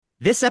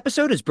This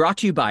episode is brought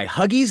to you by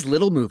Huggies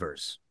Little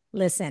Movers.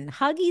 Listen,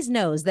 Huggies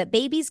knows that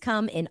babies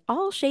come in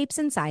all shapes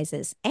and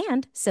sizes,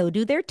 and so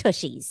do their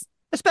tushies.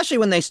 Especially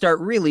when they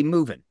start really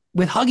moving.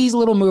 With Huggies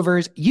Little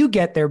Movers, you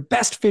get their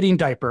best fitting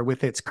diaper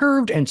with its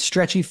curved and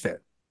stretchy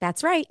fit.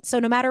 That's right. So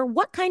no matter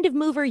what kind of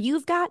mover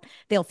you've got,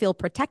 they'll feel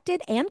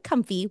protected and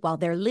comfy while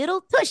their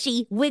little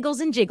tushy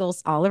wiggles and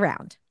jiggles all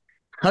around.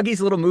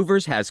 Huggies Little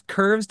Movers has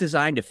curves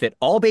designed to fit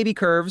all baby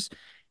curves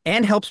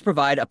and helps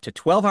provide up to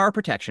 12-hour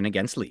protection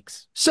against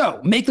leaks.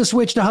 So make the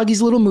switch to Huggies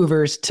Little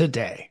Movers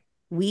today.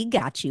 We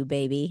got you,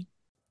 baby.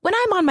 When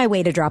I'm on my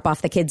way to drop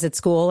off the kids at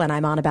school and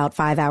I'm on about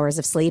 5 hours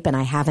of sleep and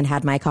I haven't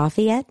had my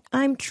coffee yet,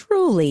 I'm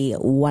truly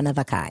one of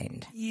a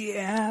kind.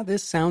 Yeah,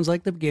 this sounds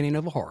like the beginning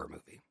of a horror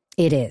movie.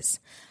 It is.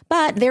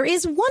 But there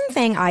is one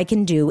thing I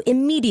can do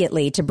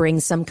immediately to bring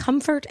some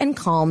comfort and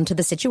calm to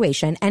the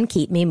situation and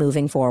keep me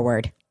moving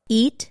forward.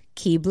 Eat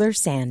Keebler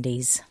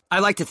Sandies. I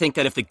like to think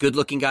that if the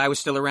good-looking guy was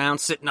still around,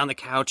 sitting on the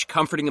couch,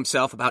 comforting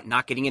himself about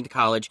not getting into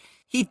college,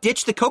 he'd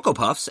ditch the Cocoa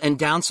Puffs and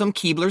down some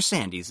Keebler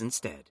Sandies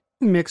instead.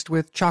 Mixed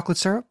with chocolate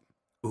syrup?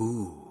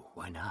 Ooh,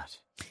 why not?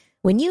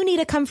 When you need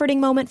a comforting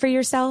moment for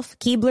yourself,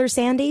 Keebler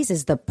Sandies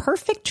is the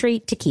perfect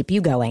treat to keep you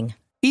going.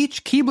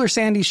 Each Keebler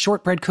Sandies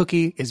shortbread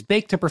cookie is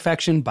baked to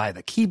perfection by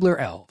the Keebler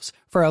elves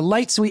for a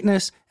light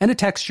sweetness and a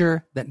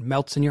texture that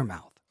melts in your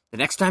mouth. The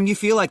next time you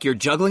feel like you're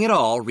juggling it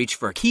all, reach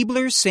for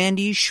Keebler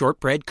Sandies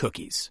shortbread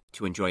cookies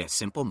to enjoy a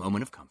simple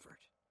moment of comfort.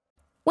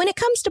 When it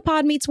comes to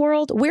Pod Meets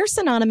World, we're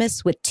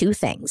synonymous with two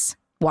things: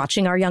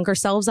 watching our younger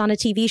selves on a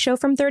TV show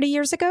from 30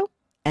 years ago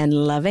and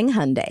loving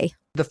Hyundai.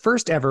 The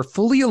first ever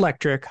fully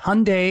electric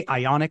Hyundai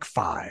Ioniq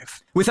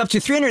 5. With up to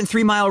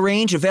 303-mile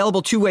range,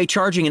 available two-way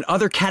charging, and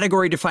other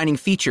category-defining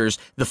features,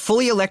 the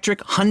fully electric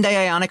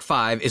Hyundai Ioniq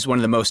 5 is one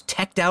of the most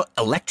teched-out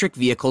electric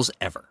vehicles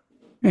ever.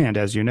 And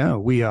as you know,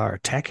 we are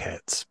tech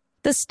heads.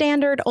 The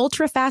standard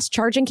ultra-fast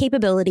charging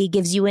capability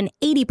gives you an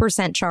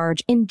 80%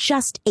 charge in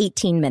just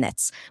 18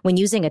 minutes when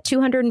using a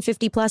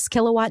 250-plus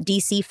kilowatt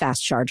DC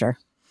fast charger.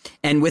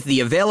 And with the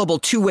available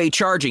two-way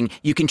charging,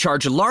 you can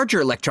charge larger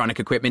electronic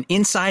equipment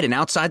inside and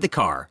outside the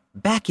car,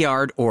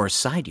 backyard or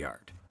side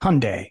yard.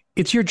 Hyundai,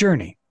 it's your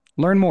journey.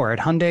 Learn more at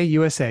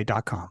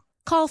HyundaiUSA.com.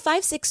 Call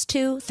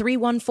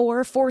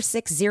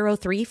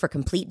 562-314-4603 for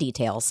complete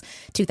details.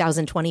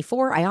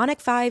 2024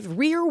 Ioniq 5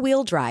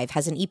 rear-wheel drive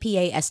has an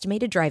EPA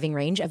estimated driving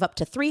range of up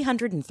to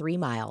 303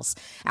 miles.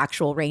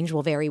 Actual range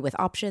will vary with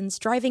options,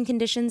 driving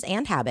conditions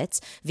and habits,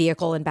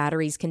 vehicle and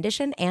batteries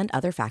condition, and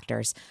other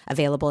factors.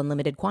 Available in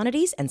limited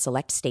quantities and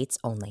select states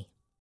only.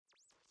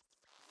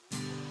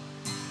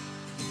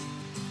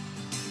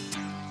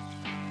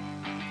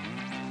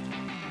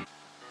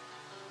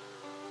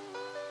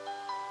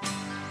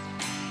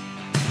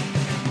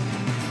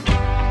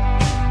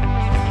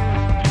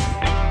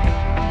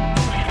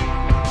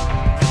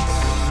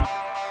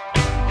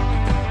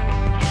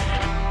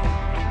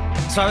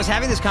 So I was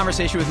having this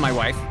conversation with my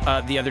wife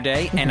the other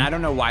day, and I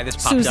don't know why this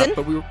popped up,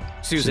 but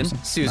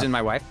Susan,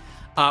 my wife.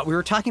 We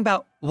were talking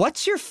about,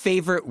 what's your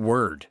favorite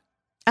word?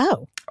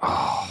 Oh.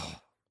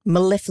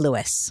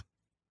 Mellifluous.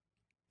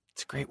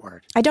 It's a great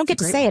word. I don't get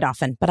to say it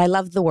often, but I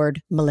love the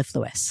word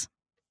mellifluous.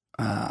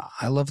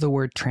 I love the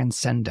word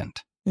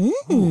transcendent.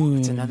 Ooh,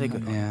 it's another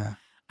good one. Yeah.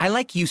 I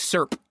like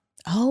usurp.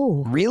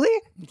 Oh. Really?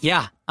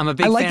 Yeah, I'm a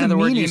big I like fan of the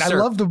word meaning. usurp. I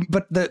love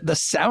but the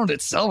sound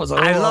itself is.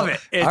 I love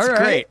it. It's all right.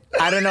 great.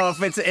 I don't know if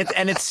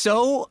it's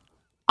so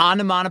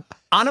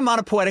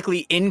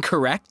onomatopoetically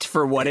incorrect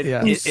for what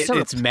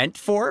it's meant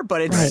for,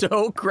 but it's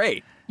so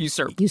great.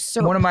 Usurp.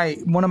 One of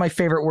my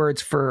favorite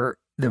words for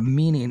the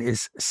meaning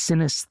is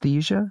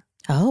synesthesia.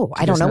 Oh,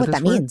 I don't know what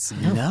that means.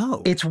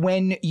 No. It's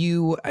when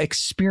you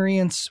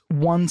experience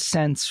one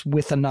sense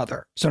with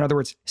another. So in other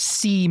words,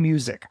 see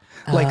music.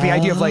 Like the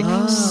idea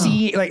of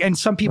see, and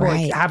some people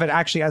have it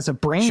actually as a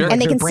brain. Sure. Like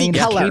And they their can see brain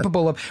is color.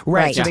 capable of,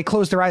 so they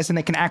close their eyes and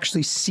they can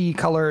actually see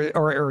color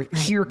or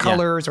hear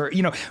colors or,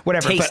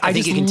 whatever. Taste. But I I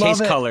think just you can love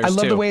taste it. colors I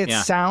love too. the way it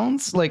Yeah.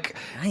 sounds. Like,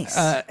 Nice.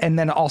 And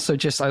then also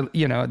just,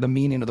 the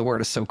meaning of the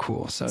word is so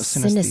cool. So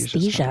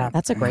Synesthesia.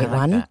 That's a great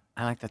one.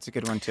 I like that's a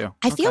good one too.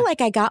 I feel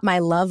like I got my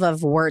love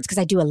of words because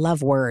I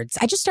love words.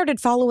 I just started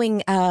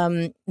following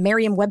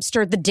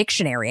Merriam-Webster, the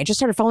dictionary. I just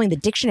started following the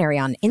dictionary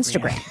on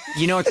Instagram.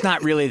 It's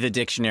not really the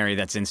dictionary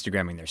that's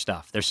Instagramming their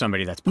stuff. There's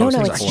somebody that's No,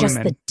 posting it's for just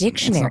them. the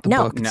dictionary. It's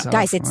not the book itself,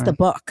 guys, it's the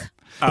book.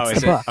 Oh, It's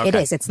is the book. it? It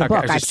Okay. is. It's the Okay, I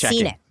book. was I've just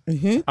seen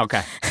checking. it.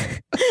 Okay.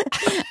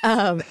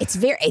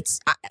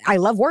 I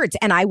love words,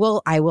 and I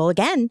will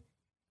again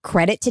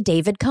credit to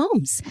David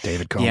Combs.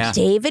 David Combs. Yeah.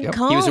 David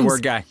Combs. He was a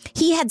word guy.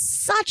 He had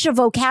such a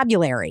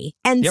vocabulary,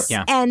 and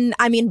Yeah. and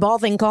I mean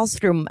Balvin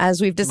Kolstrom, as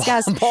we've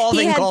discussed.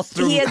 Balvin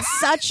Kolstrom. He had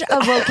such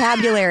a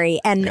vocabulary,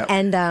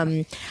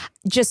 and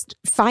just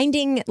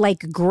finding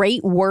like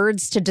great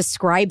words to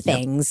describe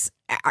things.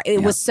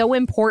 It was so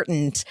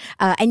important,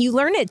 and you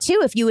learn it too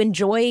if you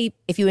enjoy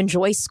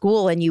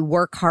school and you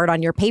work hard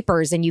on your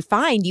papers, and you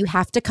find you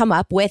have to come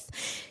up with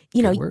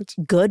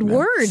good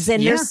words,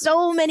 and there's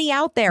so many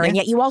out there, and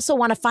yet you also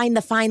want to find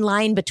the fine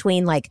line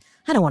between like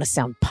I don't want to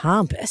sound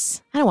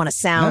pompous. I don't want to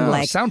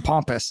sound sound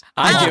pompous.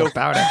 I do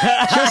about it.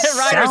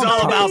 Ryder's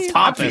all about pompous.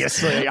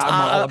 Obviously,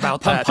 I'm all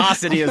about that.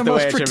 Pomposity is I'm the the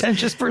way most it should.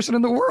 pretentious person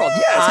in the world.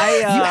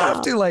 Yes, you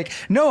have to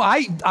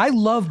I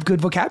love good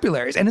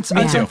vocabularies, and it's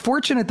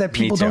unfortunate that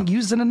people don't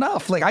use it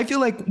enough. Like I feel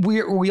like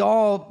we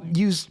all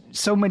use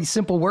so many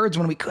simple words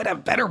when we could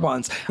have better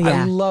ones.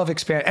 I love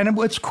expand, and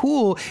what's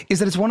cool is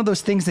that it's one of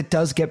those things that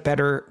does get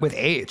better with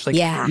age. Like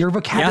your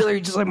vocabulary,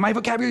 just like my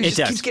vocabulary,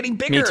 just keeps getting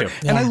bigger. Me too.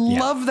 And I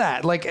love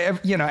that. Like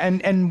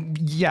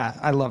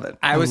I love it.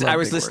 I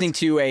was listening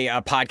to a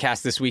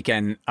podcast this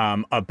weekend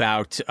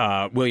about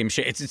William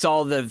Shakespeare. It's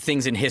all the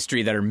things in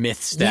history that are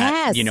myths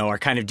that are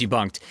kind of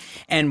debunked.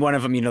 And one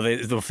of them,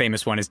 the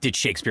famous one is, did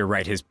Shakespeare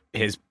write his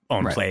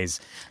own plays?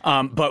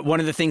 But one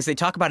of the things they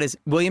talk about is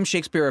William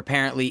Shakespeare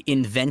apparently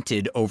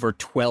invented over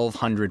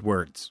 1,200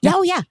 words.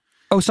 Oh yeah.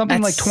 Oh,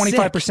 something like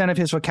 25% of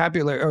his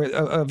vocabulary or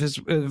of his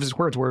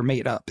words were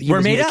made up. He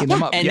was making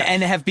them up.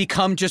 And have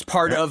become just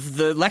part of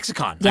the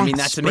lexicon. Yes. I mean,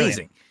 that's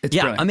amazing. It's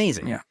brilliant.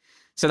 Amazing. Yeah.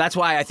 So that's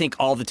why I think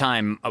all the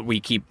time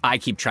I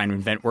keep trying to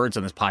invent words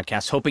on this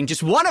podcast, hoping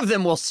just one of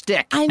them will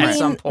stick at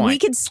some point. We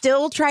could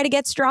still try to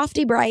get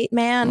Strofty Bright,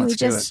 man.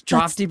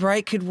 Strofty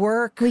Bright could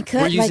work. We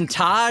could. We're using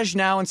Taj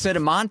now instead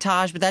of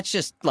montage, but that's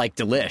just like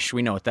delish.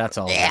 We know what that's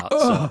all about.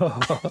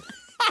 So.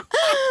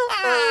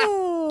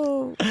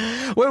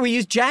 Well, we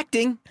use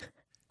jacting.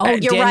 Oh,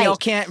 you're Danielle right.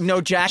 can't,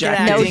 no jacket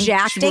acting. No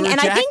jacting. And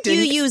I think you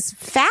use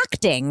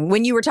facting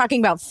when you were talking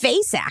about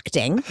face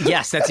acting.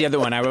 Yes, that's the other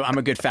one. I'm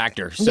a good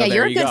factor. So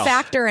you're a good go.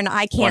 factor, and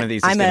I can't. One of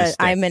these I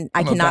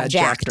cannot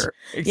jact.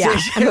 Yeah,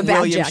 I'm a bad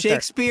William jactor.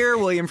 Shakespeare,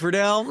 William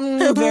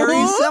Friedle,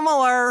 very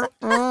similar.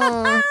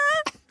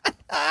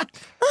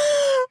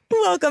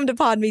 Welcome to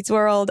Pod Meets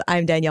World.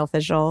 I'm Danielle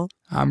Fishel.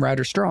 I'm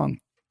Ryder Strong.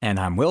 And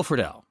I'm Will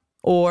Friedle.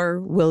 Or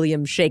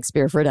William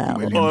Shakespeare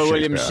Friedle.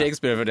 William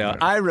Shakespeare Friedle.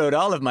 I wrote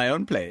all of my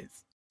own plays.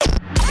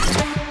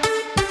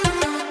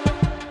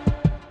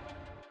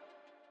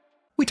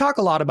 We talk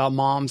a lot about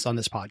moms on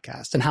this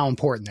podcast and how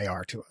important they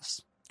are to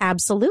us.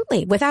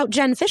 Absolutely. Without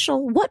Jen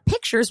Fishel, what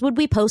pictures would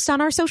we post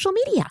on our social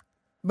media?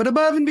 But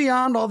above and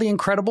beyond all the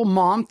incredible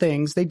mom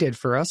things they did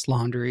for us,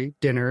 laundry,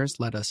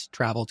 dinners, let us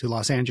travel to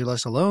Los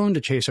Angeles alone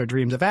to chase our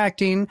dreams of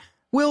acting.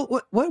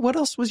 Will, what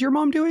else was your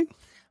mom doing?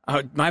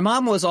 My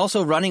mom was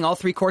also running all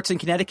 3 courts in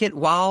Connecticut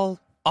while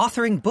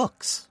authoring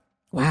books.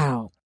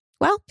 Wow.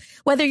 Well,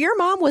 whether your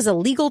mom was a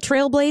legal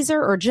trailblazer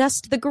or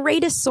just the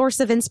greatest source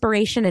of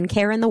inspiration and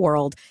care in the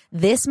world,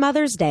 this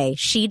Mother's Day,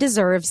 she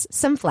deserves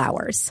some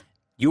flowers.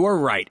 You are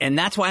right, and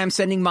that's why I'm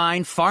sending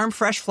mine farm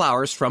fresh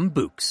flowers from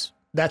Bouqs.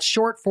 That's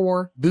short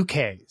for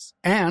bouquets.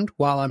 And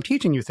while I'm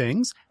teaching you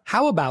things,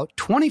 how about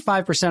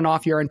 25%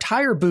 off your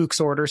entire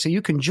Bouqs order so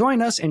you can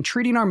join us in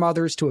treating our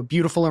mothers to a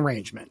beautiful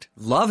arrangement?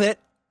 Love it.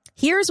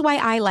 Here's why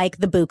I like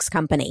the Bouqs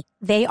Company.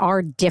 They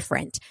are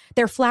different.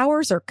 Their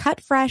flowers are cut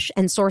fresh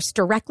and sourced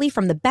directly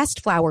from the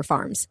best flower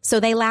farms, so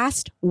they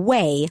last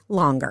way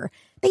longer.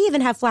 They even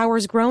have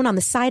flowers grown on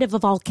the side of a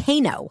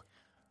volcano.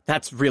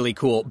 That's really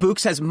cool.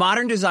 Bouqs has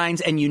modern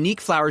designs and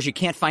unique flowers you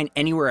can't find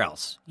anywhere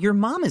else. Your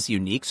mom is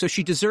unique, so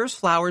she deserves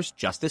flowers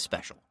just as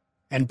special.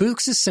 And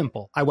Bouqs is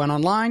simple. I went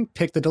online,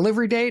 picked the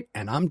delivery date,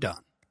 and I'm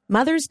done.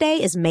 Mother's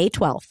Day is May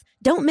 12th.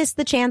 Don't miss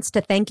the chance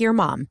to thank your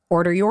mom.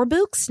 Order your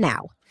Bouqs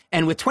now.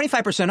 And with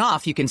 25%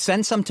 off, you can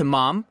send some to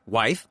mom,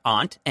 wife,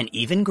 aunt, and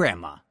even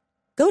grandma.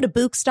 Go to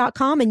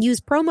Bouqs.com and use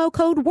promo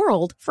code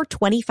WORLD for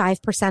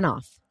 25%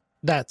 off.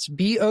 That's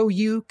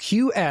BOUQS.com,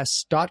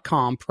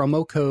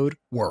 promo code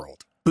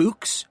WORLD.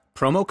 Bouqs,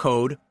 promo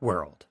code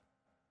WORLD.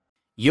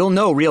 You'll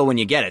know real when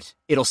you get it.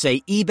 It'll say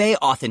eBay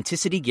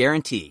Authenticity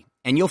Guarantee,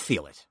 and you'll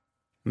feel it.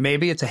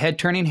 Maybe it's a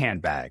head-turning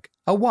handbag,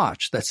 a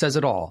watch that says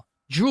it all,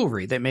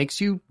 jewelry that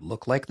makes you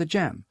look like the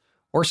gem,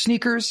 or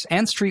sneakers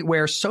and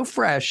streetwear so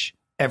fresh,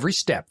 every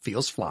step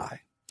feels fly.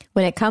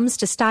 When it comes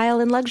to style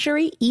and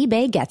luxury,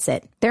 eBay gets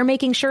it. They're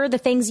making sure the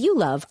things you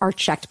love are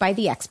checked by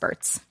the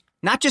experts.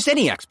 Not just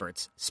any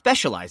experts,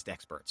 specialized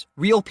experts.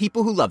 Real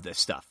people who love this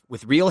stuff,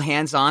 with real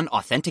hands-on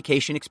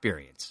authentication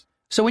experience.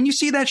 So when you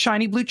see that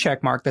shiny blue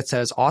check mark that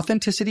says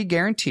Authenticity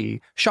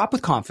Guarantee, shop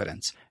with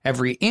confidence.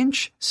 Every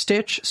inch,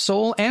 stitch,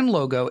 sole, and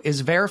logo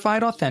is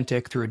verified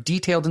authentic through a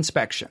detailed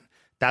inspection.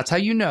 That's how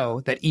you know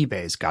that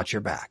eBay's got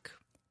your back.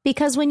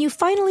 Because when you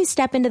finally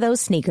step into those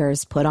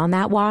sneakers, put on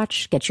that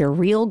watch, get your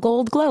real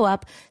gold glow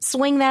up,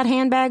 swing that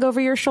handbag over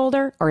your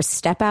shoulder, or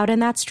step out in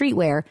that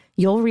streetwear,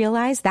 you'll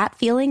realize that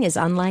feeling is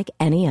unlike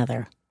any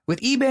other. With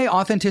eBay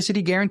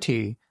Authenticity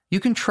Guarantee, you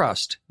can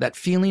trust that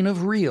feeling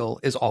of real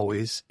is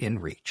always in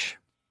reach.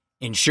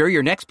 Ensure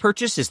your next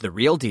purchase is the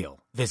real deal.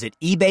 Visit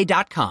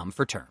eBay.com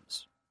for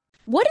terms.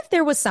 What if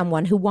there was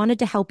someone who wanted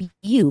to help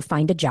you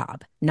find a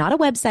job? Not a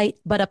website,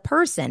 but a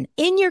person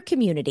in your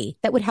community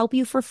that would help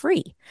you for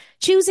free.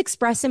 Choose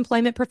Express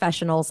Employment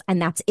Professionals,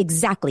 and that's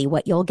exactly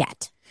what you'll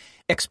get.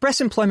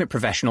 Express Employment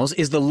Professionals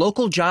is the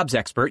local jobs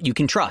expert you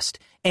can trust,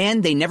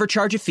 and they never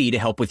charge a fee to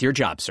help with your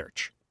job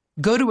search.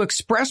 Go to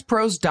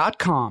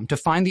expresspros.com to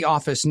find the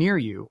office near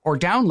you or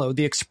download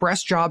the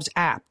Express Jobs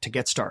app to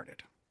get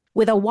started.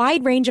 With a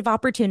wide range of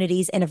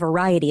opportunities in a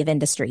variety of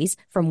industries,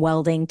 from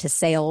welding to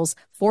sales,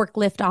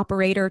 forklift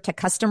operator to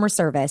customer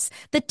service,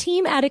 the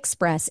team at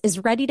Express is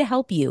ready to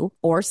help you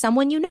or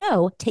someone you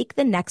know take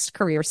the next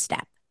career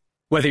step.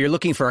 Whether you're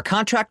looking for a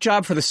contract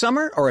job for the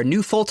summer or a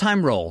new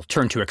full-time role,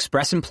 turn to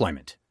Express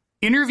Employment.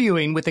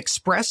 Interviewing with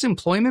Express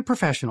Employment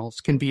professionals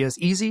can be as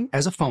easy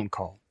as a phone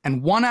call,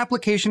 and one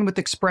application with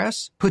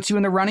Express puts you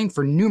in the running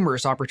for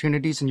numerous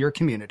opportunities in your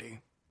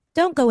community.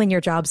 Don't go in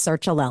your job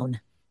search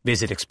alone.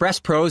 Visit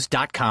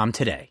expresspros.com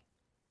today.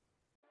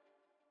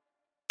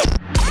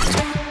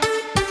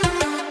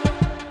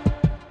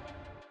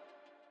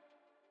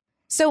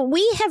 So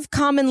we have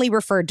commonly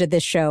referred to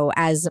this show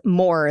as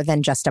more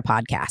than just a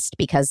podcast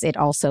because it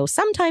also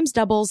sometimes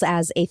doubles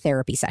as a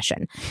therapy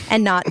session,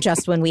 and not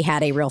just when we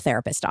had a real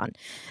therapist on.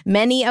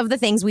 Many of the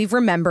things we've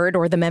remembered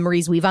or the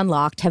memories we've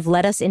unlocked have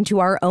led us into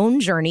our own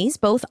journeys,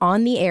 both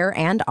on the air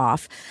and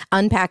off,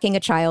 unpacking a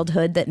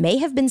childhood that may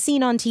have been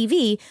seen on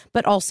TV,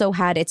 but also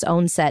had its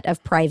own set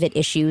of private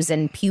issues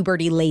and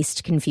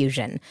puberty-laced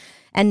confusion.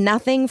 And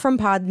nothing from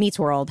Pod Meets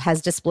World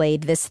has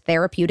displayed this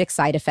therapeutic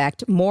side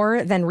effect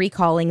more than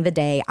recalling the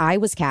day I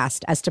was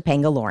cast as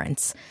Topanga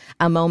Lawrence,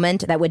 a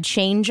moment that would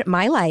change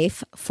my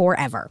life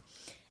forever.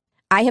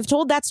 I have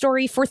told that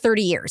story for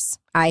 30 years.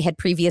 I had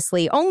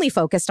previously only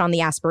focused on the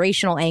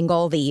aspirational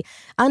angle, the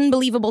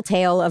unbelievable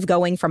tale of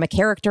going from a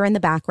character in the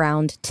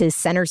background to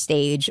center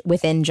stage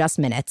within just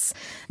minutes,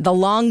 the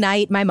long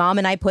night my mom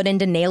and I put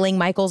into nailing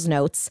Michael's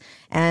notes,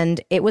 and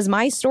it was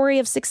my story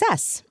of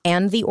success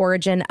and the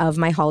origin of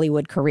my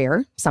Hollywood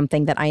career,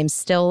 something that I am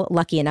still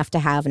lucky enough to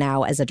have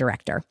now as a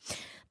director.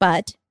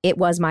 But it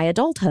was my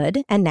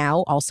adulthood, and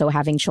now also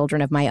having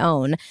children of my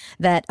own,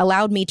 that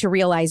allowed me to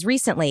realize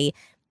recently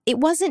it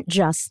wasn't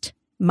just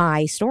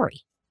my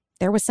story.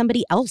 There was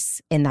somebody else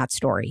in that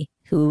story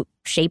who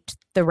shaped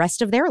the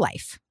rest of their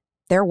life.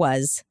 There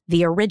was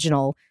the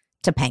original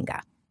Topanga.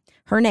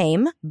 Her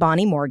name,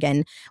 Bonnie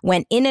Morgan,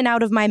 went in and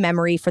out of my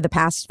memory for the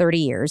past 30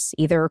 years,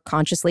 either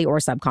consciously or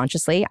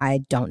subconsciously, I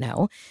don't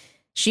know.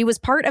 She was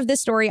part of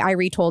this story I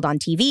retold on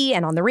TV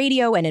and on the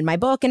radio and in my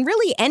book and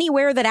really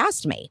anywhere that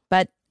asked me,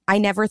 but I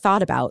never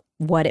thought about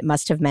what it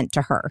must have meant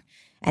to her.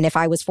 And if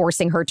I was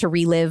forcing her to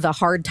relive a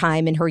hard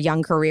time in her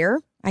young career,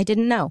 I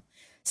didn't know.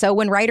 So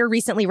when Ryder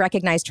recently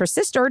recognized her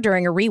sister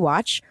during a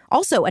rewatch,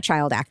 also a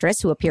child actress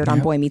who appeared on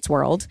Boy Meets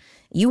World,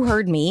 you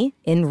heard me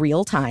in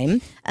real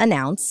time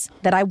announce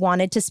that I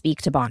wanted to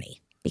speak to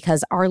Bonnie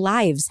because our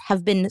lives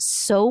have been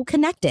so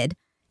connected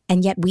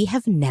and yet we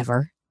have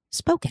never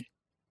spoken.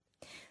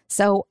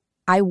 So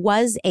I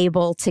was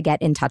able to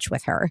get in touch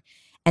with her,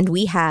 and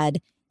we had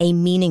a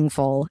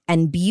meaningful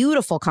and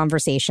beautiful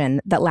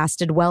conversation that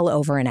lasted well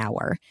over an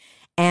hour.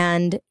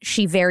 And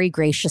she very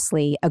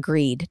graciously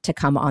agreed to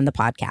come on the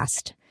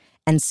podcast.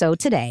 And so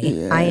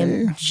today, I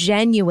am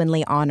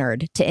genuinely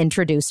honored to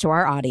introduce to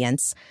our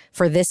audience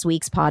for this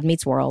week's Pod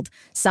Meets World,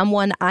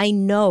 someone I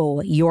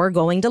know you're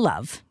going to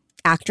love,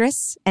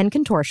 actress and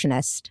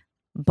contortionist,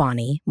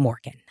 Bonnie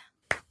Morgan.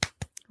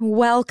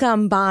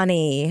 Welcome,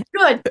 Bonnie.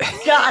 Good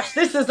gosh,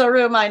 this is a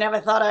room I never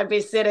thought I'd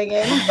be sitting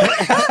in.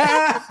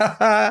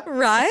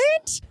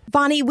 Right?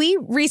 Bonnie, we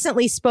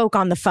recently spoke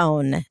on the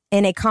phone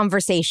in a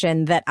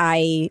conversation that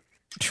I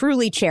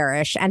truly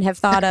cherish and have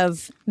thought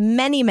of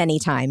many, many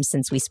times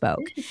since we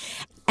spoke.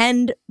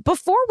 And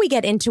before we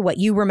get into what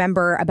you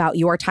remember about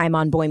your time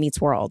on Boy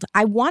Meets World,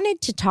 I wanted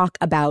to talk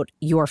about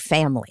your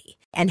family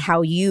and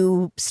how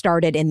you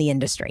started in the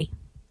industry.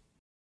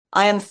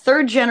 I am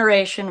third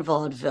generation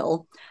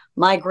vaudeville.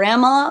 My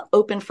grandma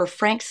opened for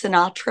Frank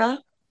Sinatra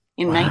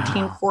in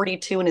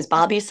 1942 in his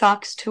Bobby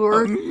Sox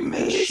tour.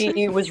 Amazing.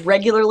 She was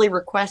regularly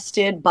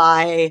requested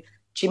by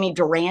Jimmy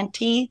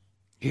Durante.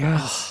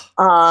 Yes.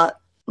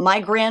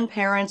 My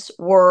grandparents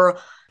were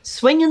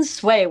Swing and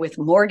Sway with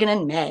Morgan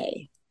and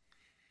May.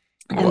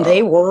 And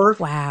they were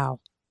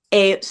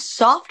a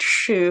soft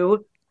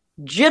shoe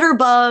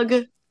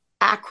jitterbug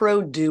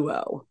acro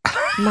duo.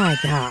 My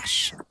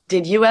gosh.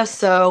 Did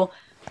USO.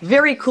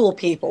 Very cool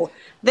people.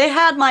 They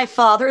had my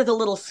father, the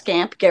little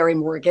scamp, Gary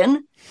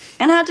Morgan,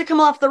 and had to come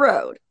off the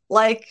road,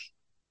 like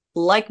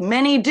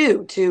many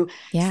do, to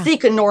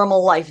seek a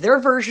normal life. Their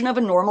version of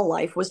a normal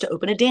life was to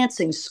open a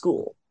dancing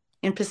school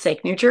in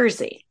Passaic, New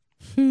Jersey.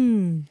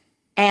 And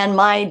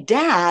my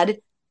dad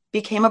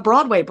became a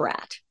Broadway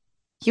brat.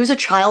 He was a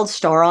child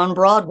star on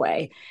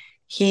Broadway.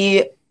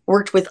 He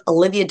worked with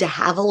Olivia de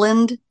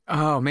Havilland.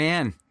 Oh,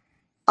 man.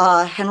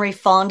 Henry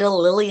Fonda,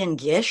 Lillian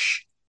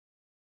Gish.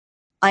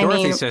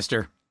 Dorothy's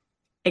sister.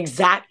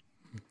 Exact.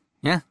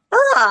 Yeah.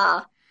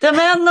 The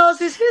man knows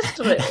his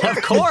history.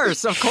 Of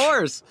course, of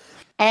course.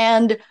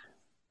 And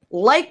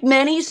like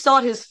many,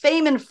 sought his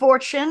fame and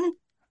fortune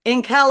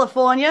in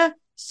California.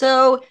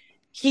 So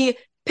he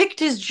picked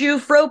his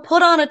Jufro,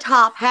 put on a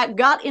top hat,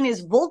 got in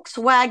his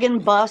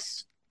Volkswagen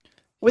bus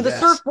with a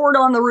surfboard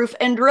on the roof,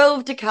 and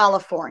drove to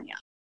California.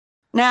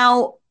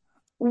 Now,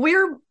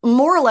 we're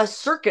more or less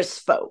circus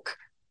folk.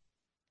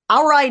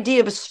 Our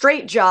idea of a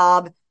straight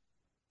job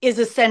is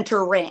a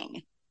center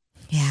ring.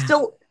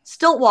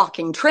 stilt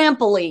walking,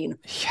 trampoline,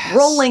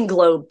 rolling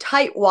globe,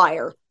 tight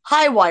wire,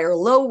 high wire,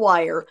 low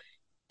wire,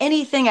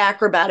 anything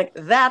acrobatic.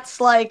 That's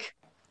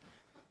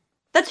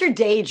your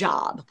day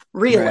job,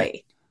 really.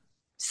 Right.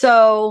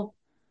 So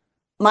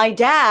my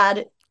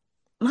dad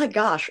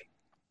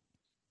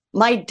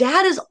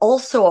is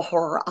also a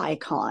horror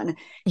icon.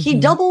 He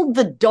doubled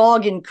the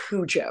dog in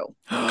Cujo.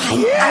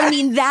 I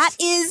mean, that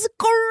is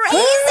crazy.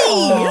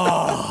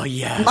 Oh,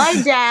 yeah.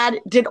 My dad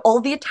did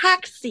all the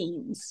attack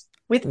scenes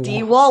with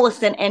Dee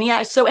Wallace and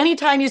so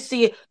anytime you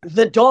see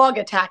the dog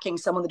attacking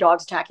someone, the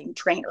dog's attacking the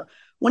trainer.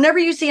 Whenever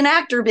you see an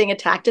actor being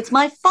attacked, it's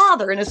my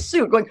father in a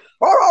suit going,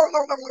 like,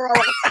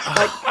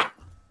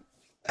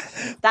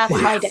 that's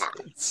my dad.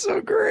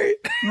 So great.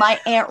 My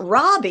Aunt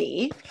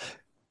Robbie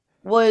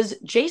was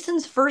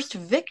Jason's first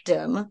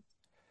victim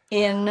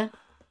in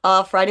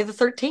Friday the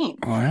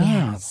 13th. Wow.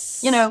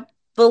 Yes. You know,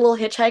 the little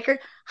hitchhiker.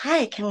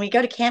 Hi, can we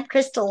go to Camp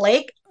Crystal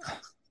Lake?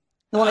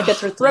 The one that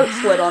gets her throat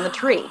slit on the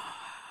tree.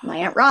 My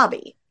Aunt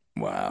Robbie.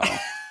 Wow.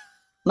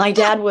 My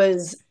dad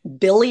was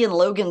Billy in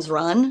Logan's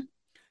Run.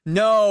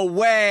 No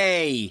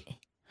way.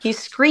 He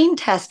screen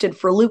tested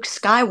for Luke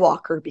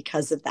Skywalker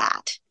because of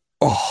that.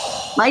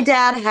 Oh. My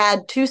dad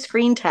had 2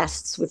 screen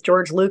tests with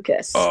George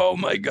Lucas. Oh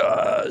my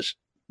gosh.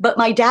 But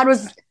my dad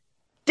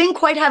didn't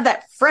quite have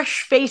that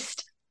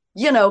fresh-faced,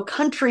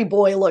 country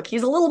boy look.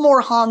 He's a little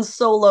more Han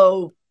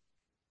Solo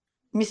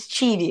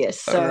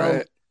mischievous. So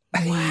right.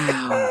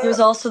 Wow. He was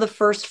also the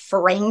first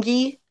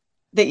Ferengi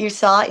that you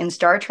saw in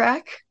Star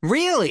Trek.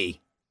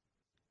 Really?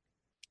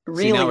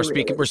 Really? See, now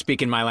we're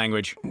speaking my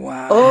language.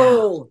 Wow.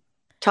 Oh,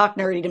 talk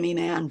nerdy to me,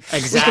 man.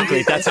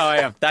 Exactly. That's how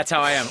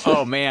I am.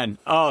 Oh man.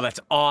 Oh, that's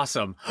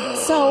awesome.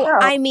 So,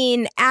 I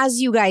mean,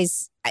 as you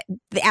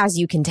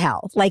can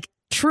tell, like,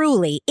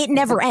 truly, it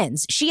never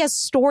ends. She has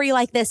story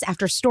like this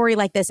after story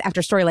like this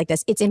after story like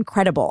this. It's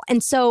incredible.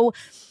 And so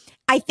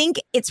I think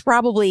it's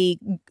probably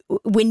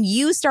when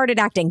you started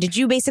acting, did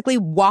you basically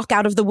walk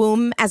out of the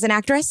womb as an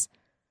actress?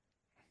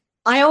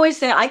 I always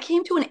say I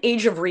came to an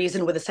age of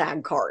reason with a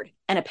SAG card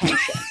and a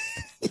pension.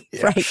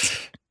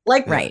 Right.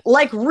 Like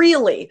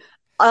really.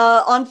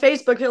 On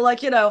Facebook, you're like,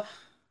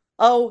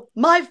 oh,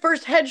 my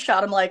first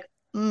headshot. I'm like,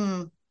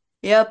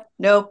 yep,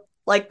 nope,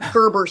 like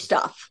Gerber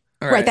stuff.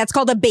 Right. That's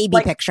called a baby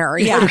picture.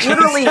 Yeah.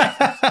 Literally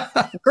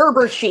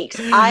Gerber cheeks.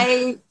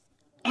 And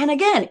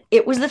again,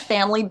 it was the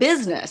family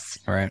business.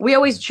 Right. We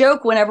always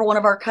joke whenever one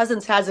of our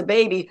cousins has a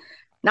baby,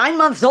 9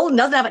 months old and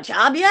doesn't have a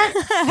job yet.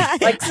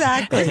 Like,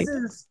 exactly.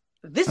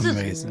 This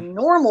is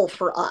normal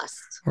for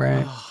us.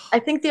 Right. I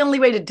think the only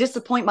way to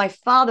disappoint my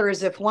father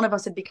is if one of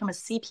us had become a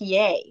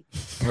CPA.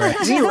 Right.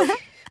 Really.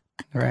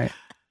 Right.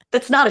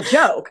 That's not a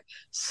joke.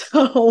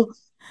 So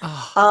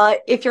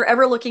if you're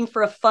ever looking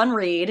for a fun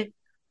read,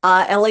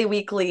 LA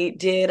Weekly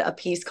did a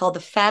piece called The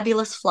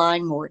Fabulous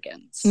Flying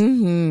Morgans.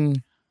 Mm-hmm.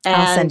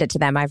 I'll send it to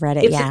them. I've read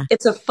it.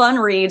 It's a fun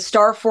read.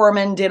 Star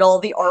Foreman did all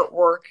the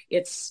artwork.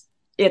 It's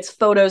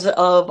photos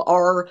of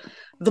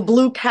the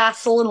Blue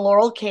Castle in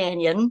Laurel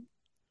Canyon.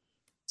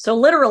 So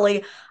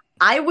literally,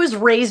 I was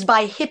raised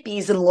by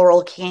hippies in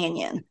Laurel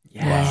Canyon.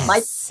 Yes.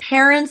 My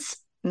parents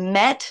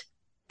met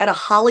at a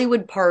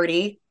Hollywood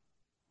party.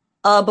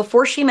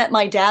 Before she met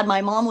my dad,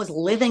 my mom was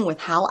living with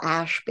Hal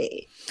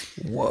Ashby.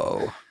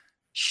 Whoa.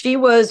 She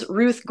was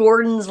Ruth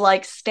Gordon's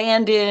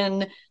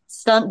stand-in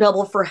stunt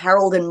double for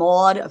Harold and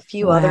Maude, a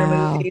few other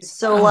movies.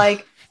 So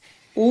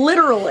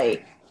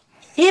literally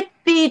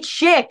hippie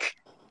chick,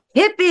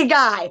 hippie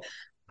guy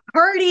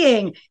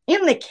partying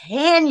in the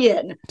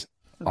canyon.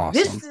 Awesome.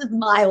 This is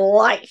my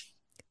life.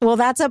 Well,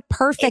 that's a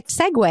perfect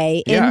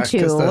segue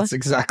into... that's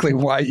exactly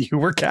why you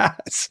were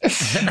cast.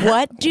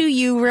 What do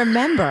you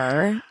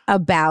remember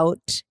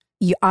about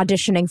you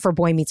auditioning for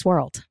Boy Meets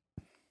World?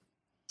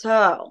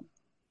 So,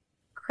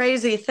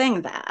 crazy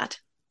thing that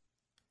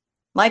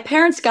my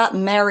parents got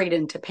married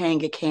in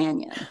Topanga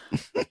Canyon.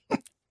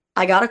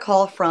 I got a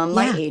call from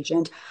my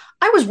agent.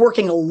 I was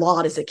working a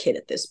lot as a kid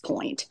at this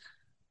point.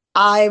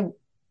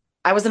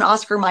 I was an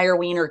Oscar Mayer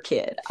Wiener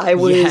kid. I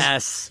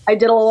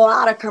did a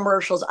lot of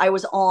commercials. I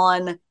was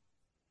on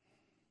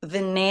The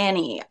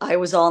Nanny. I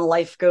was on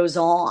Life Goes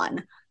On.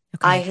 Okay.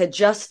 I had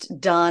just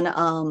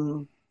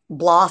done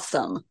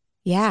Blossom.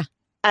 Yeah.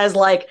 As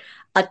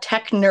a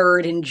tech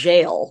nerd in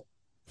jail.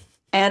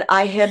 And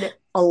I had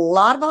a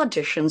lot of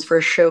auditions for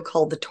a show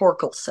called The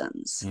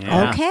Torkelsons.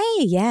 Yeah. Okay,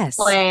 yes.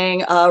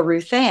 Playing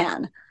Ruth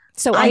Ann.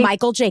 So a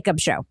Michael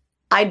Jacobs show.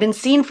 I'd been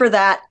seen for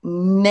that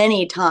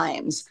many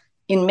times.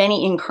 In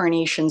many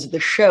incarnations of the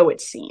show,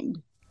 it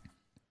seemed.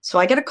 So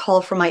I get a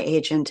call from my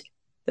agent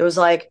that was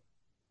like,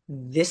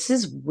 this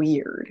is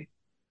weird.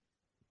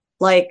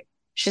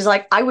 She's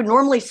like, I would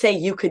normally say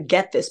you could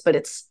get this, but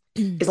it's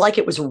like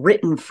it was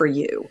written for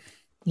you.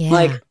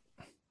 Yeah.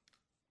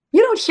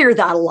 You don't hear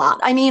that a lot.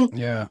 I mean,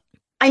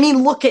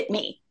 look at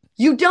me.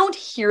 You don't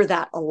hear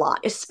that a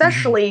lot,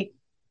 especially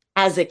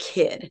as a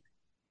kid.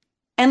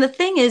 And the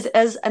thing is,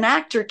 as an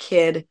actor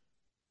kid,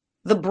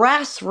 the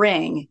brass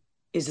ring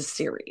is a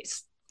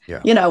series.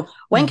 Yeah.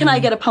 When can I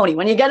get a pony?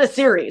 When you get a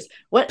series,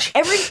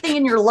 everything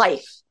in your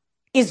life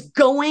is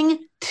going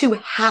to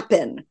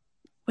happen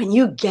when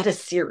you get a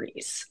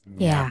series.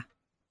 Yeah.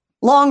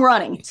 Long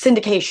running,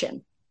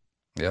 syndication.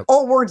 Yep.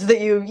 All words that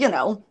you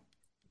know.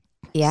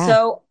 Yeah.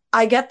 So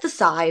I get the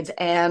sides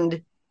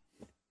and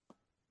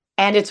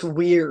it's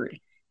weird.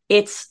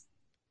 It's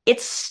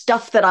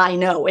stuff that I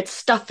know. It's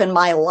stuff in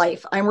my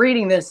life. I'm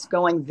reading this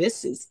going,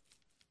 this is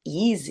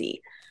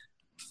easy.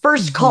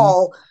 First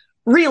call,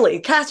 really,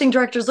 casting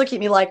directors look at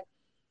me like,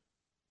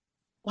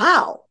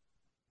 wow,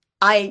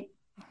 you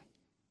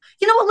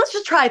know what, let's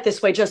just try it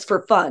this way just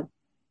for fun.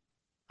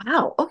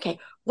 Wow, okay.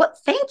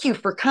 Thank you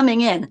for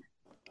coming in.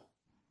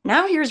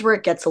 Now here's where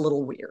it gets a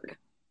little weird.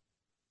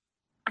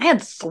 I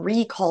had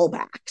 3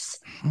 callbacks.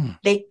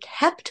 They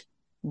kept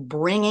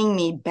bringing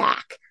me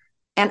back.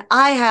 And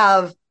I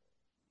have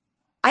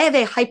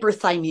a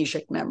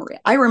hyperthymetic memory.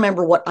 I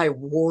remember what I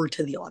wore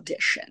to the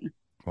audition.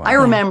 Wow. I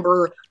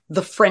remember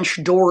the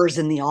French doors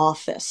in the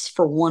office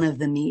for one of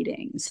the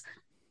meetings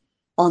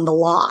on the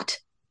lot.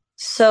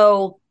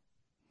 So,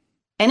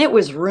 and it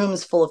was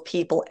rooms full of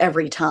people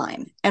every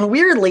time. And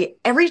weirdly,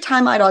 every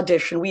time I'd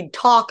audition, we'd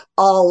talk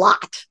a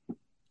lot.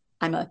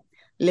 I'm a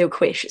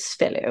loquacious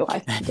fellow.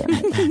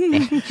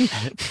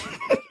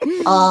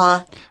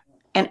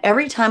 And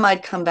every time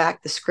I'd come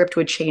back, the script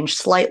would change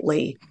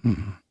slightly.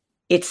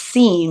 It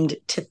seemed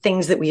to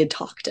things that we had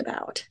talked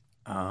about.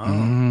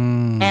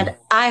 And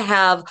I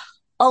have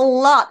a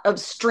lot of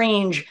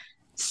strange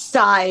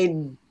side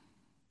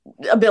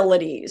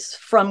abilities,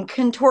 from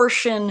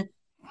contortion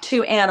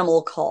to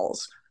animal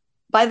calls.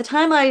 By the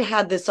time I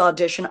had this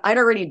audition, I'd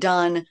already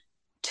done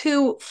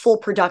 2 full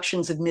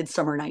productions of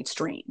Midsummer Night's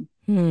Dream.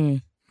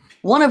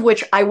 One of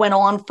which I went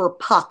on for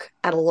Puck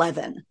at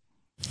 11.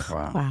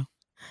 Wow.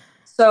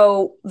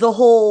 So the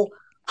whole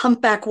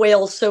humpback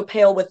whale so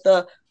pale with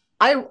the,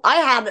 I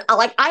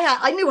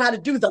knew how to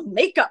do the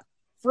makeup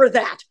for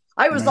that.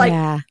 I was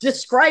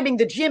describing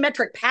the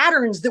geometric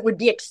patterns that would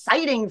be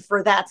exciting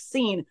for that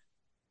scene.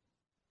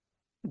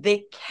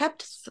 They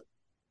kept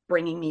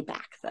bringing me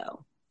back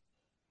though,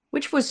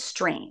 which was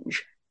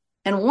strange.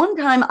 And one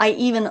time I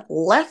even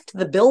left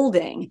the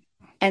building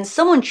and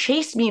someone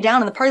chased me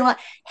down in the parking lot.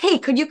 Hey,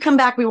 could you come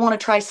back? We want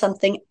to try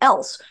something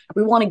else.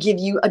 We want to give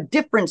you a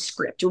different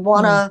script. We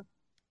want to,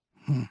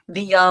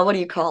 what do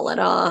you call it?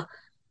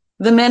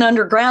 The Men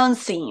Underground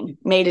scene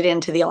made it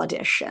into the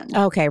audition.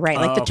 Okay, right.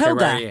 Like the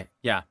toga. Right.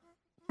 Yeah.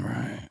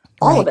 Right.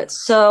 All of it.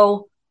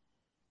 So,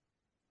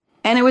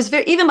 and it was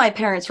even my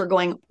parents were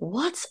going,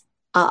 what's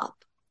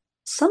up?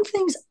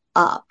 Something's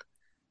up.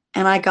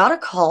 And I got a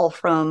call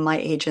from my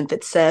agent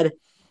that said,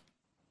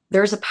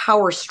 there's a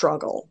power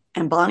struggle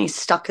and Bonnie's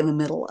stuck in the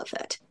middle of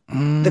it.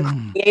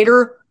 The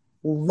creator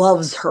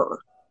loves her.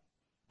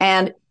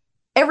 And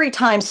every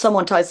time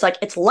someone talks,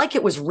 it's like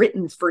it was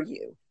written for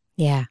you.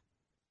 Yeah.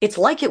 It's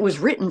like it was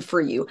written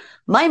for you.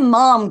 My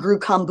mom grew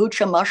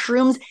kombucha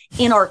mushrooms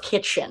in our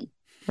kitchen.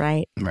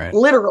 Right.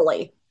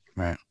 Literally.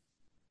 Right.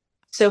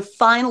 So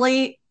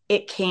finally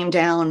it came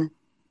down.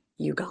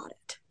 You got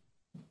it.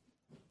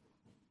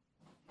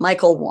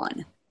 Michael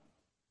won.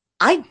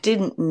 I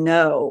didn't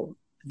know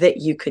that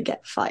you could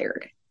get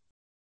fired.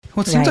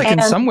 Well, it seems like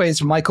in some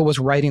ways Michael was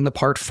writing the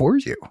part for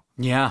you.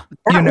 Yeah.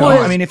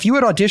 I mean, if you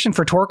had auditioned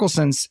for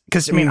Torkelson's,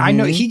 because I mean, I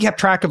know he kept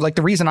track of, like,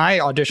 the reason I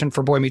auditioned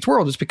for Boy Meets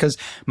World is because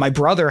my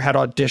brother had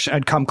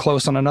come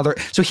close on another.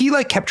 So he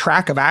kept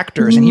track of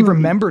actors and he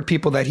remembered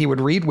people that he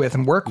would read with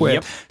and work with.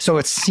 Yep. So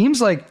it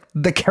seems like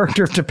the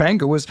character of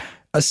Topanga was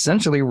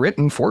essentially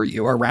written for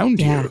you,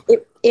 around you.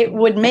 It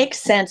would make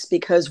sense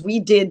because we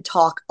did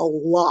talk a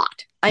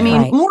lot. I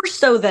mean, more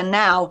so than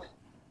now.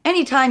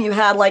 Anytime you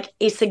had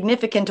a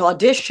significant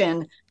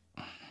audition,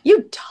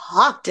 you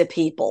talk to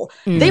people.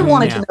 They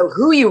wanted to know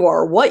who you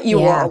are, what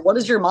you are, what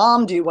does your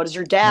mom do, what does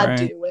your dad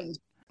do. And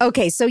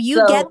okay, so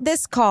you get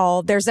this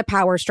call, there's a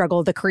power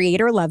struggle, the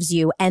creator loves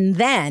you, and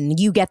then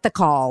you get the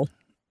call,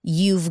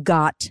 you've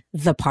got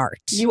the part.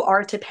 You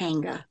are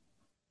Topanga.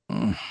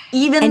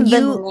 Even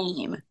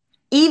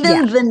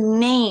the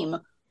name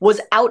was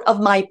out of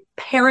my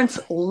parents'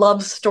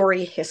 love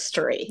story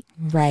history.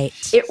 Right.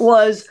 It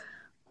was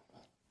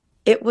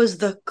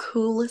the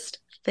coolest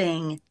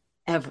thing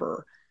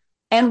ever.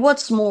 And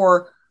what's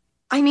more,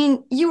 I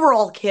mean, you were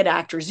all kid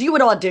actors. You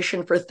would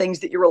audition for things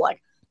that you were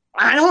like,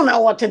 I don't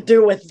know what to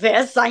do with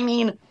this. I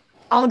mean,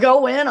 I'll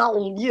go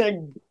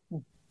in,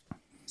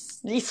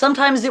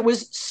 sometimes it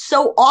was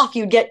so off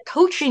you'd get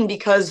coaching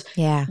because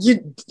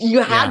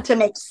you had to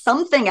make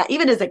something,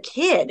 even as a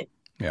kid.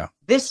 Yeah.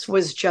 This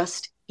was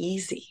just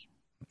easy.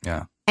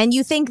 Yeah. And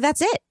you think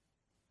that's it.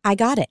 I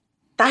got it.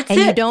 That's and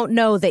it. You don't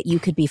know that you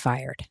could be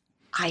fired.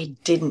 I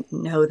didn't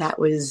know that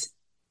was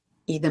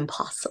even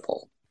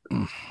possible.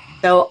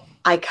 So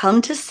I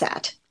come to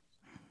set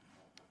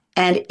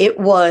and it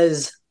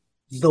was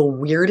the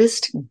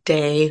weirdest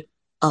day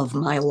of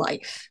my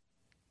life.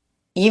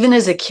 Even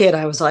as a kid,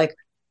 I was like,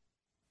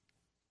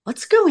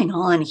 what's going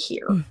on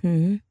here?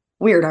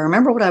 Weird. I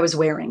remember what I was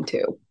wearing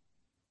too.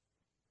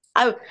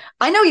 I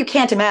know you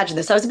can't imagine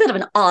this. I was a bit of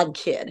an odd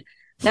kid.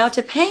 Now,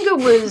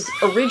 Topanga was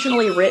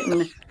originally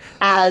written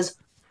as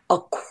a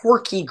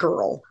quirky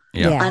girl.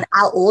 Yeah. An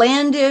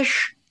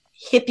outlandish,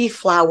 hippie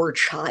flower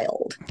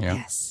child. Yeah.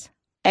 Yes.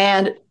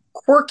 And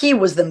quirky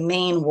was the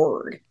main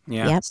word.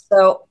 Yeah. Yep.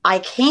 So I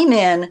came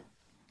in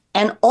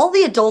and all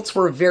the adults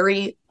were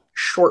very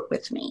short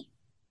with me.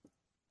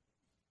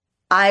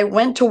 I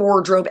went to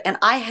wardrobe and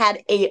I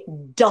had a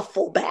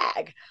duffel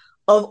bag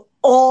of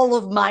all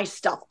of my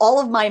stuff,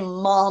 all of my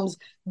mom's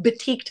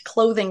batiqued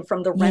clothing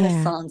from the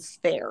Renaissance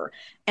fair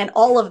and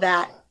all of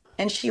that.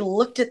 And she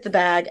looked at the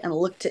bag and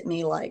looked at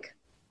me like,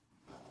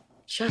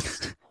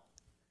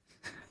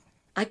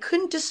 I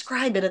couldn't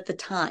describe it at the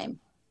time.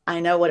 I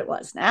know what it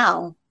was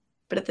now,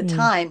 but at the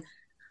time,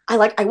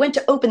 I went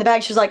to open the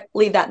bag. She was like,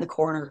 leave that in the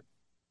corner.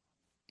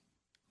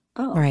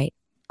 Oh, right.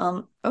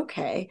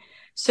 Okay.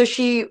 So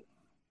she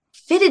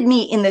fitted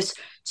me in this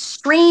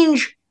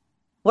strange,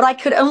 what I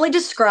could only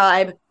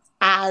describe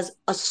as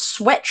a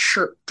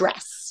sweatshirt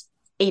dress,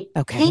 a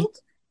pink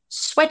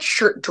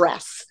sweatshirt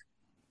dress.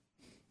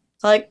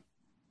 It's like,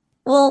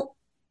 well,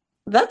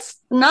 that's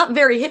not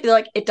very hippie.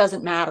 Like, it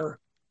doesn't matter.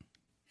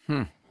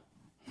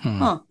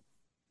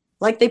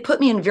 Like, they put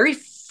me in very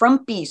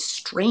frumpy,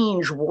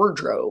 strange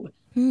wardrobe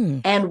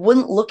and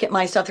wouldn't look at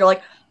my stuff. They're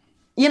like,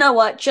 you know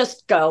what?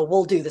 Just go.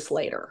 We'll do this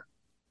later.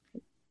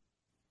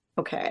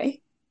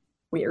 Okay.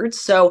 Weird.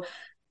 So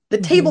the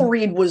table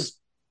read was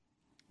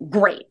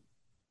great.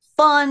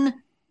 Fun.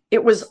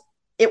 It was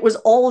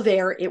all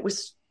there.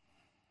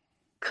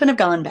 Couldn't have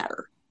gone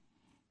better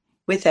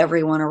with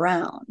everyone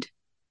around.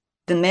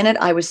 The minute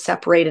I was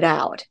separated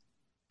out,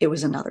 it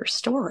was another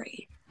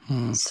story.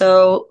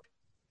 So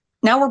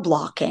now we're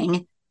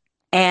blocking,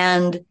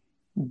 and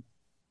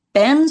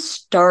Ben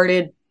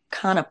started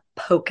kind of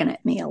poking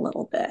at me a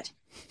little bit.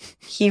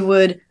 He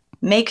would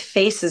make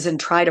faces and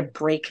try to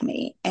break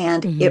me,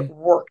 and it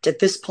worked. At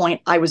this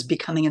point, I was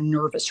becoming a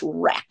nervous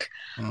wreck.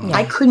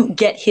 I couldn't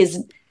get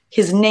his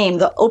name,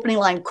 the opening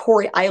line,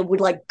 Corey. I would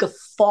like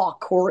guffaw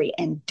Corey,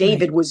 and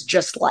David was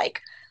just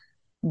like,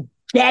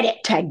 get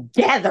it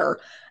together.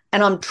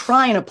 And I'm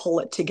trying to pull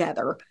it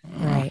together.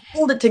 Right.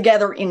 Pulled it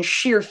together in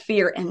sheer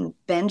fear, and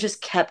Ben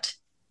just kept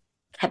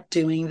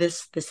doing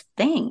this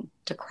thing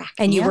to crack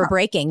me up. And you were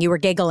breaking, you were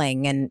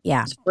giggling, and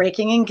I was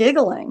breaking and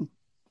giggling.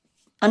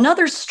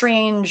 Another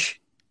strange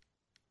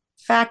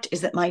fact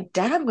is that my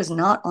dad was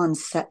not on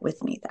set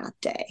with me that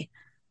day.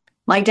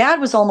 My dad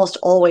was almost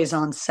always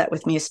on set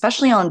with me,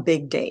 especially on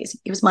big days.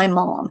 It was my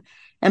mom.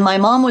 And my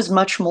mom was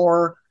much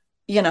more,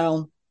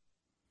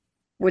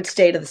 would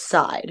stay to the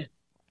side.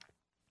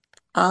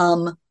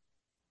 And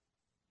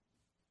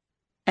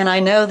I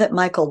know that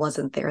Michael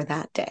wasn't there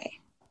that day.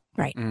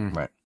 Right.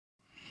 Right.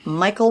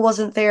 Michael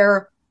wasn't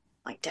there.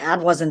 My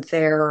dad wasn't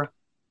there.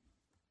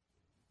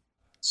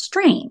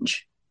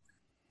 Strange.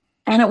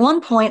 And at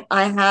one point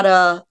I had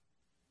a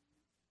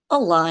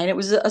line. It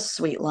was a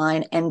sweet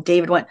line. And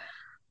David went,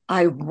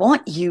 I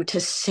want you to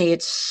say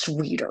it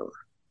sweeter.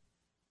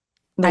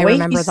 I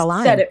remember the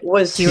line. Said it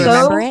was Do you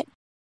remember it?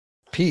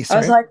 Peace. I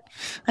was like,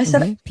 I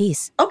said,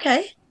 peace.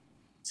 Okay.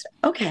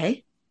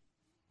 Okay.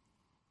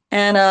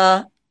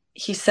 And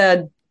he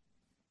said,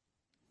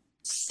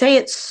 say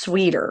it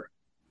sweeter.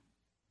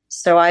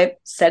 So I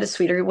said it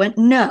sweeter. He went,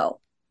 no,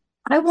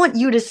 I want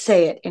you to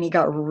say it. And he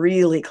got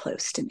really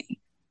close to me.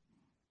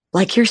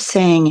 Like you're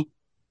saying,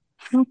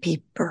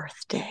 happy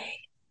birthday.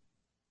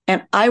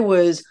 And I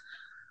was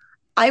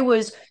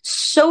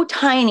so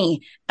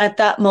tiny at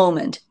that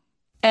moment.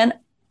 And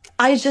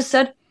I just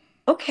said,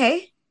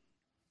 okay.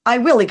 I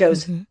will. He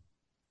goes,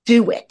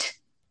 do it.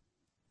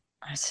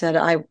 I said,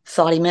 I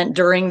thought he meant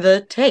during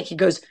the take. He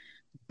goes,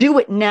 do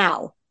it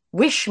now.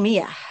 Wish me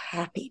a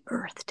happy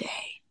birthday.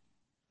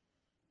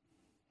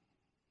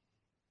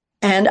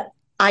 And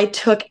I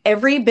took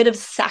every bit of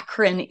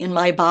saccharin in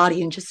my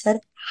body and just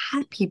said,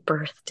 happy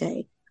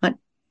birthday. I went,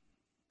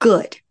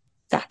 good.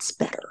 That's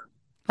better.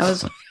 I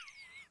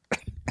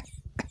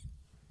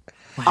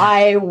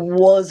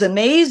was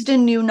amazed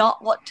and knew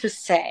not what to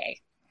say.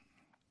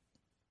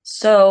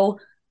 So,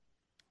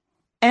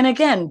 and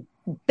again,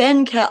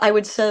 Ben, I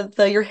would say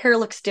your hair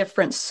looks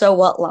different. So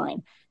what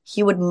line?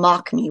 He would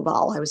mock me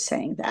while I was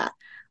saying that.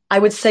 I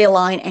would say a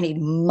line and he'd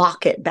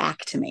mock it back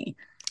to me.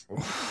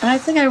 And I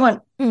think I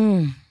went,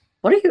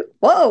 what are you?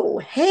 Whoa,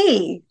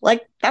 hey,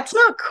 like, that's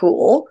not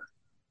cool.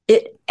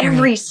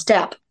 Every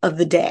step of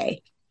the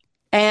day.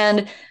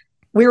 And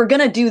we were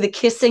going to do the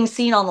kissing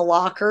scene on the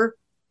locker.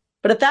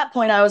 But at that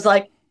point, I was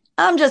like,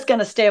 I'm just going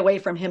to stay away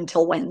from him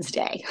till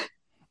Wednesday.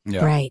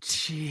 Yeah. Right.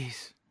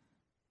 Jeez.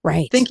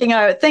 Right. Thinking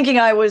I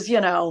was,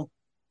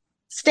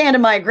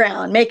 standing my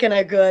ground, making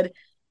it good.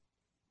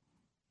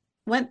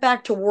 Went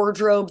back to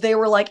wardrobe. They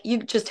were like,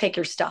 you just take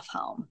your stuff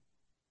home.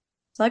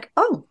 It's like,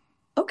 oh,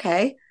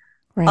 okay.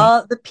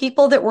 Right. The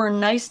people that were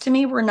nice to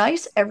me were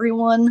nice.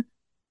 Everyone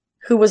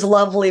who was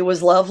lovely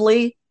was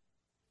lovely.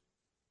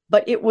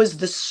 But it was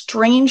the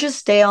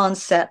strangest day on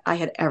set I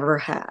had ever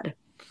had.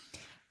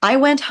 I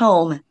went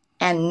home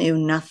and knew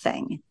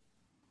nothing.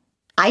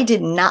 I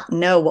did not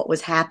know what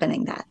was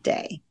happening that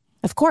day.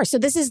 Of course. So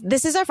this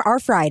is our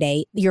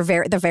Friday.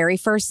 The very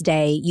first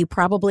day. You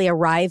probably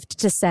arrived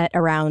to set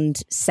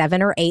around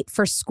 7 or 8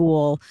 for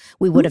school.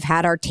 We would have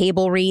had our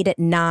table read at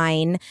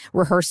 9.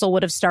 Rehearsal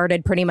would have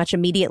started pretty much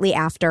immediately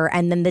after,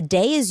 and then the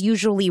day is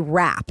usually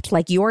wrapped.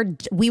 Like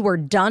we were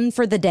done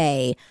for the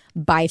day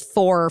by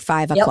 4 or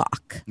 5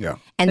 o'clock. Yeah.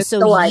 And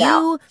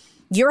so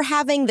you're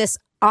having this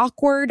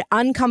awkward,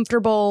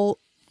 uncomfortable,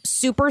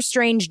 super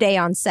strange day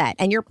on set.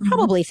 And you're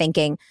probably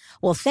thinking,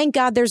 well, thank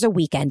God there's a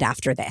weekend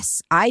after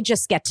this. I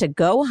just get to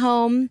go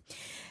home,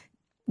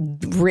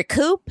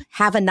 recoup,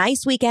 have a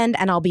nice weekend,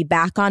 and I'll be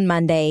back on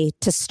Monday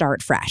to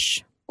start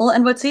fresh. Well,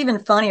 and what's even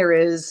funnier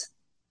is,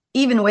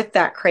 even with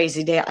that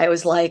crazy day, I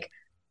was like,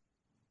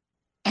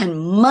 and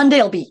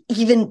Monday will be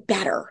even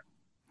better.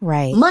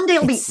 Right. Monday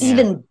will be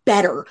even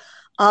better.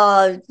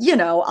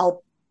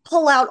 I'll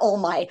pull out all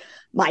my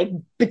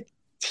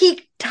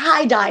boutique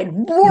tie-dyed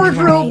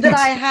wardrobe that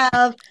I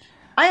have.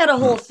 I had a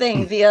whole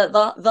thing via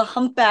the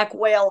humpback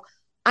whale.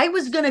 I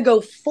was going to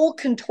go full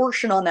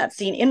contortion on that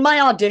scene. In my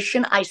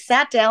audition, I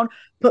sat down,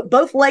 put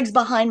both legs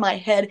behind my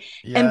head,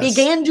 and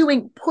began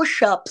doing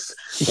push-ups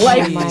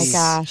like, oh my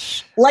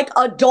gosh, like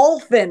a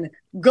dolphin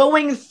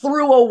going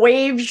through a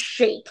wave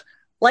shape.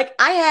 Like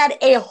I had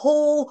a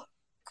whole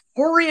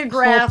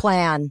choreographed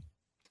plan,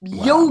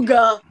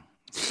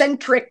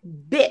 yoga-centric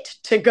bit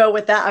to go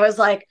with that. I was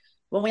like,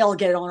 when we all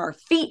get it on our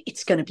feet,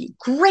 it's going to be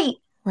great.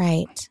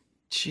 Right.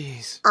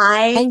 Jeez.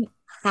 I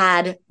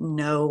had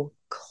no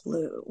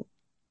clue.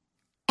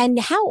 And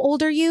how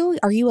old are you?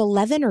 Are you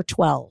 11 or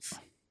 12?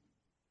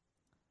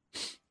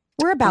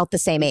 We're about the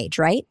same age,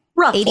 right?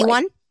 Roughly.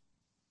 81?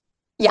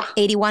 Yeah.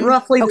 81?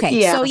 Roughly. Okay.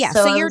 Yeah.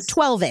 So you're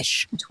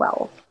 12-ish.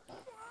 12.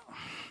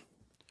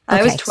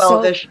 I was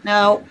 12-ish.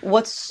 Now,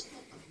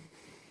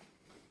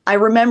 I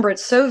remember it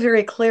so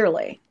very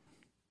clearly.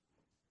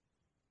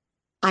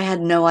 I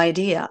had no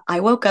idea. I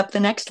woke up the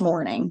next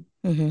morning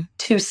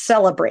to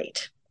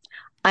celebrate.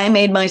 I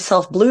made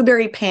myself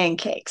blueberry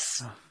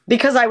pancakes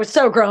because I was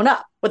so grown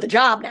up with a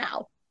job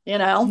now, you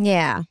know?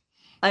 Yeah.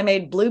 I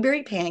made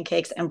blueberry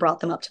pancakes and brought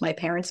them up to my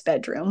parents'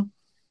 bedroom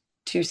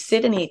to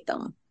sit and eat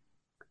them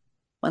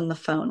when the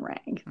phone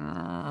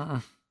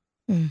rang.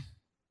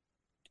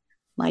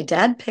 My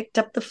dad picked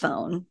up the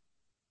phone.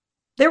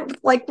 They're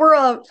like,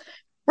 we're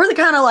the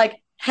kind of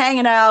like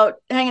hanging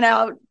out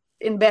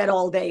in bed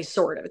all day,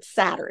 sort of. It's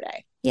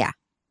Saturday. Yeah.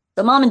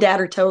 The mom and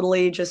dad are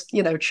totally just,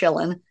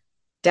 chilling.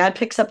 Dad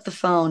picks up the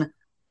phone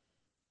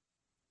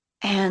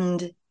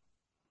and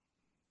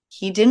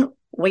he didn't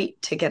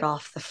wait to get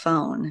off the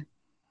phone.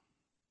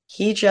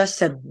 He just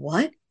said,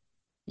 "What?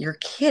 You're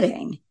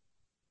kidding.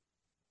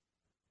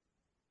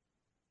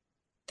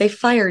 They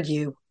fired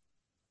you.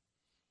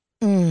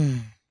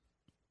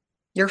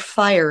 You're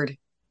fired."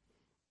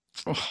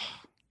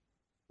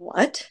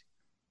 What?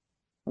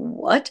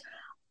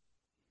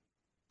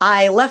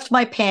 I left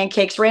my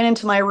pancakes, ran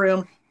into my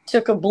room,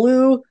 took a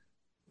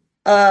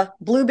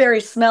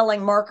blueberry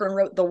smelling marker and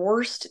wrote "the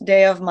worst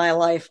day of my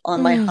life"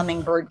 on my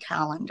hummingbird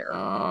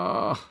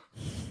calendar.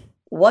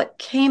 What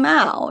came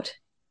out?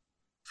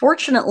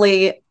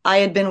 Fortunately, I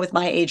had been with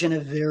my agent a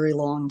very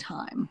long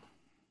time.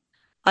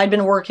 I'd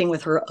been working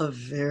with her a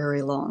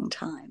very long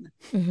time.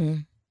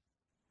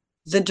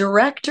 The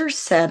director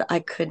said I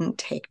couldn't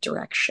take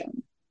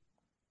direction,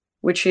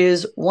 which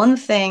is one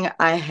thing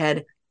I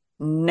had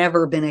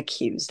never been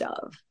accused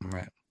of.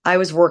 Right. I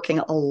was working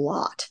a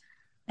lot,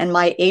 and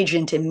my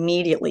agent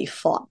immediately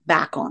fought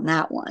back on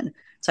that one.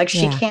 It's like,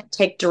 she can't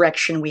take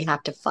direction. We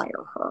have to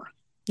fire her.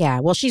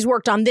 Yeah. Well, she's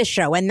worked on this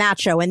show and that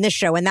show and this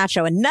show and that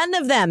show, and none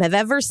of them have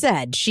ever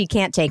said she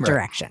can't take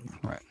direction.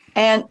 Right.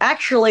 And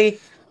actually,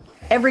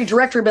 every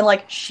director had been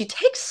like, she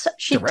takes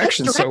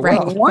direction so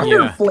well.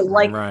 wonderfully.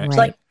 Yeah.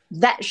 Like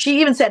that. She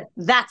even said,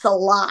 "That's a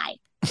lie.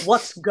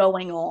 What's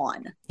going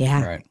on?"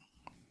 Yeah. Right.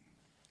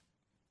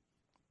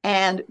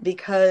 And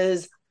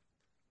because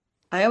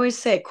I always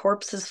say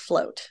corpses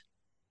float,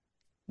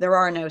 there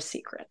are no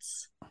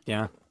secrets.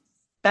 Yeah.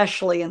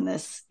 Especially in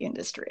this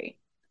industry.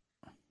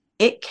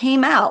 It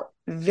came out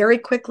very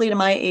quickly to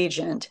my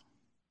agent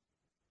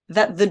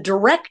that the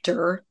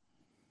director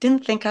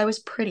didn't think I was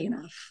pretty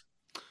enough.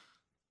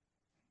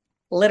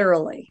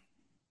 Literally,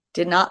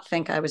 did not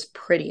think I was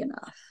pretty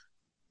enough.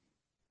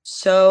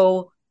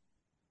 So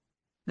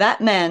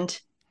that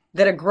meant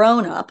that a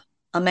grown-up,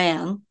 a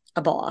man,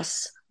 a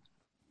boss,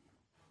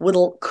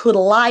 could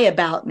lie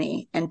about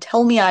me and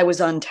tell me I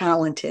was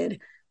untalented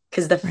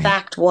because the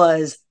fact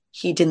was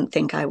he didn't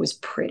think I was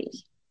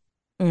pretty.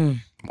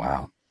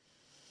 Wow.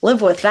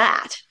 Live with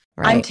that.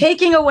 Right. I'm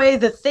taking away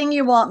the thing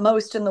you want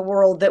most in the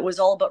world that was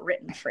all but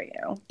written for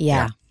you.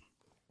 Yeah.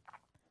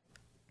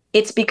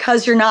 It's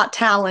because you're not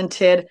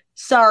talented.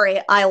 Sorry,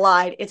 I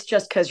lied. It's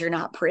just because you're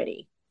not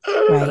pretty.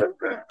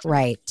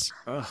 Right.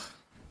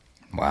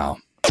 Wow.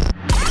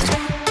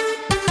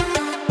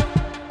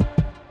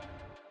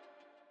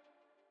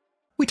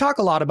 We talk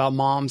a lot about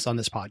moms on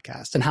this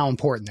podcast and how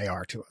important they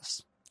are to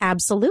us.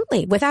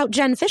 Absolutely. Without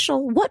Jen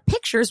Fishel, what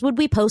pictures would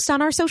we post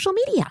on our social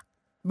media?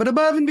 But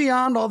above and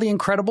beyond all the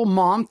incredible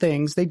mom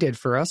things they did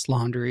for us,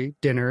 laundry,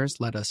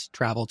 dinners, let us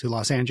travel to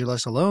Los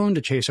Angeles alone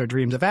to chase our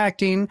dreams of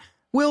acting.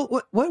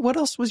 Will, what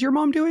else was your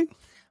mom doing?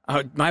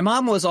 My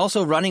mom was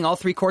also running all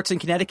 3 courts in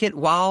Connecticut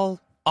while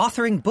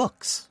authoring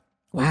books.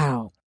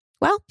 Wow.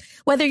 Well,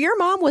 whether your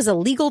mom was a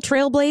legal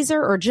trailblazer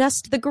or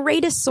just the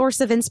greatest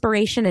source of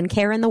inspiration and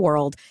care in the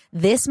world,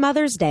 this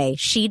Mother's Day,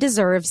 she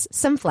deserves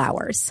some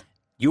flowers.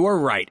 You are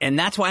right, and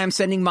that's why I'm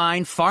sending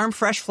mine farm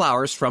fresh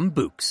flowers from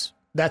Bouqs.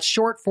 That's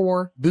short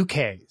for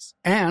bouquets.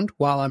 And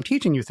while I'm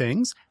teaching you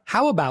things,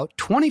 how about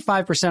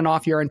 25%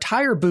 off your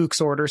entire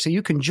Bouqs order so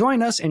you can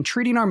join us in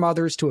treating our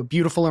mothers to a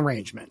beautiful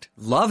arrangement?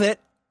 Love it.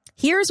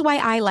 Here's why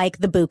I like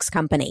the Bouqs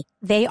Company.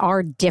 They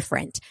are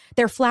different.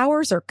 Their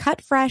flowers are cut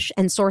fresh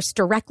and sourced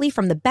directly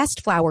from the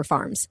best flower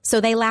farms,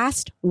 so they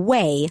last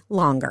way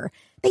longer.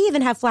 They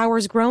even have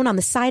flowers grown on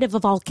the side of a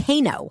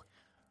volcano.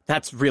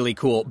 That's really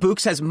cool.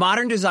 Bouqs has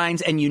modern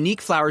designs and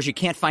unique flowers you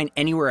can't find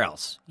anywhere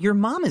else. Your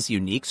mom is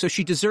unique, so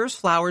she deserves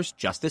flowers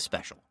just as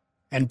special.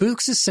 And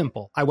Bouqs is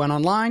simple. I went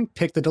online,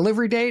 picked the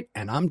delivery date,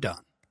 and I'm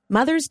done.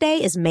 Mother's Day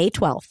is May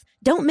 12th.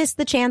 Don't miss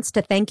the chance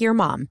to thank your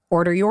mom.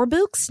 Order your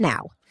Bouqs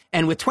now.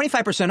 And with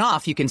 25%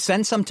 off, you can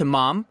send some to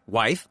mom,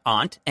 wife,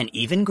 aunt, and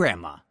even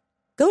grandma.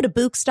 Go to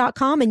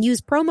Bouqs.com and use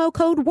promo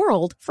code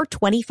WORLD for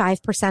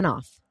 25%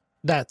 off.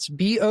 That's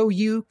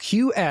BOUQS.com,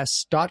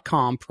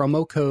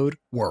 promo code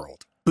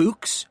WORLD.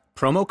 Bouqs,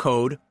 promo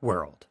code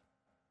WORLD.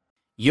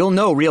 You'll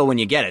know real when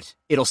you get it.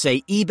 It'll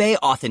say eBay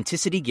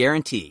Authenticity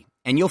Guarantee,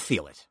 and you'll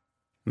feel it.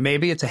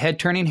 Maybe it's a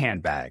head-turning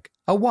handbag,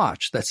 a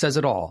watch that says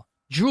it all,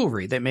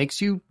 jewelry that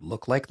makes you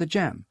look like the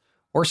gem,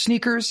 or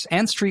sneakers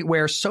and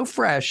streetwear so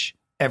fresh,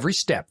 every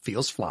step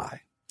feels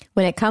fly.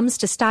 When it comes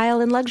to style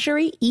and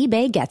luxury,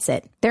 eBay gets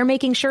it. They're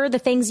making sure the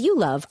things you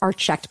love are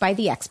checked by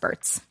the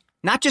experts.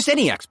 Not just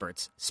any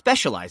experts,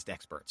 specialized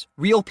experts.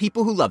 Real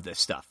people who love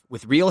this stuff,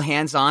 with real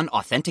hands-on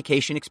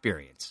authentication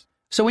experience.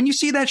 So when you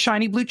see that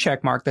shiny blue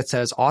check mark that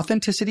says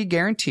Authenticity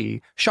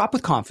Guarantee, shop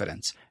with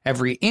confidence.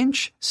 Every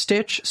inch,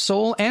 stitch,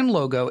 sole, and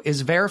logo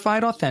is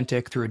verified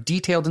authentic through a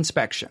detailed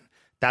inspection.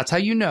 That's how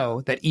you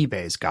know that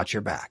eBay's got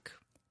your back.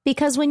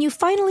 Because when you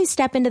finally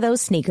step into those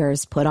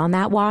sneakers, put on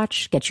that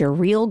watch, get your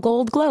real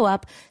gold glow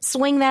up,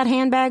 swing that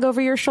handbag over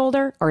your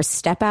shoulder, or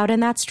step out in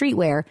that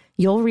streetwear,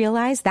 you'll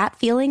realize that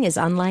feeling is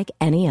unlike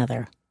any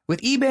other. With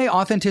eBay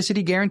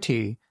Authenticity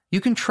Guarantee, you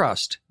can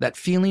trust that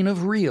feeling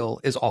of real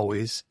is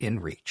always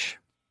in reach.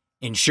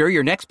 Ensure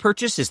your next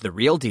purchase is the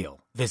real deal.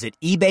 Visit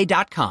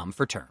eBay.com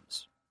for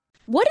terms.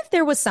 What if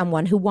there was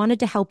someone who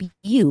wanted to help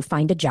you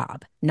find a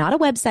job? Not a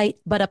website,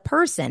 but a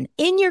person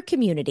in your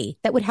community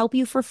that would help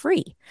you for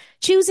free.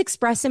 Choose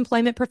Express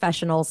Employment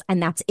Professionals,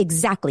 and that's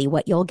exactly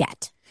what you'll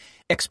get.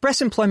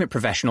 Express Employment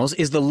Professionals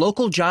is the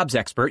local jobs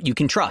expert you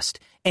can trust,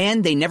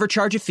 and they never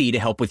charge a fee to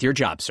help with your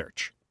job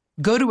search.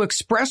 Go to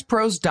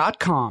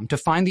expresspros.com to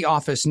find the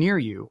office near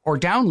you, or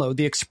download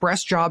the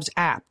Express Jobs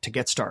app to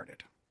get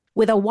started.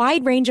 With a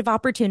wide range of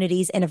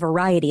opportunities in a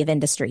variety of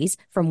industries,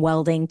 from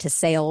welding to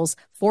sales,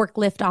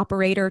 forklift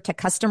operator to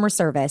customer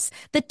service,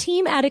 the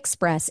team at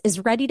Express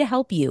is ready to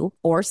help you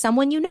or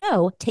someone you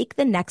know take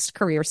the next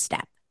career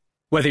step.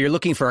 Whether you're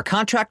looking for a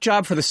contract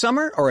job for the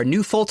summer or a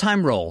new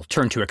full-time role,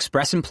 turn to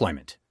Express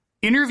Employment.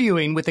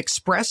 Interviewing with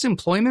Express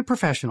Employment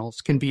Professionals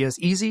can be as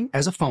easy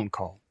as a phone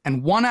call,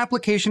 and one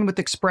application with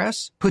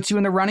Express puts you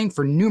in the running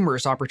for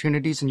numerous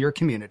opportunities in your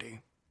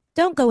community.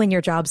 Don't go in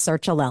your job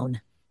search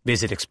alone.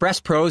 Visit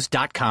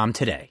expresspros.com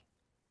today.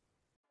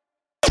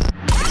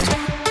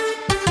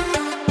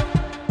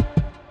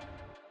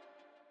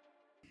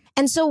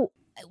 And so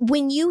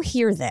when you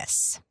hear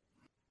this,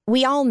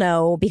 we all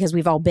know, because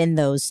we've all been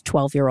those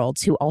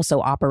 12-year-olds who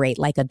also operate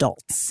like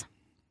adults.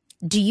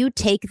 Do you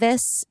take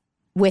this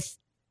with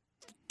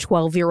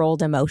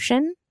 12-year-old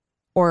emotion?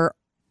 Or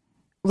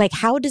like,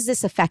 how does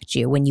this affect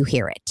you when you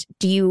hear it?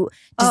 Do you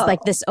just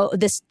like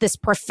this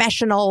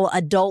professional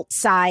adult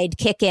side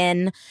kick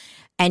in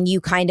and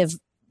you kind of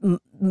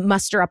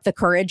muster up the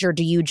courage, or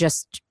do you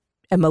just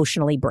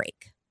emotionally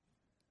break?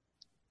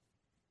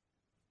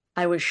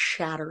 I was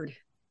shattered.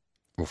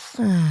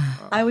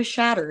 I was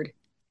shattered.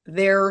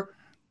 I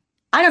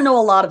don't know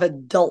a lot of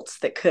adults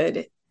that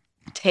could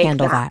take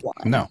handle that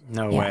one.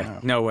 No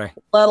way.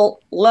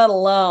 Let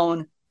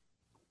alone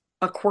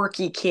a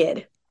quirky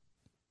kid.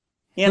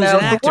 You know,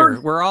 an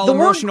actor. We're all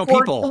emotional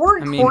people. The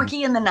word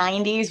quirky in the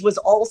 90s was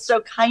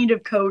also kind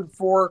of code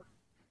for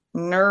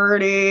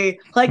nerdy,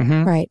 like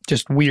right,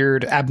 just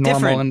weird,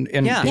 abnormal, and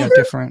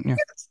different,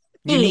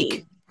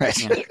 unique.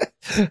 Right.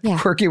 Yeah.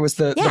 Quirky was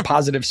the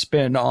positive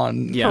spin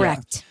on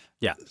correct.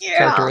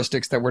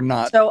 Characteristics that were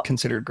not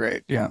considered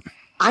great. Yeah.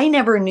 I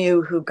never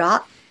knew who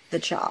got the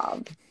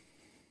job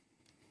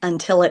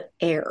until it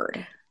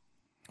aired.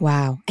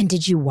 Wow. And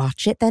did you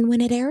watch it then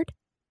when it aired?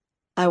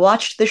 I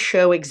watched the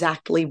show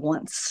exactly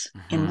once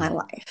in my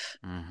life,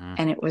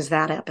 and it was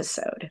that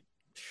episode.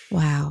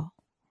 Wow.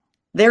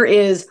 There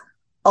is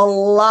a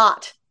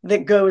lot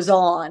that goes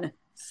on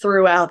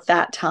throughout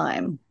that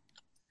time.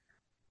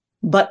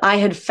 But I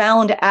had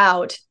found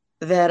out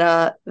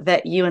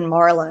that you and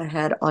Marla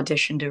had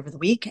auditioned over the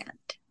weekend,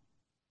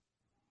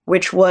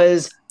 which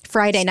was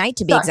Friday night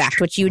to be exact,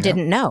 which you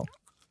didn't know.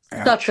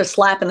 Such a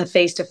slap in the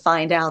face to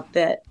find out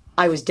that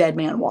I was Dead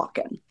Man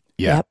Walking.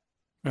 Yep.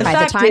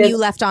 By the time you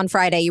left on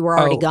Friday, you were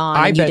already gone.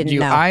 I and bet you didn't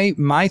know.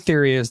 My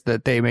theory is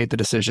that they made the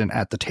decision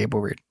at the table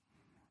read.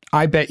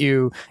 I bet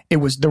you it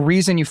was the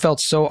reason you felt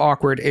so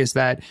awkward is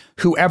that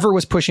whoever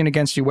was pushing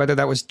against you, whether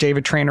that was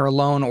David Traynor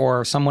alone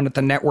or someone at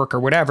the network or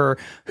whatever,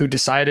 who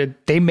decided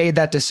they made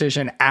that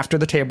decision after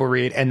the table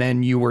read, and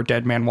then you were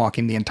Dead Man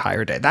Walking the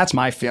entire day. That's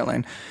my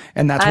feeling.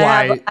 And that's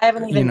why I have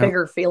an even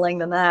bigger feeling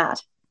than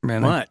that.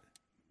 Really? What?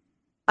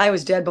 I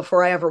was dead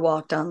before I ever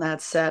walked on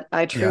that set.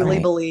 I truly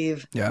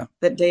believe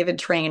that David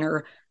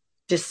Traynor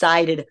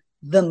decided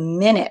the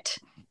minute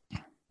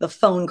the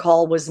phone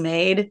call was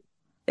made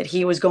that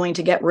he was going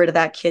to get rid of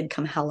that kid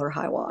come hell or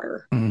high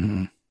water.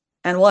 Mm-hmm.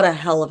 And what a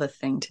hell of a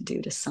thing to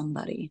do to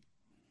somebody.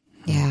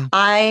 Yeah.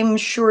 I'm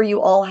sure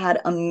you all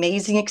had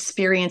amazing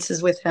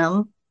experiences with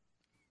him.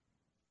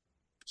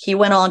 He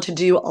went on to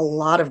do a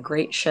lot of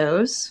great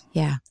shows.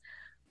 Yeah.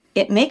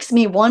 It makes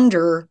me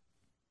wonder,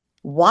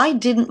 why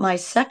didn't my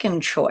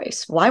second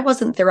choice? Why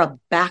wasn't there a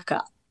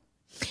backup?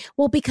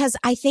 Well, because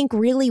I think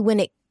really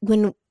when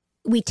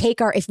we take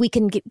if we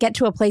can get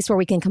to a place where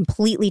we can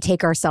completely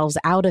take ourselves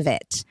out of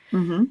it,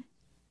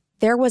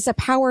 there was a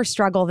power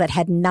struggle that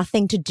had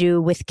nothing to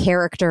do with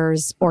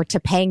characters or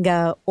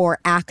Topanga or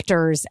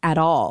actors at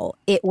all.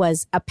 It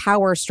was a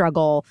power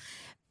struggle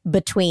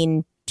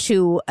between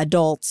two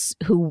adults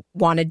who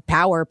wanted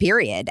power,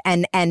 period.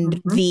 And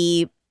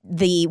we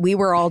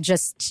were all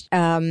just,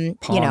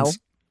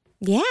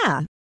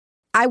 yeah.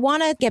 I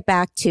want to get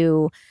back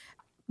to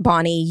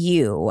Bonnie,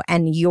 you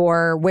and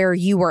where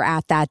you were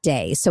at that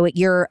day. So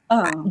you're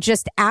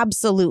just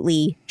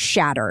absolutely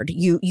shattered.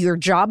 Your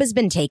job has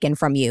been taken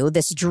from you.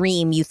 This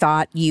dream you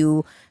thought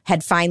you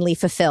had finally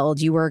fulfilled.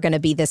 You were going to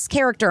be this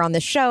character on the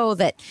show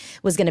that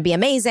was going to be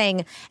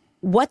amazing.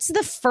 What's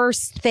the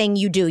first thing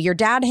you do? Your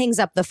dad hangs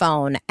up the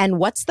phone, and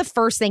what's the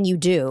first thing you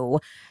do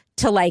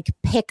to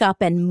pick up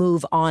and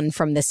move on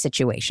from this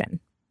situation?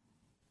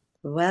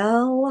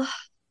 Well,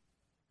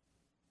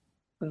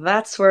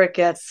 that's where it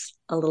gets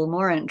a little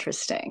more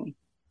interesting.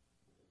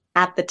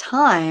 At the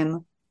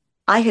time,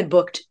 I had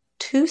booked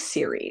 2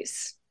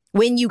 series.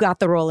 When you got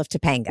the role of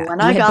Topanga,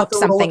 when I got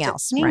something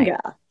else, right?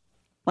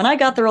 When I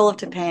got the role of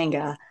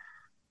Topanga,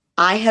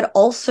 I had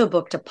also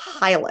booked a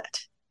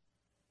pilot,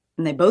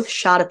 and they both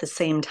shot at the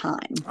same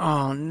time.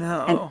 Oh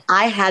no! And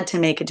I had to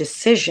make a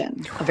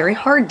decision, a very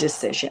hard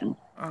decision,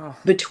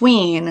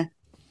 between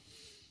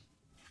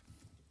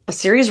a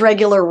series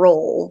regular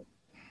role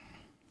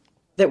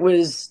that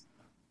was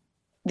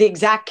the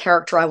exact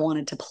character I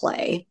wanted to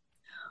play,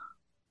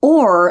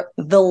 or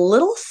the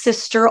little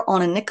sister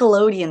on a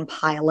Nickelodeon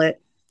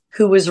pilot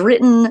who was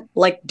written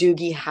like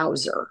Doogie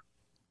Howser.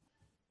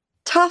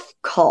 Tough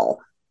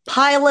call.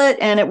 Pilot,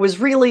 and it was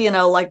really,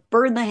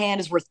 bird in the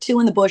hand is worth 2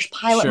 in the bush.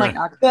 Pilot might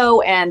not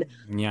go, and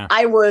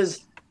I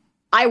was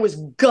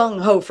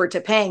gung-ho for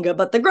Topanga,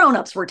 but the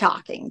grown-ups were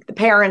talking. The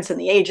parents and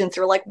the agents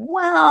are like,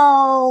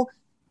 well,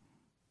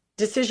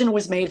 decision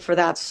was made for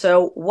that.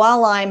 So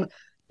while I'm,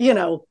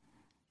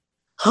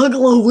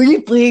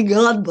 huggle-weeping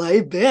on my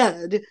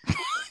bed.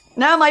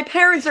 Now my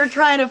parents are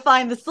trying to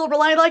find the silver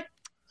lining, like,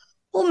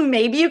 well,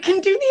 maybe you can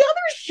do the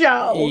other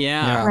show.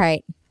 Yeah.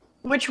 Right.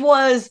 Which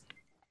was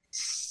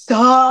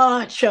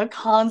such a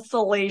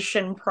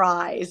consolation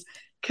prize,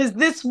 because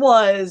this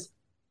was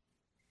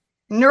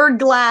nerd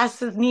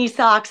glasses, knee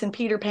socks, and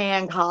Peter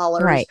Pan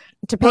collars. Right.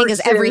 Topanga's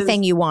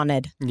everything you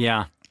wanted.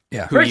 Yeah.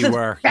 Yeah. Who you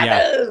were.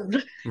 Yeah.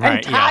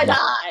 And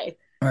tie-dye.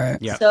 Right.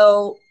 Yeah.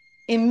 So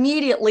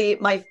immediately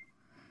my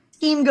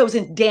team goes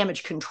into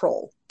damage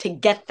control to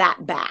get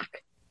that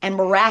back. And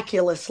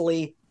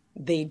miraculously,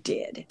 they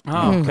did.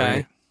 Oh,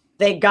 okay.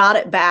 They got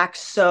it back.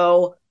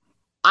 So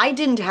I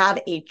didn't have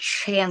a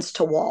chance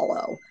to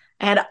wallow.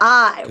 And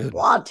I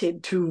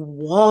wanted to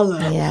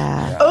wallow.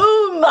 Yeah.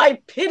 Oh, my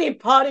pity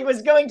party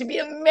was going to be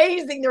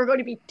amazing. There were going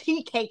to be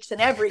tea cakes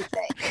and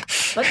everything.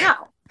 But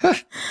no.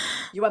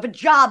 You have a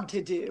job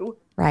to do.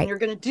 Right. And you're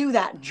going to do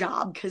that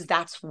job because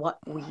that's what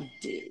we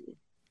do.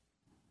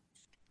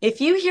 If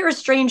you hear a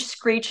strange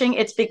screeching,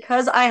 it's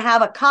because I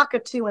have a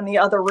cockatoo in the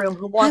other room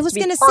who wants to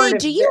be part of this. I was going to say,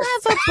 do you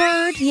have a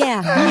bird?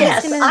 Yeah.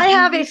 Yes, I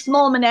have a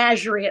small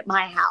menagerie at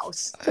my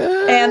house.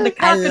 And the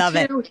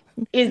cockatoo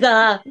is,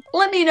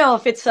 let me know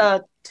if it's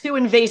too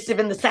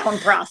invasive in the sound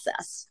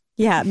process.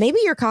 Yeah, maybe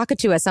your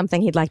cockatoo has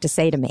something he'd like to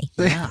say to me.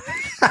 Yeah.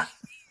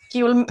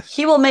 He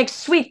will make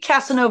sweet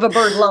Casanova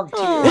bird love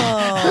to you.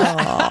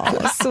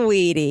 Oh,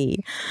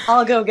 sweetie.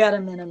 I'll go get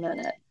him in a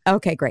minute.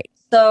 Okay, great.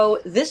 So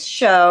this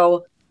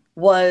show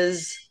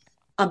was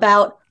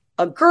about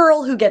a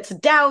girl who gets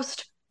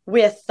doused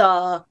with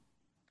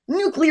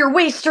nuclear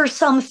waste or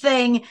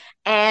something,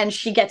 and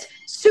she gets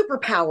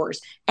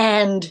superpowers.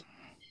 And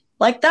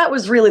that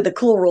was really the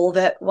cool role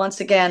that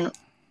once again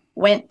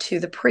went to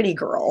the pretty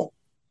girl.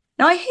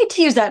 Now, I hate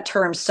to use that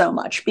term so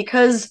much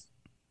because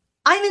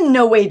I'm in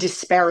no way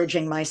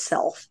disparaging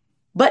myself.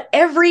 But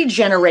every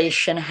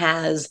generation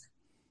has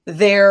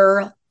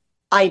their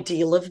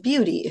ideal of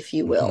beauty, if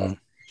you will. Mm-hmm.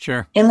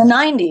 Sure. In the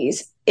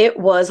 90s, it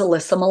was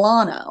Alyssa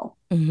Milano.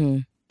 Mm-hmm.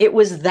 It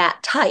was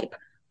that type.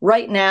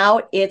 Right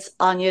now, it's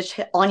Anya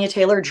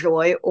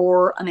Taylor-Joy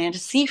or Amanda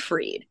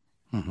Seyfried.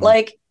 Mm-hmm.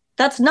 Like,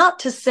 that's not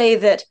to say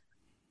that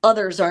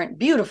others aren't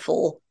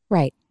beautiful.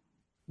 Right.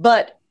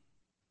 But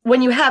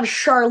when you have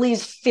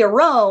Charlize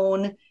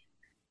Theron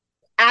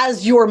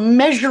as your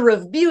measure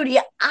of beauty,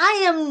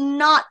 I am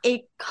not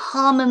a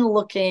common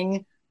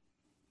looking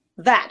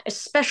that,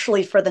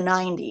 especially for the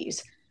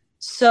 90s.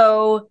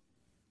 So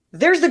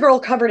there's the girl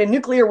covered in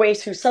nuclear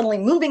waste who's suddenly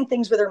moving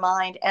things with her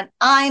mind, and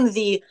I'm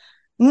the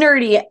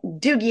nerdy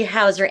Doogie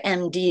Howser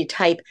MD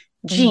type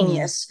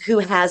genius who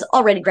has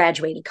already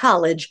graduated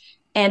college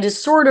and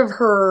is sort of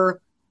her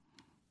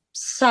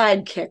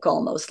sidekick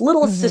almost,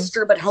 little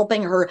sister, but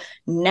helping her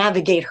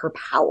navigate her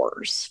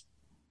powers.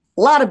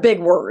 A lot of big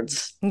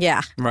words.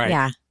 Yeah. Right.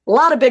 Yeah. A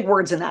lot of big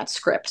words in that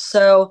script.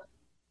 So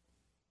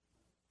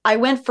I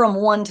went from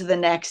one to the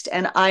next,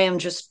 and I am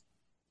just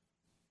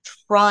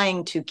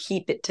trying to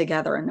keep it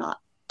together and not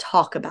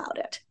talk about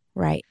it.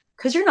 Right.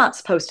 Because you're not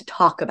supposed to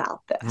talk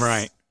about this.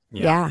 Right.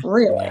 Yeah.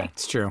 Really. Yeah,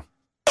 it's true.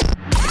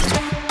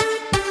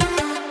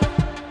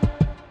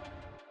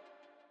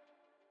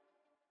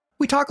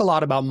 We talk a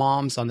lot about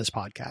moms on this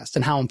podcast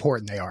and how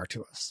important they are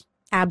to us.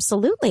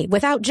 Absolutely.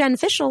 Without Jen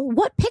Fishel,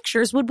 what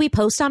pictures would we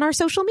post on our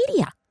social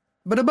media?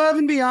 But above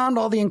and beyond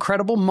all the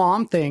incredible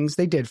mom things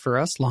they did for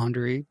us,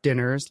 laundry,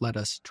 dinners, let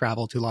us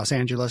travel to Los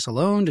Angeles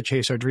alone to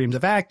chase our dreams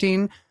of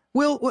acting.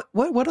 Will,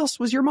 what else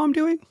was your mom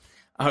doing?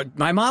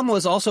 My mom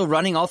was also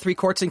running all 3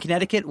 courts in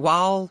Connecticut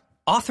while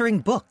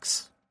authoring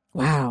books.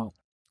 Wow.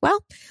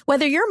 Well,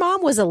 whether your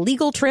mom was a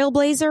legal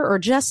trailblazer or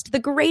just the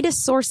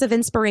greatest source of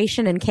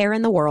inspiration and care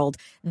in the world,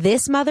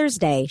 this Mother's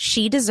Day,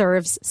 she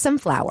deserves some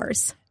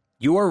flowers.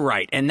 You are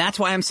right, and that's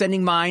why I'm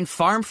sending mine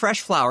farm fresh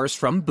flowers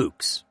from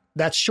Bouqs.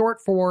 That's short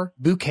for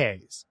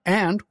bouquets.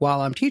 And while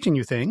I'm teaching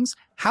you things,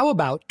 how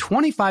about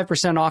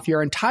 25% off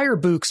your entire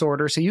Bouqs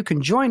order so you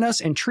can join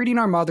us in treating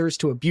our mothers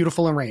to a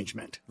beautiful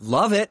arrangement?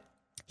 Love it.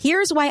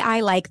 Here's why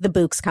I like the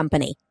Bouqs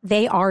Company.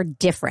 They are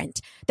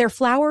different. Their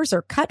flowers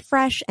are cut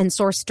fresh and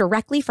sourced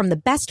directly from the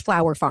best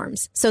flower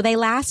farms, so they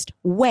last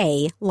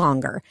way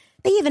longer.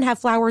 They even have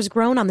flowers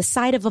grown on the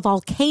side of a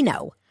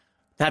volcano.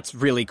 That's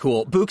really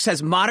cool. Bouqs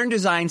has modern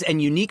designs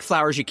and unique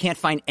flowers you can't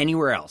find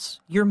anywhere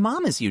else. Your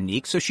mom is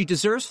unique, so she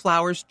deserves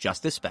flowers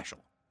just as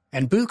special.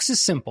 And Bouqs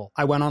is simple.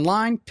 I went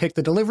online, picked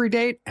the delivery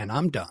date, and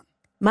I'm done.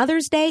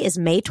 Mother's Day is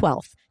May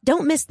 12th.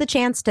 Don't miss the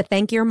chance to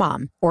thank your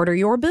mom. Order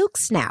your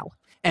Bouqs now.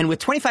 And with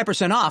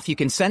 25% off, you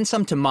can send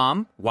some to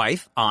mom,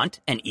 wife, aunt,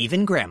 and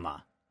even grandma.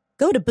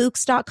 Go to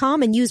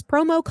Bouqs.com and use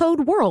promo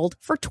code WORLD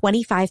for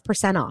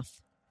 25%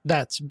 off.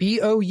 That's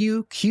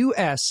BOUQS.com,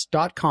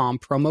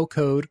 promo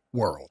code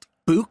WORLD.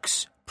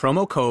 Bouqs,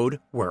 promo code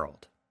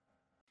WORLD.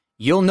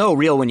 You'll know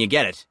real when you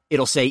get it.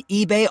 It'll say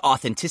eBay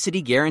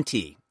Authenticity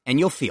Guarantee, and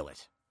you'll feel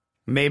it.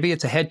 Maybe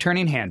it's a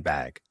head-turning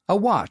handbag, a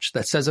watch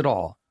that says it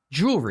all,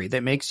 jewelry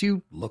that makes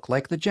you look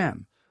like the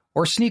gem,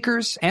 or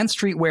sneakers and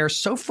streetwear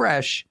so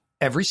fresh,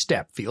 every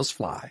step feels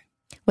fly.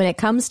 When it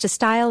comes to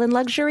style and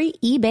luxury,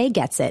 eBay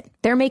gets it.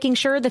 They're making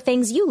sure the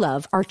things you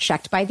love are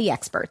checked by the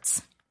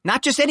experts.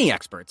 Not just any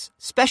experts,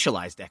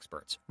 specialized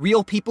experts,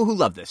 real people who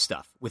love this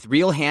stuff with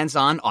real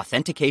hands-on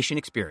authentication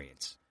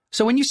experience.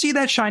 So when you see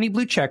that shiny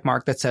blue check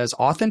mark that says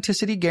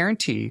Authenticity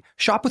Guarantee,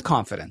 shop with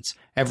confidence.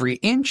 Every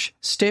inch,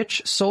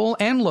 stitch, sole,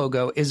 and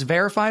logo is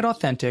verified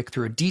authentic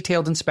through a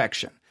detailed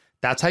inspection.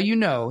 That's how you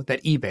know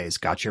that eBay's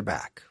got your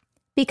back.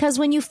 Because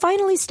when you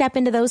finally step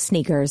into those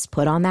sneakers,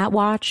 put on that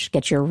watch,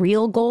 get your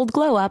real gold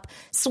glow up,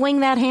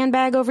 swing that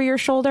handbag over your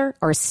shoulder,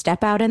 or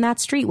step out in that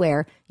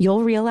streetwear,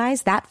 you'll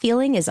realize that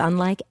feeling is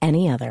unlike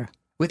any other.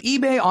 With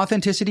eBay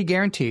Authenticity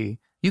Guarantee,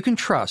 you can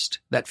trust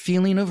that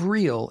feeling of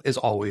real is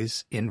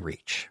always in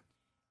reach.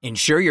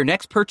 Ensure your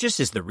next purchase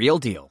is the real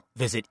deal.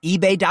 Visit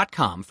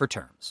eBay.com for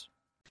terms.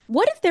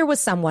 What if there was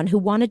someone who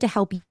wanted to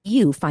help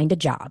you find a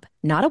job?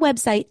 Not a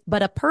website,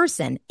 but a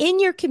person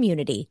in your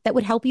community that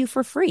would help you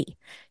for free.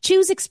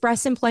 Choose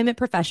Express Employment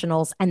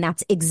Professionals, and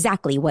that's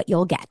exactly what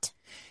you'll get.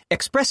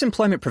 Express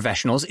Employment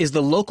Professionals is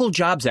the local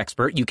jobs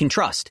expert you can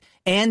trust,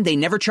 and they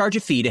never charge a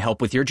fee to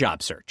help with your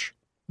job search.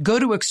 Go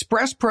to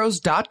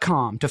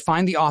expresspros.com to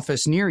find the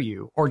office near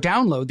you or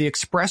download the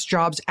Express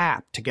Jobs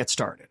app to get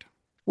started.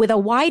 With a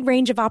wide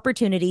range of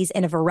opportunities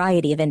in a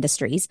variety of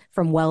industries,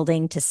 from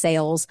welding to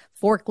sales,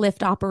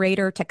 forklift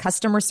operator to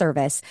customer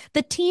service,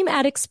 the team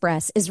at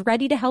Express is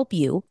ready to help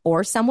you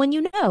or someone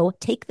you know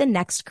take the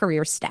next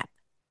career step.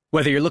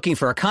 Whether you're looking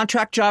for a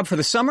contract job for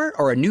the summer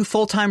or a new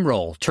full-time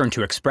role, turn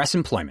to Express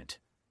Employment.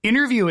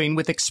 Interviewing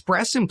with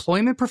Express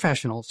Employment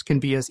Professionals can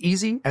be as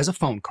easy as a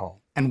phone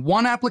call, and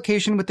one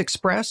application with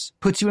Express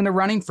puts you in the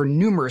running for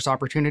numerous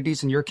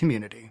opportunities in your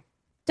community.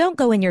 Don't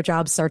go in your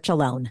job search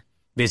alone.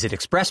 Visit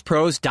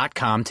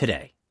expresspros.com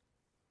today.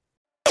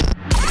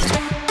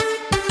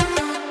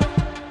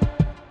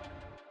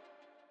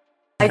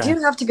 I do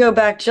have to go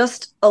back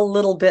just a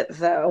little bit,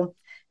 though,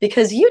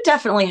 because you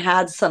definitely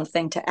had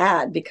something to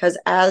add, because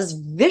as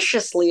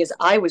viciously as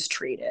I was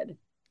treated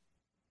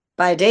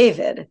by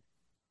David,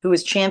 who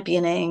was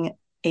championing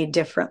a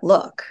different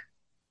look,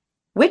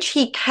 which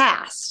he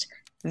cast,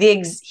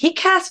 he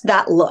cast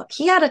that look.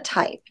 He had a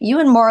type. You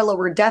and Marla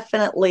were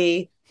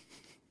definitely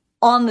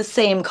on the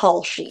same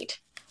call sheet,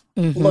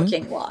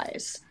 looking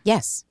wise.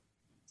 Yes.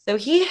 So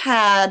he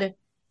had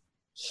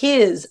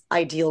his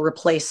ideal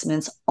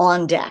replacements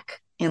on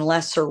deck in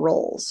lesser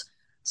roles.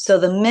 So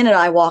the minute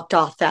I walked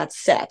off that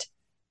set,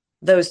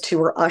 those two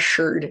were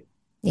ushered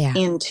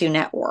into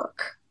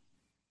network.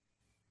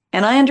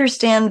 And I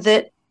understand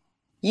that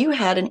you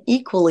had an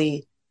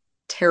equally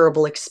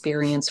terrible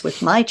experience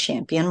with my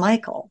champion,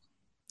 Michael.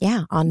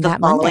 Yeah, on the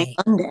that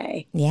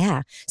Monday.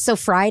 Yeah. So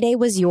Friday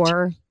was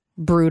your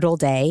brutal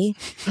day,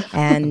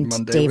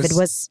 and David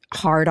was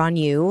hard on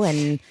you.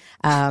 And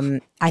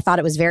I thought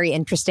it was very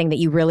interesting that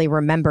you really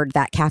remembered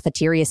that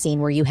cafeteria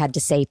scene where you had to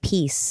say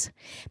peace,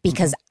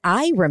 because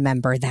I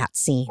remember that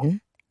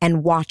scene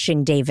and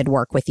watching David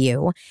work with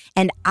you.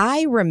 And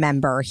I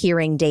remember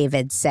hearing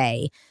David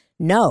say,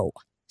 no,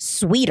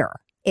 sweeter,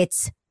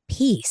 it's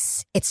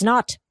peace. It's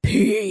not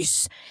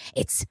peace.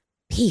 It's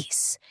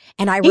peace.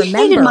 And I remember.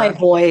 He hated my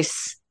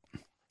voice.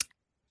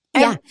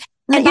 Yeah.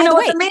 And by the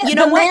way, you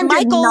know what?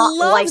 Michael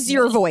loves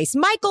your voice.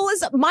 Michael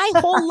is my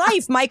whole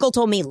life. Michael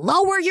told me,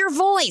 lower your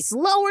voice,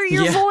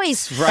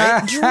 voice,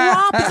 right?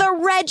 Drop the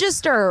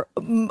register.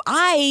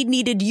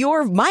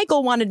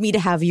 Michael wanted me to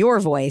have your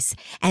voice,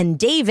 and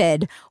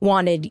David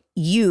wanted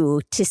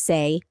you to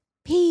say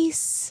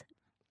peace.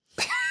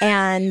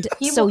 And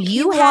so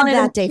you had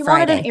that day Friday.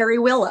 He wanted an Airy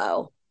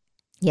Willow.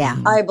 Yeah.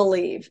 I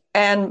believe.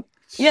 And,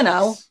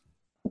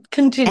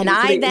 continue. And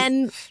I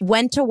then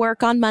went to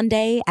work on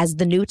Monday as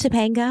the new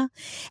Topanga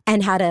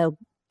and had a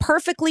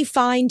perfectly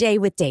fine day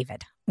with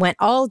David. Went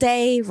all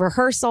day,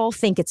 rehearsal,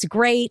 think it's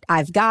great.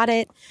 I've got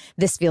it.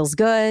 This feels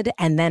good.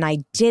 And then I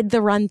did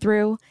the run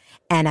through.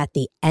 And at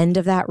the end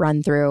of that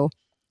run through,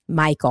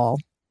 Michael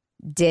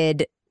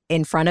did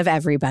in front of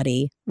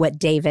everybody what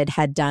David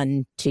had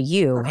done to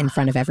you in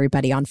front of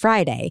everybody on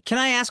Friday. Can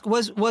I ask,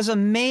 was a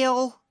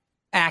male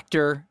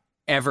actor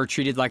ever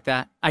treated like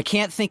that? I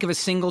can't think of a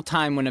single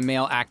time when a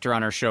male actor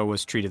on our show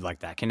was treated like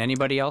that. Can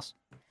anybody else?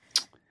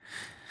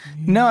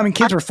 No, I mean,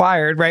 kids were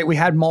fired, right? We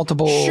had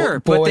multiple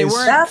but they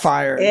weren't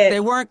fired. They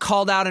weren't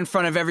called out in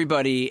front of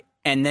everybody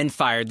and then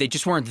fired. They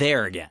just weren't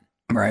there again.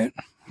 Right.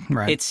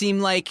 It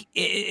seemed like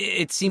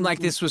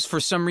this was, for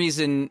some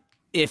reason,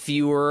 if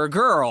you were a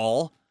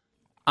girl,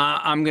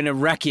 I'm going to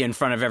wreck you in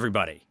front of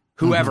everybody.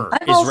 Whoever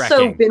is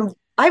wrecking.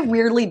 I've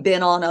weirdly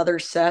been on other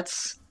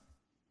sets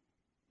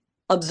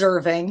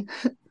observing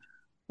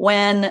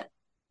when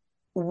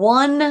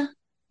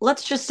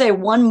let's just say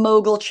one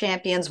mogul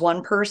champions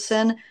one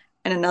person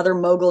and another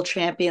mogul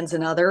champions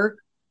another.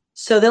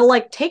 So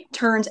they'll take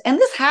turns. And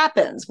this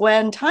happens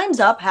when Time's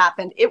Up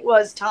happened. It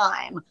was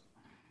time.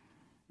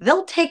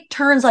 They'll take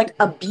turns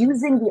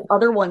abusing the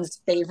other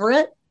one's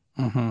favorite,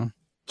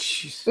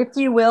 if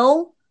you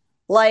will.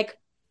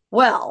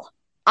 Well,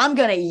 I'm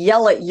going to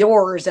yell at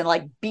yours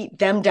and beat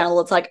them down.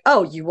 It's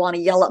oh, you want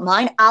to yell at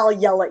mine? I'll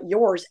yell at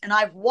yours. And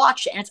I've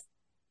watched it, and it's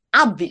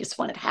obvious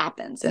when it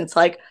happens. And it's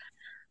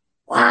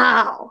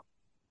wow,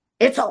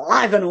 it's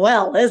alive and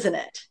well, isn't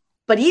it?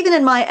 But even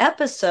in my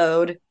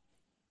episode,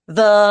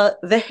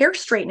 the hair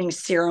straightening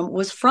serum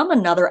was from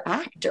another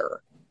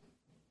actor,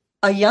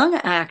 a young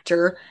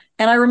actor.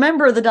 And I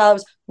remember the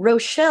dogs,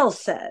 Rochelle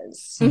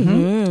says.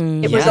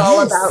 It was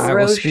all about Rochelle. I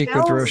will speak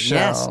with Rochelle.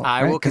 Yes,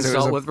 I will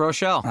consult with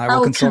Rochelle. I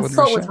will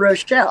consult with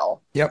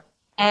Rochelle. Yep.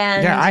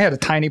 And yeah, I had a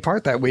tiny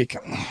part that week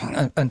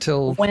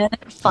until when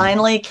it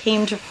finally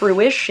came to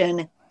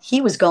fruition,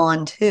 he was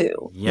gone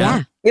too.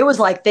 Yeah. It was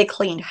like they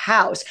cleaned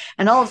house,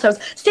 and all of a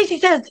sudden, Stacey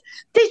says.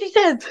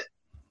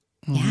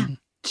 Yeah.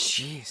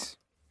 Jeez.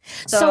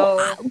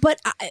 But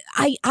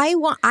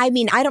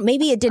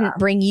maybe it didn't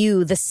bring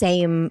you the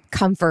same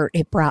comfort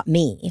it brought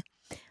me,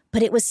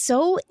 but it was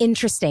so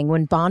interesting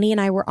when Bonnie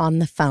and I were on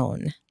the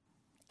phone.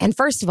 And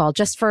first of all,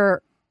 just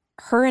for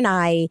her and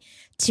I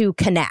to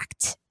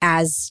connect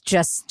as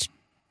just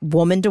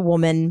woman to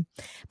woman,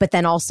 but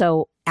then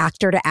also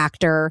actor to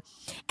actor,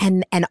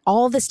 and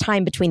all this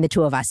time between the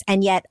two of us.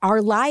 And yet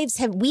our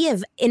lives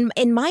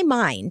in my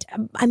mind,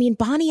 I mean,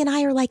 Bonnie and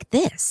I are like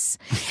this,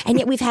 and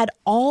yet we've had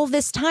all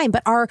this time,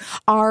 but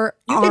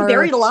you've been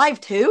buried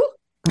alive too?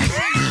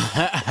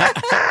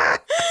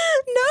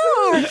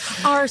 No,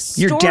 our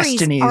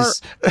stories are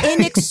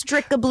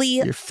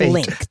inextricably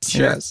linked.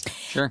 Yes.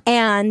 Sure.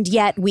 And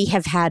yet we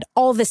have had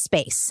all this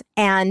space,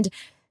 and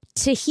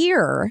to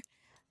hear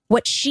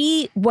what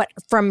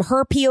from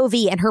her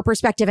POV and her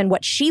perspective and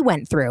what she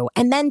went through,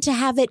 and then to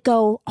have it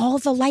go, all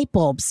the light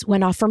bulbs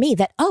went off for me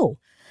that,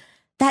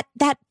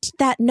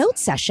 that note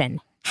session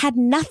had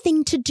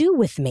nothing to do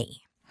with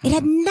me. It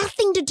had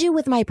nothing to do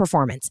with my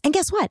performance. And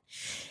guess what?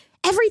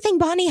 Everything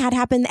Bonnie had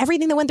happened,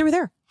 everything that went through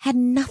there had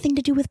nothing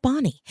to do with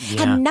Bonnie,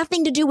 had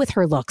nothing to do with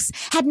her looks,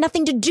 had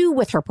nothing to do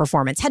with her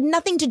performance, had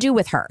nothing to do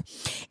with her.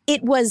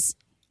 It was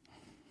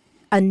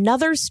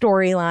another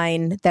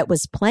storyline that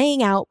was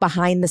playing out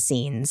behind the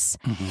scenes,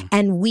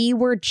 and we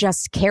were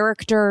just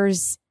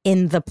characters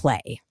in the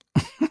play.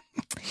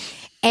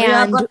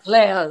 And we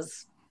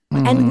players.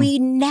 And we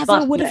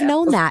never would have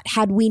known that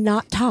had we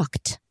not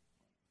talked.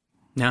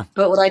 No.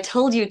 But what I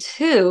told you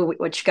too,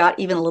 which got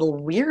even a little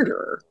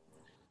weirder,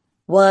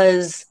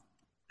 was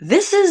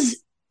this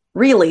is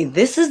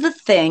the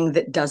thing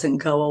that doesn't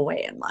go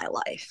away in my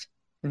life.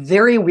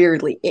 Very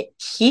weirdly, it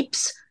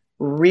keeps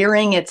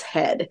rearing its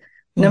head.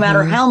 No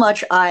matter how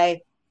much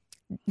I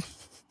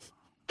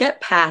get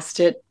past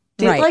it,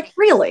 like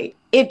really,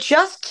 it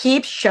just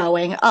keeps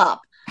showing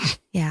up.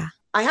 Yeah.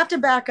 I have to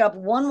back up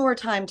one more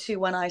time too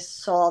when I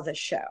saw the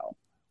show.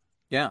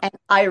 Yeah. And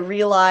I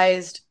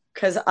realized,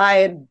 because I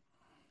had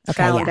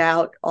found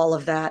out all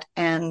of that,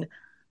 and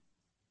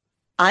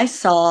I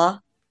saw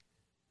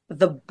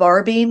the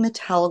Barbie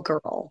Mattel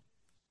girl,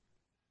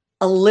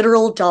 a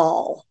literal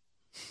doll,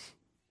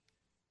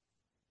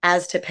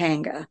 as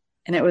Topanga.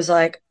 And it was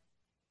like,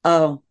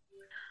 oh,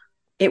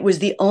 it was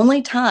the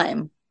only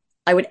time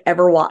I would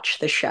ever watch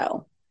the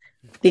show,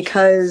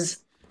 because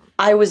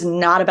I was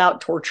not about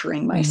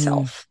torturing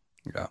myself,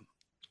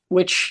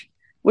 which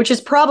is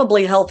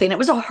probably healthy. And it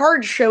was a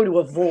hard show to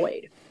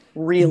avoid,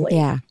 really.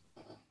 Yeah.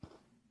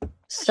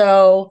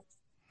 So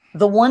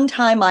the one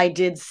time I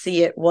did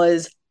see it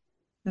was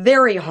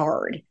very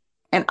hard.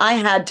 And I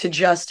had to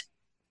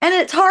and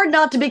it's hard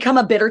not to become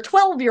a bitter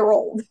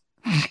 12-year-old.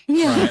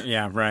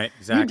 Yeah. Right.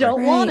 Exactly. You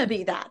don't want to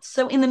be that.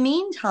 So in the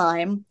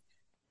meantime,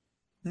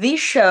 the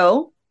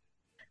show,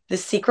 The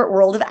Secret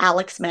World of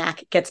Alex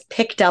Mack, gets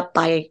picked up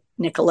by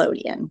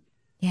Nickelodeon.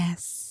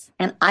 Yes.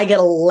 And I get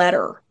a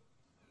letter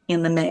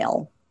in the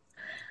mail.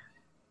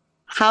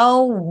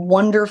 How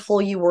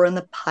wonderful you were in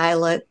the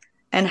pilot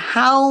and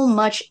how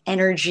much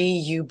energy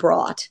you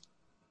brought.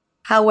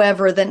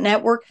 However, the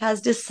network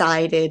has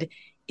decided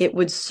it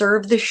would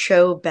serve the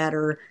show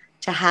better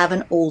to have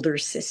an older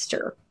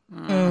sister,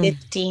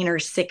 15 or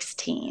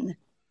 16.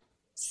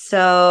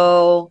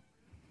 So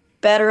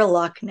better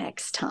luck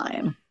next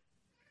time.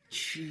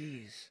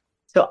 Jeez.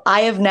 So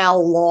I have now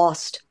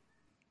lost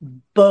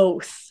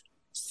both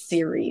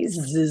series,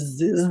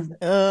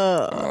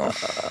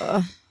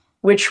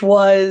 which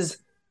was,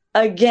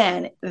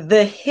 again,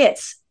 the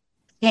hits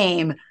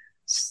came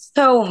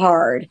so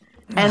hard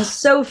and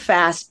so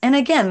fast. And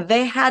again,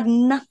 they had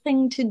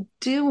nothing to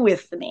do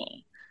with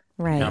me.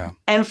 Right. Yeah.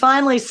 And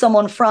finally,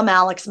 someone from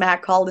Alex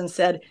Mack called and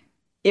said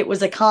it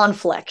was a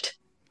conflict.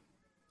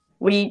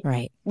 We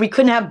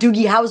couldn't have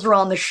Doogie Howser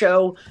on the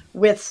show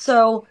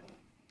so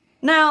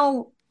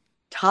now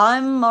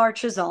time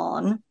marches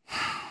on.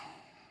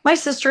 My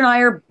sister and I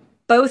are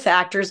both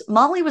actors.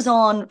 Molly was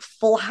on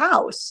Full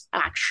House,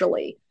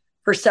 actually,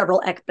 for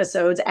several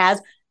episodes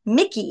as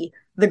Mickey,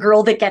 the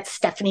girl that gets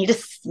Stephanie to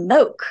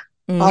smoke.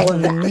 All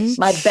of that.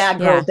 My bad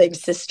girl, big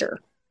sister.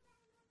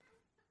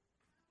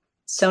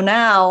 So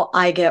now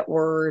I get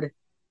word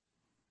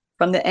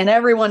from and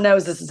everyone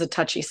knows this is a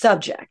touchy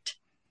subject.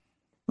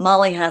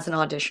 Molly has an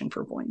audition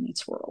for Boy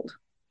Meets World.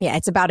 Yeah,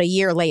 it's about a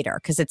year later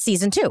because it's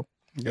season 2.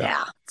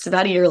 Yeah, it's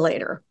about a year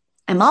later.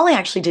 And Molly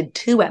actually did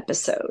 2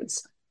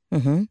 episodes.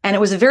 And it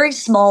was a very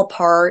small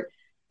part.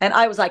 And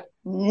I was like,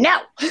 no,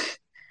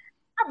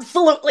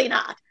 absolutely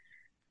not.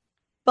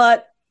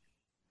 But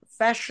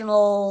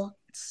professional,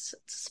 it's a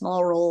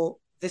small role.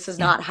 This is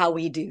not how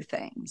we do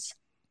things.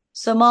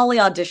 So Molly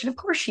auditioned. Of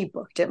course, she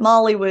booked it.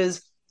 Molly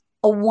was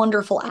a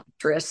wonderful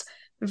actress.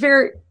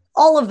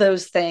 All of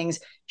those things.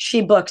 She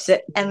books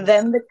it. And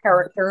then the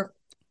character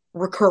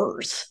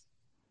recurs.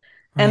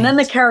 And then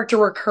the character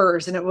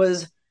recurs. And it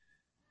was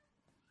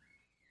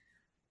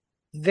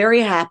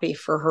very happy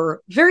for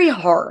her. Very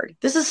hard.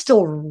 This is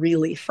still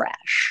really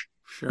fresh.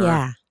 Sure.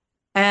 Yeah.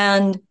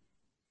 And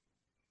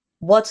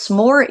what's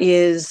more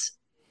is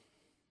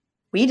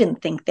we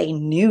didn't think they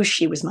knew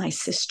she was my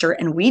sister,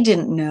 and we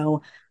didn't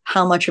know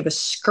how much of a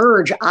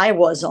scourge I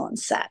was on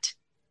set.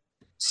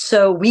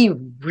 So we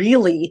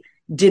really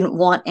didn't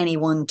want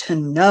anyone to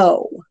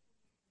know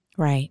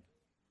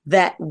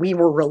that we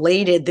were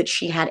related, that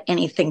she had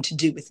anything to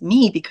do with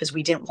me, because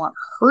we didn't want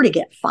her to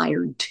get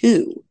fired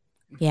too.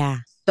 Yeah.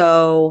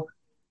 So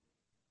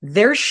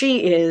there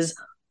she is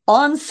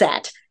on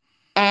set.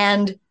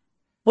 And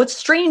what's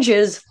strange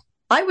is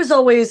I was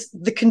always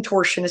the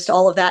contortionist,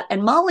 all of that.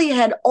 And Molly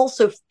had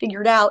also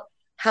figured out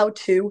how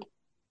to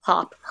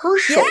pop her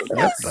shoulder.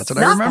 Yep, that's what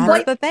I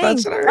remember.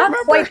 That's what I remember.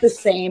 Not quite the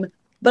same,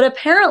 but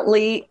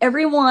apparently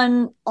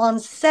everyone on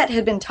set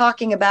had been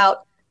talking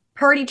about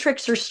party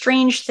tricks or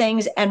strange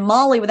things, and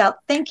Molly, without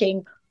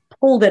thinking,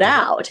 pulled it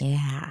out.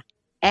 Yeah.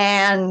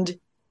 And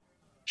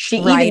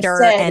she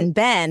Ryder even said, and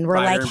Ben were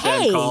Ryder like, and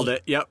Ben hey. called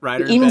it. Yep,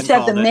 Ryder even and Ben said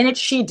called the minute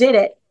she did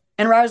it,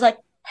 and Ryder was like,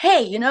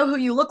 hey, you know who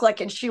you look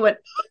like? And she went,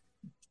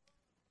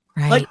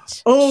 like,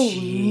 oh,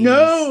 Jeez.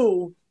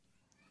 no.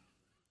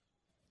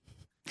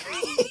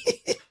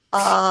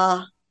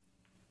 Oh,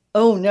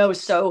 no.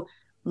 So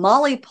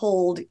Molly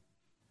pulled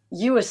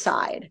you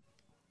aside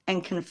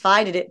and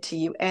confided it to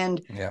you.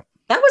 And that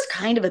was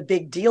kind of a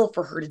big deal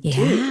for her to do.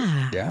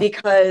 Yeah.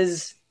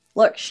 Because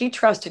look, she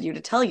trusted you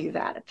to tell you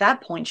that. At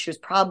that point, she was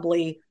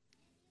probably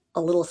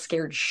a little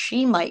scared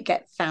she might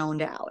get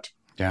found out.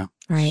 Yeah.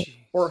 Right.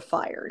 Or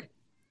fired.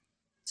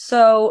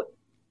 So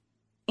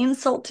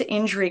insult to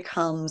injury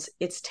comes,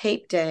 it's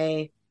tape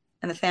day,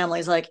 and the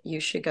family's like, you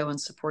should go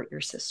and support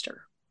your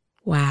sister.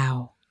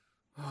 Wow.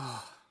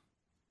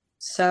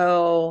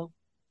 So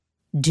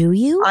do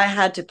you? I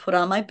had to put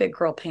on my big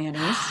girl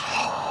panties.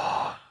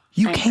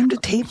 You came to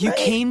tape? You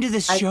came to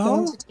the show? I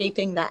came to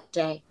taping that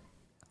day.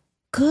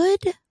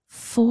 Good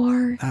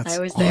for I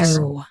was there.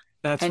 You.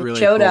 That's and really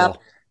showed cool. up,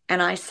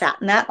 and I sat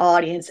in that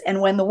audience.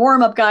 And when the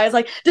warm-up guy is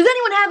like, does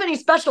anyone have any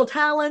special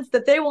talents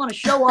that they want to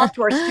show off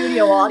to our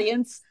studio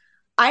audience?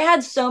 I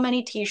had so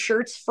many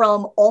t-shirts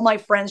from all my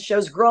friends'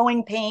 shows,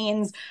 Growing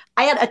Pains.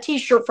 I had a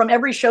t-shirt from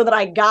every show that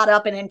I got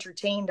up and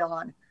entertained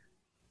on.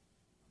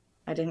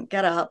 I didn't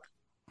get up.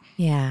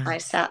 Yeah. I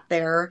sat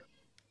there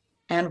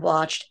and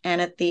watched.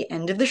 And at the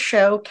end of the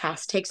show,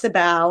 Cass takes a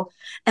bow,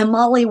 and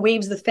Molly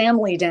waves the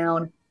family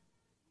down,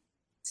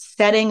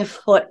 setting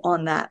foot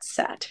on that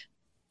set.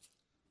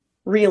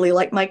 Really,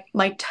 like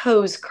my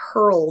toes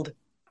curled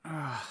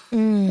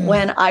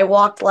when I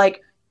walked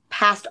like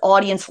past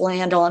audience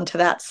land onto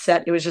that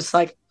set. It was just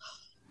like,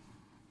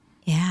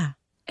 yeah.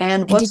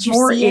 And what's did you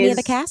more see any of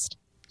the cast?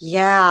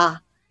 Yeah.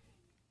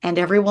 And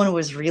everyone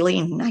was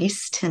really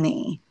nice to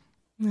me.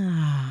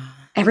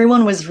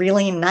 Everyone was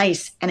really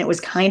nice, and it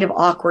was kind of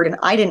awkward, and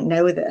I didn't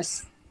know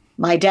this.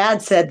 My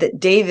dad said that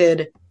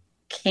David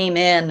came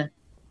in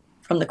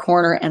from the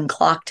corner and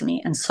clocked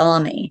me and saw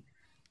me.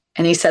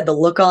 And he said the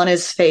look on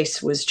his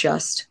face was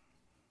just,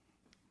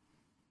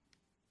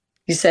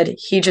 he said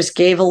he just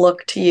gave a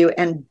look to you,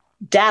 and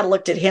Dad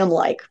looked at him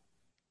like,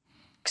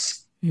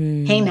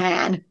 hey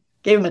man,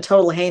 gave him a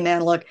total hey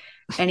man look.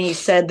 And he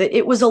said that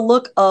it was a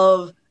look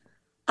of,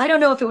 I don't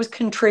know if it was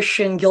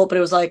contrition, guilt, but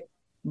it was like,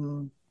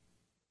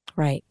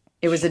 right.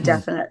 It was a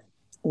definite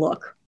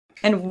look.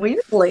 And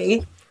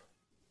weirdly,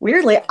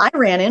 I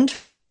ran into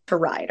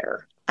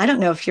Ryder. I don't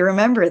know if you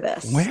remember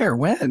this. Where?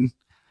 When?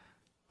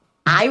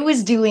 I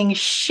was doing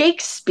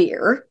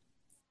Shakespeare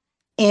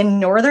in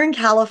Northern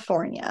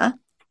California.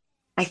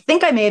 I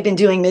think I may have been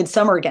doing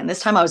Midsummer again.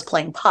 This time I was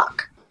playing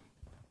Puck.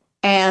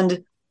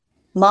 And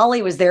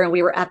Molly was there, and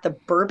we were at the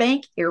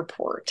Burbank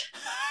airport.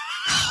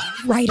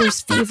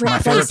 Ryder's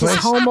favorite place is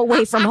Home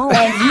Away from Home.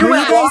 And you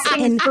were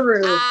walking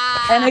through.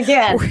 And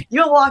again,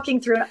 you were walking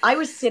through, and I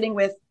was sitting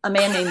with a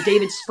man named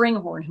David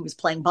Springhorn, who was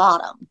playing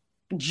Bottom.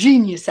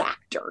 Genius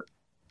actor.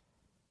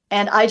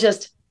 And I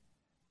just,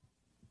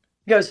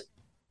 he goes,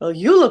 well,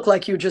 you look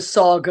like you just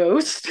saw a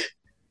ghost.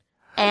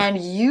 And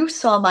you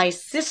saw my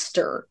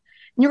sister.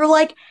 And you were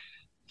like,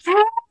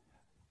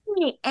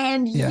 hey.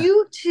 And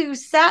you two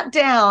sat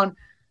down.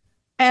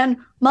 And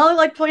Molly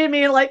like pointed at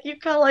me and like, you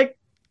kind of like,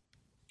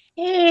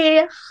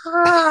 hey,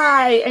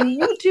 hi. And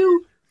you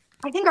two,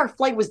 I think our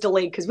flight was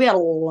delayed because we had a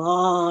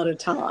lot of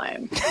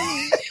time.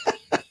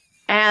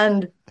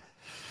 And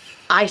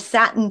I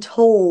sat and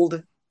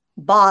told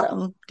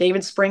Bottom,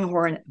 David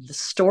Springhorn, the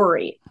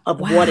story of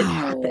what had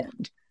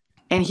happened.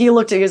 And he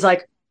looked at me, he was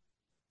like,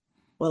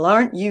 well,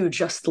 aren't you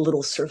just the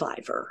little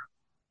survivor?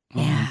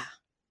 Yeah.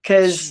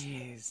 Because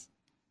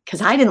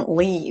I didn't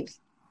leave.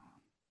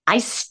 I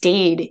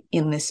stayed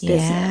in this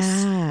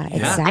business. Yeah,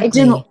 exactly. I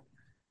didn't.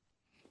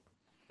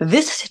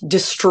 This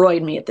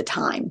destroyed me at the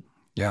time.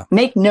 Yeah.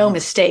 Make no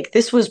mistake.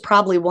 This was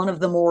probably one of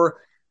the more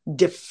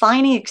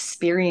defining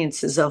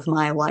experiences of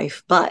my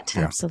life, but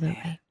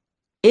absolutely,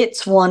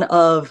 it's one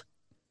of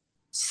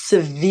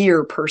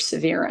severe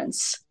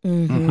perseverance.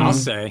 I'll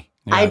say.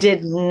 Yeah. I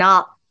did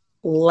not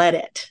let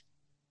it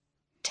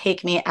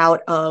take me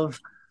out of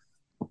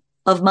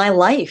my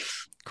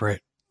life.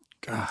 Great.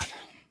 God.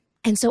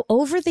 And so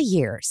over the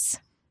years,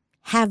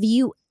 have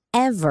you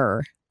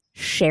ever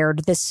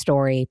shared this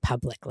story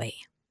publicly?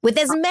 With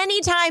as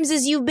many times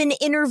as you've been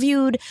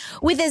interviewed,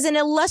 with as an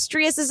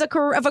illustrious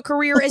of a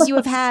career as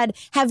you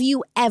have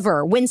you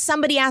ever, when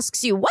somebody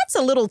asks you, what's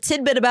a little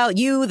tidbit about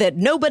you that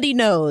nobody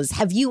knows,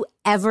 have you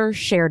ever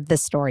shared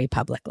this story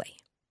publicly?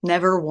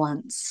 Never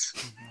once.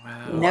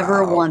 Wow.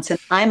 Never once. And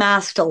I'm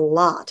asked a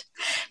lot.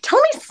 Tell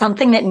me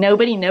something that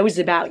nobody knows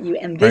about you.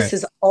 And this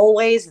is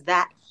always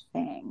that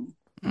thing.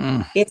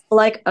 It's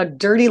like a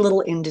dirty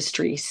little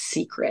industry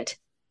secret.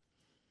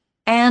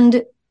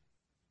 And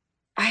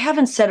I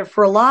haven't said it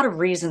for a lot of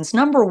reasons.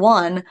 Number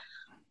one,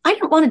 I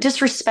didn't want to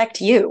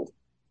disrespect you.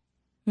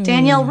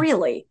 Danielle,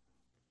 really.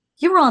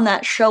 You were on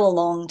that show a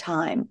long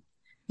time.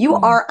 You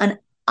are an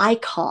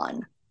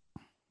icon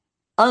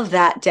of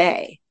that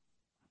day.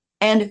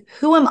 And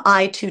who am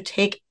I to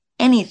take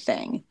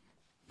anything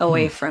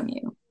away from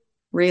you?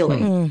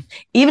 Really.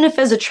 Even if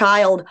as a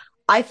child,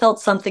 I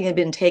felt something had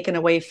been taken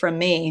away from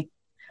me,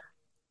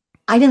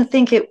 I didn't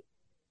think it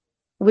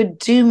would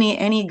do me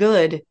any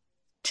good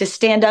to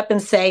stand up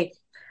and say,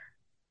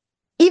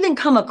 even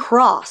come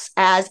across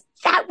as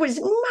that was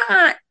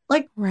not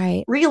like,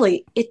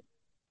 really, it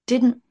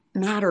didn't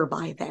matter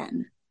by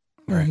then.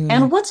 Right.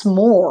 And what's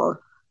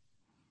more,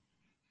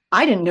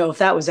 I didn't know if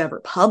that was ever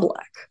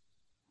public.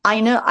 I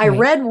know I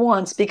read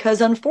once,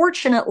 because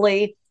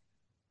unfortunately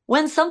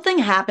when something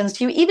happens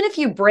to you, even if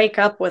you break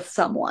up with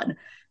someone,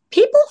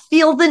 people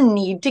feel the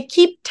need to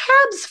keep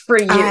tabs for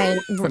you.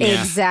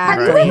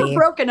 Exactly. Have you ever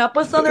broken up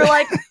with someone? They're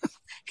like,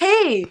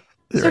 hey,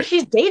 so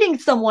she's dating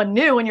someone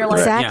new, and you're like,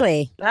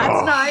 exactly.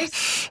 That's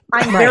nice.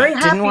 I'm very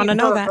happy. Didn't want to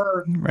know that.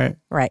 Her.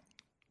 Right.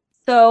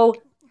 So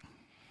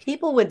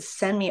people would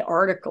send me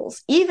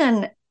articles,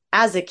 even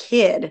as a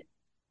kid.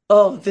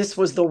 Oh, this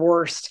was the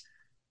worst.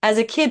 As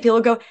a kid, people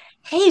would go,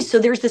 hey, so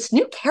there's this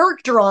new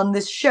character on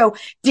this show.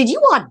 Did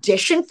you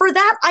audition for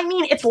that? I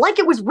mean, it's like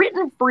it was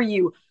written for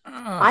you.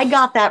 I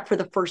got that for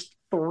the first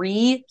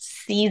 3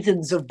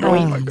 seasons of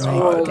Boy Meets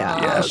World.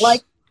 Yes.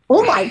 Like,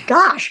 oh my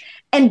gosh.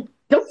 And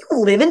don't you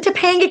live in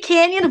Topanga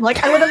Canyon? I'm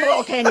like, I live in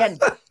Laurel Canyon.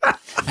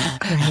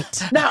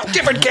 Right. No.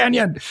 Different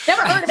canyon.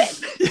 Never heard of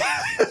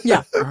it.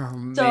 Yeah.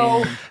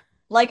 So,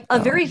 like, a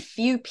very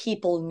few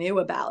people knew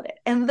about it.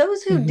 And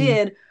those who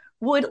did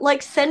would,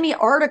 like, send me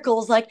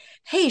articles like,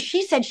 hey,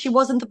 she said she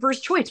wasn't the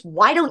first choice.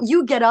 Why don't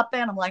you get up?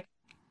 And I'm like,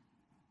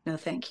 no,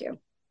 thank you.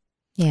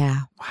 Yeah.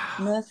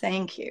 Wow. No,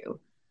 thank you.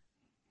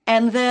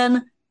 And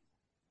then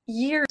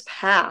years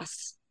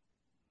pass.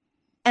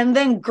 And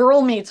then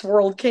Girl Meets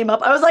World came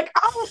up. I was like,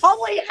 oh,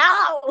 holy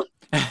hell.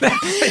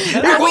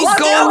 It will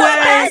go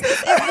away.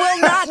 It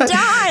will not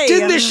die.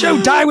 Didn't this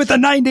show die with the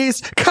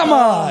 90s? Come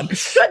on.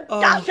 Good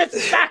gosh,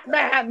 it's back,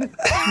 man.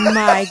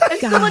 My gosh.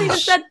 Somebody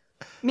just said,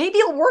 maybe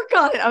you'll work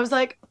on it. I was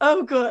like,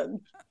 oh, good.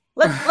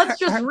 Let's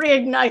just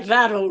reignite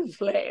that old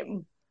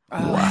flame.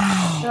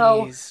 Wow.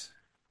 So,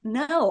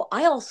 no,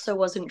 I also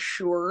wasn't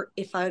sure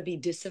if I would be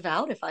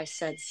disavowed if I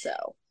said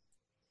so.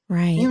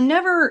 Right. You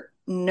never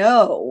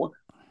know.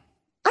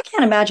 I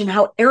can't imagine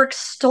how Eric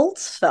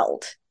Stoltz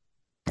felt.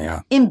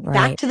 Yeah. In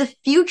Back to the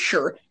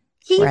Future.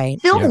 He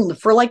filmed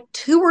for like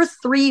 2 or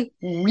 3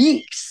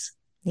 weeks.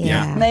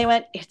 Yeah. And they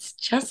went, it's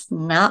just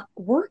not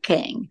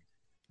working.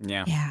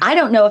 Yeah. I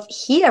don't know if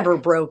he ever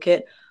broke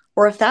it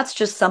or if that's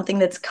just something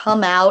that's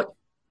come out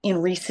in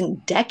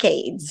recent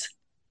decades.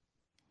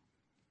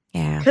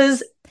 Yeah.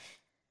 Because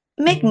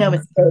make no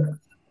mistake,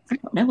 I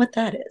don't know what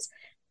that is.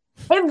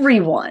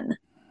 Everyone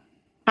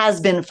has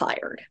been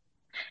fired.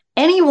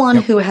 Anyone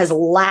who has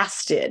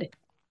lasted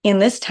in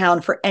this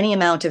town for any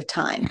amount of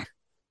time,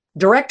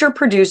 director,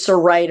 producer,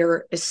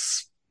 writer,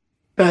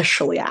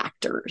 especially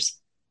actors,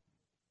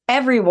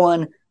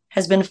 everyone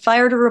has been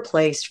fired or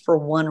replaced for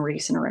one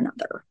reason or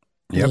another.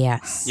 Yep.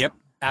 Yes. Yep.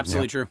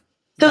 Absolutely true.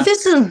 So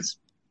this is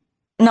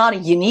not a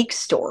unique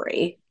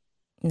story.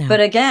 No. But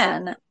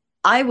again,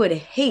 I would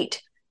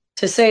hate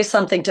to say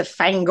something to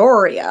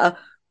Fangoria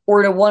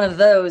or to one of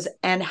those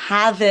and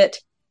have it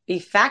be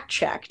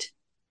fact-checked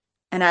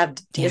and have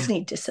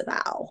Disney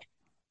disavow.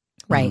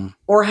 Right.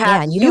 Or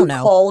have you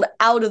called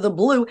out of the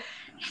blue,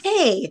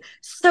 hey,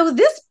 so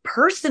this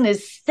person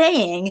is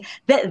saying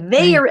that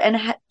they are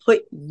and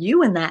put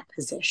you in that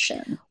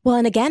position. Well,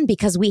 and again,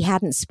 because we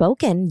hadn't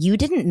spoken, you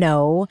didn't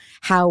know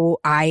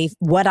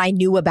what I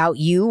knew about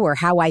you or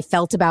how I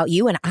felt about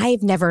you. And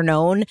I've never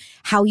known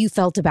how you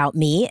felt about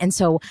me. And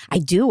so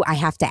I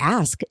have to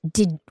ask,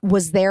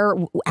 was there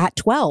at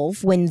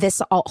 12 when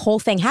this whole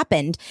thing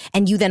happened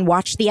and you then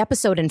watched the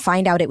episode and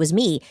find out it was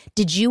me?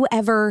 Did you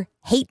ever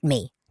hate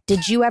me?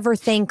 Did you ever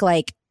think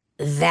like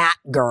that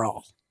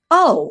girl?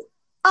 Oh,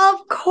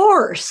 of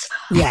course.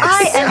 Yes.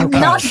 I am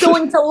not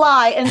going to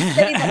lie and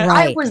say that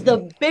I was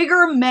the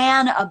bigger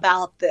man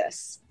about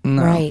this.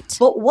 No. Right.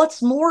 But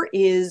what's more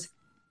is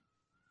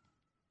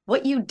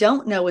what you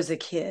don't know as a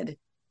kid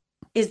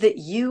is that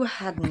you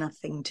had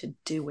nothing to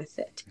do with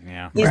it.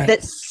 Yeah. Is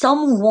that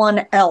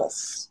someone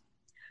else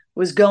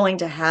was going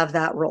to have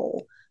that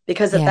role.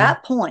 Because at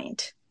that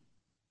point,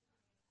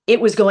 it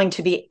was going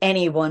to be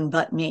anyone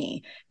but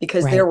me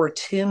because there were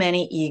too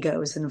many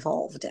egos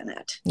involved in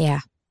it. Yeah.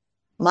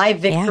 My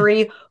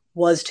victory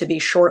was to be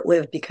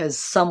short-lived because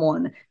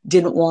someone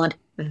didn't want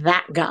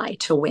that guy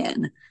to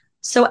win.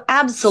 So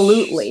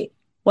absolutely,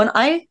 when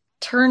I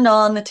turned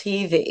on the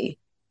TV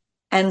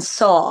and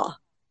saw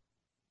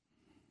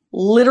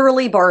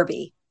literally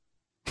Barbie,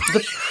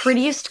 the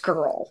prettiest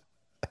girl,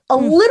 a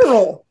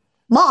literal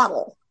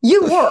model,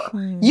 you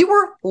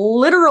were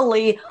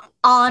literally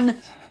on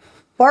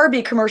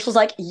Barbie commercials,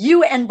 like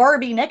you and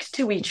Barbie next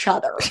to each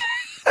other.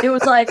 It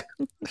was like,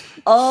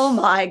 oh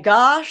my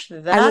gosh.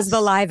 I was the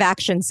live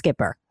action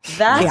Skipper.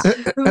 That's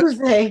who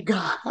they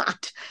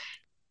got.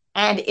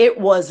 And it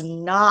was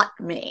not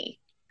me.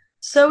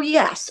 So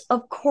yes,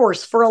 of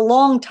course, for a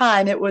long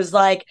time, it was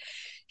like,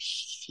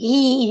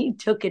 she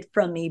took it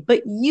from me.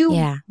 But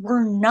you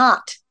were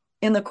not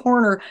in the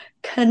corner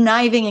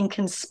conniving and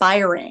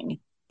conspiring.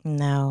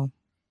 No.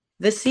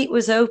 The seat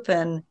was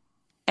open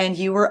and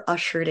you were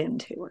ushered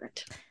into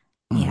it.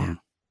 Yeah.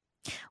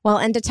 Well,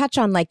 and to touch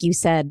on, like you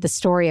said, the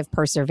story of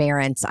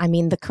perseverance. I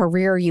mean, the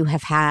career you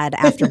have had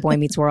after Boy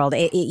Meets World,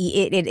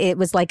 it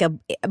was like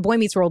Boy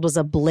Meets World was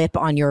a blip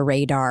on your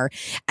radar.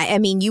 I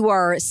mean, you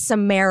are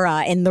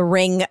Samara in the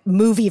Ring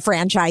movie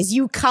franchise.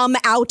 You come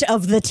out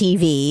of the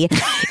TV.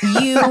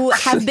 You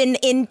have been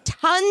in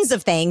tons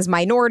of things.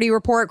 Minority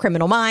Report,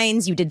 Criminal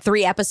Minds. You did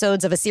 3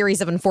 episodes of A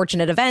Series of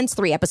Unfortunate Events,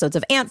 3 episodes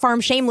of Ant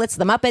Farm, Shameless,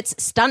 The Muppets,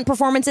 stunt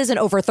performances in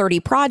over 30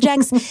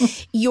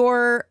 projects.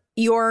 Your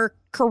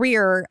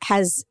career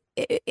has,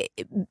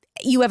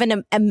 you have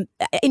an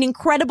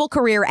incredible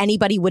career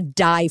anybody would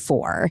die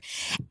for.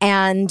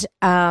 And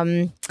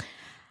our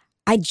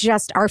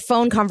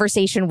phone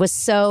conversation was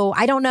so,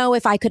 I don't know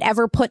if I could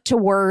ever put to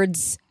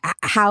words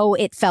how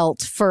it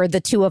felt for the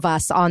two of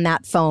us on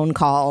that phone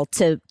call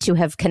to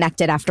have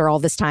connected after all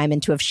this time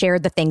and to have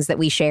shared the things that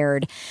we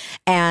shared.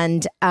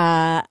 And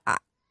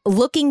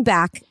looking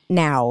back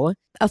now,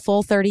 a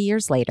full 30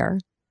 years later,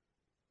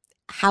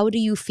 how do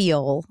you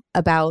feel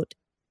about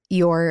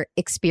your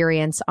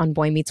experience on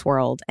Boy Meets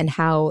World and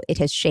how it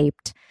has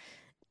shaped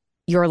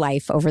your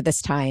life over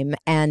this time,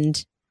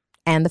 and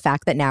the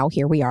fact that now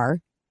here we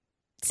are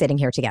sitting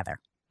here together?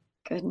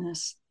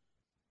 Goodness.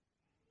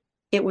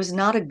 It was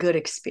not a good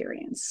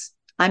experience.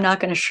 I'm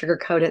not going to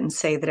sugarcoat it and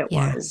say that it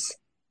was.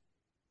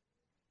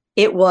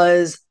 It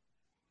was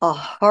a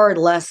hard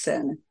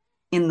lesson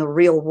in the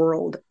real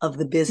world of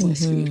the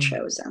business we've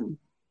chosen.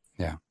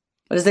 Yeah.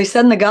 But as they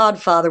said in The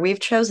Godfather,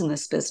 we've chosen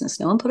this business.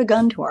 No one put a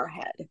gun to our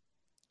head.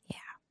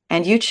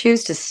 And you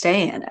choose to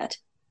stay in it.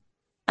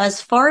 As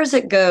far as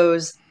it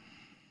goes,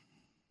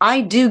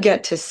 I do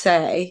get to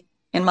say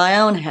in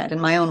my own head, in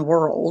my own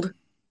world,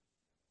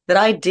 that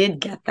I did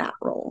get that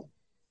role.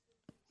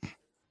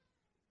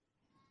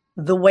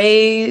 The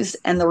ways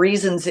and the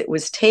reasons it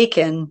was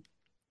taken,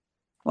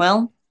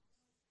 well,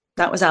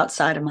 that was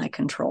outside of my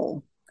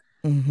control.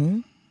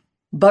 Mm-hmm.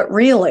 But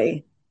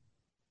really,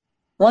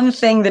 one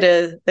thing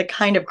that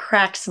kind of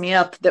cracks me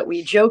up that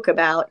we joke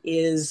about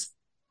is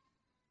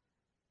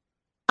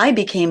I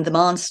became the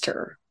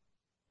monster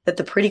that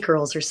the pretty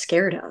girls are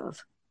scared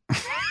of.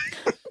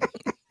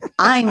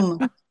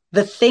 I'm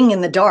the thing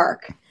in the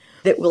dark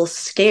that will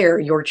scare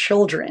your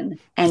children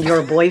and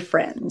your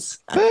boyfriends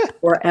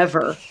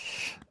forever.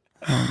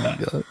 Oh my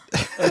God.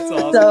 That's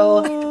awesome.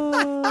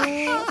 So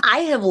I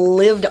have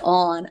lived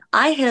on.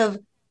 I've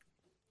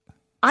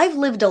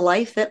lived a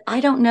life that I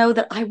don't know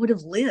that I would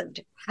have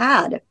lived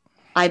had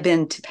I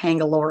been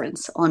Topanga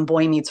Lawrence on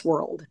Boy Meets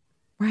World.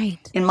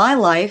 Right. In my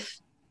life,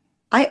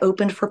 I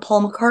opened for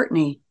Paul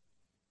McCartney.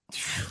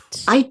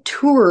 I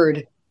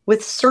toured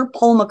with Sir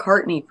Paul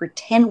McCartney for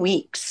 10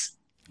 weeks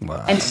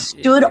and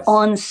stood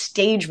on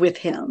stage with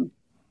him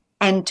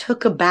and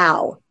took a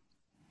bow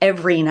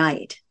every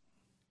night.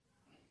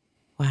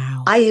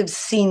 Wow. I have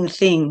seen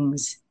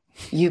things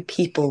you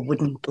people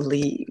wouldn't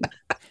believe.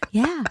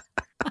 Yeah.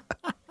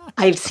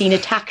 I've seen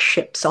attack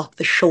ships off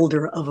the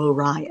shoulder of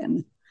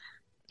Orion.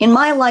 In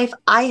my life,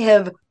 I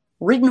have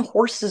ridden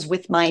horses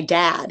with my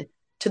dad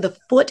to the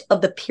foot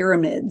of the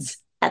pyramids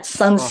at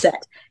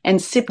sunset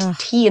and sipped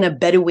tea in a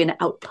Bedouin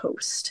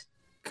outpost.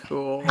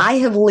 Cool. I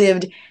have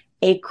lived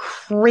a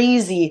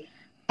crazy,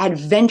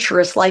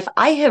 adventurous life.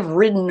 I have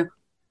ridden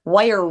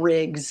wire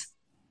rigs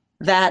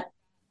that,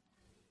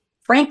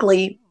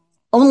 frankly,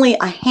 only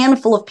a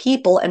handful of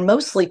people, and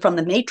mostly from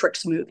the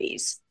Matrix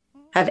movies,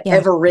 have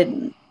ever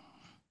ridden.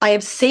 I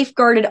have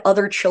safeguarded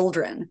other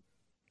children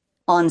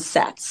on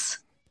sets.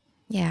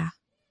 Yeah.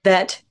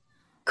 That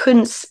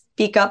couldn't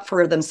speak up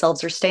for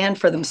themselves or stand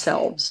for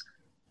themselves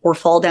or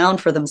fall down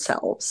for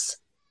themselves.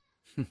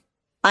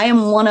 I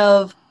am one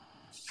of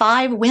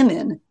 5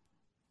 women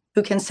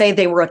who can say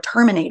they were a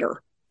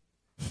Terminator.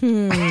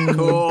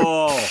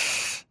 Cool.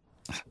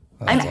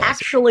 I'm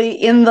actually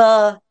in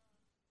the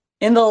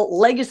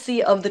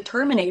legacy of the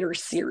Terminator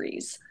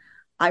series.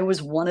 I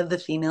was one of the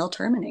female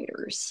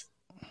Terminators.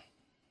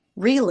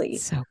 Really.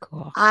 So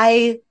cool.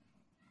 I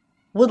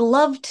would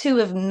love to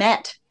have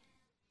met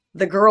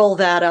the girl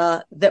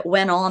that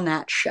went on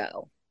that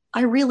show.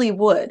 I really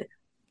would.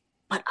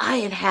 But I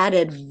have had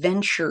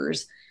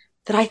adventures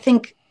that I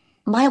think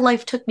my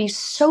life took me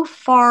so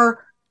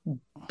far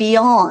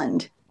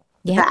beyond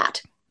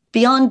that,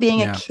 beyond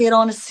being a kid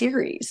on a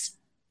series.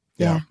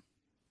 Yeah.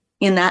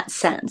 In that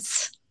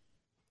sense.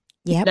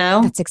 Yep.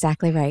 No? That's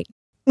exactly right.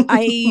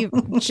 I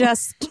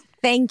just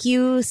thank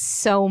you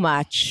so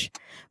much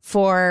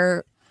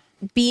for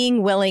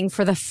being willing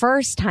for the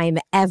first time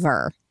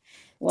ever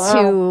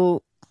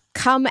to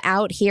come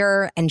out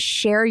here and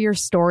share your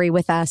story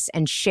with us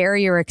and share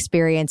your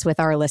experience with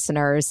our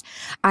listeners.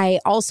 I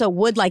also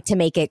would like to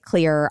make it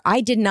clear, I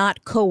did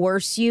not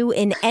coerce you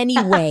in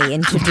any way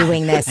into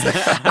doing this.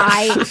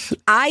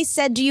 I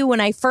said to you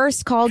when I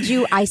first called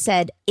you, I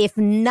said, if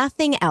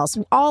nothing else,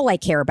 all I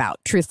care about,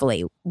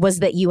 truthfully, was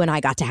that you and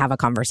I got to have a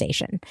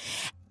conversation.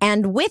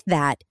 And with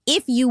that,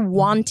 if you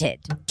wanted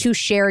to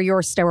share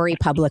your story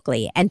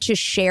publicly and to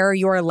share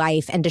your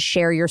life and to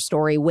share your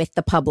story with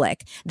the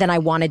public, then I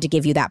wanted to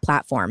give you that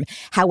platform.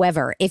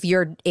 However, if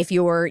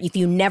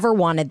you never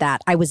wanted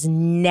that, I was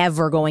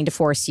never going to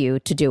force you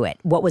to do it.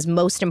 What was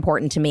most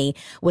important to me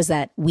was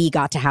that we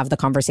got to have the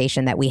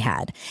conversation that we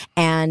had.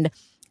 And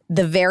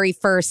the very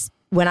first,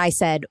 when I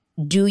said,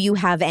 do you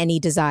have any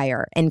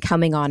desire in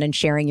coming on and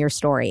sharing your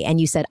story?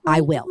 And you said, I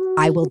will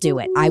do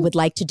it. I would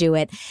like to do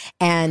it.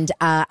 And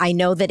I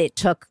know that it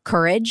took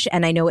courage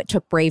and I know it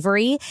took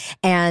bravery.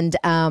 And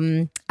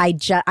I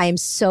am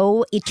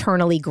so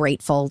eternally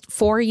grateful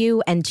for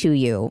you and to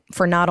you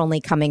for not only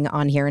coming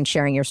on here and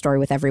sharing your story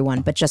with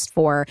everyone, but just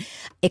for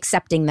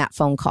accepting that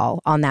phone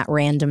call on that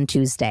random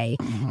Tuesday,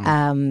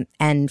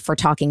 and for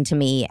talking to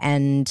me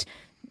and,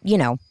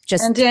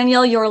 just. And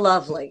Danielle, you're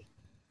lovely.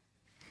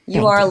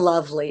 You are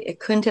lovely. It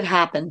couldn't have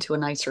happened to a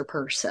nicer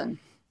person.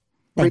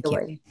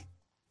 Really.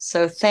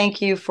 So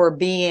thank you for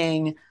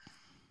being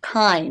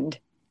kind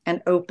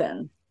and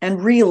open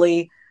and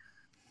really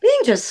being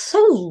just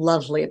so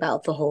lovely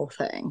about the whole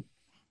thing.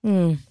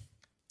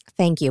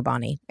 Thank you,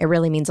 Bonnie. It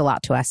really means a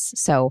lot to us.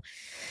 So,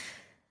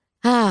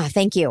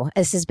 thank you.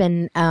 This has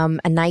been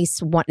a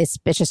nice one. It's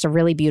just a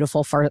really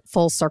beautiful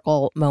full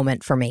circle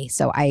moment for me.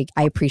 So I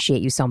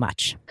appreciate you so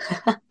much.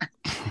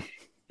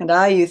 And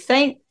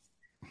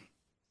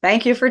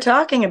Thank you for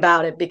talking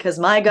about it, because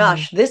my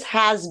gosh, this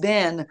has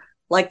been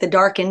like the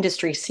dark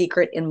industry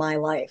secret in my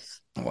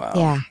life. Wow.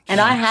 Yeah.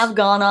 And I have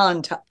gone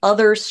on to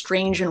other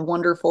strange and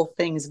wonderful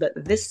things, but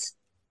this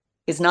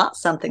is not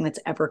something that's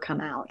ever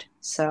come out.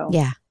 So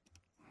yeah.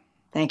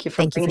 Thank you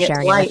for sharing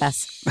it with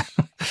us.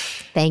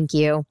 Thank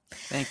you.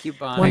 Thank you,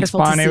 Bonnie. Wonderful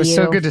Thanks, Bonnie. to see you. It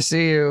was so good to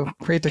see you.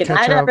 Great to Good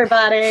catch night, up.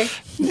 everybody.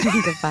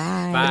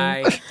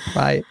 Goodbye. Bye.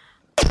 Bye.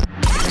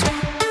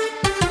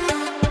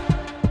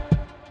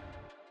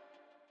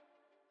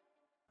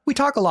 We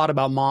talk a lot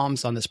about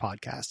moms on this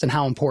podcast and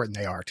how important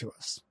they are to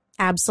us.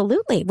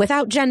 Absolutely.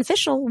 Without Jen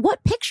Fishel,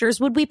 what pictures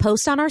would we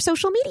post on our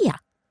social media?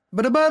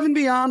 But above and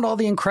beyond all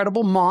the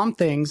incredible mom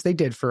things they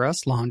did for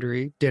us,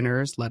 laundry,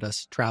 dinners, let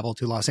us travel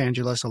to Los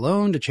Angeles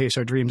alone to chase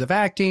our dreams of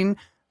acting.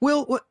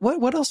 Will,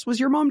 what else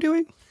was your mom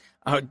doing?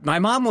 My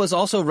mom was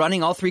also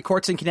running all 3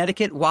 courts in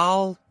Connecticut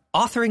while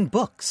authoring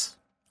books.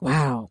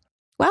 Wow.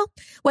 Well,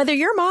 whether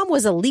your mom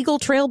was a legal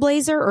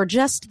trailblazer or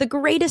just the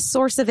greatest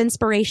source of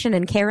inspiration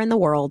and care in the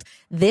world,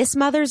 this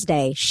Mother's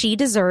Day, she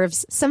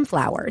deserves some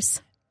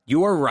flowers.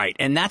 You are right,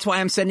 and that's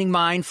why I'm sending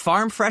mine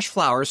farm fresh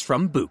flowers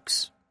from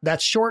Bouqs.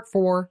 That's short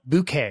for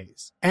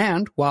bouquets.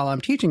 And while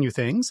I'm teaching you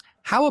things,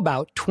 how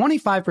about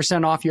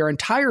 25% off your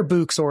entire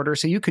Bouqs order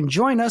so you can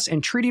join us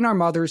in treating our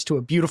mothers to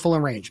a beautiful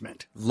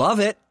arrangement? Love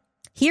it.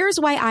 Here's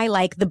why I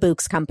like the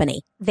Bouqs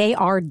Company. They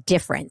are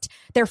different.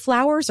 Their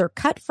flowers are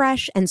cut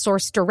fresh and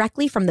sourced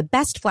directly from the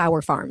best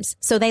flower farms,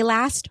 so they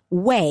last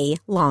way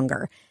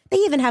longer. They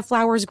even have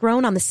flowers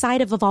grown on the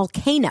side of a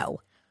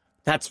volcano.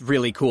 That's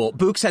really cool.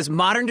 Bouqs has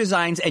modern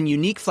designs and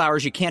unique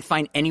flowers you can't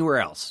find anywhere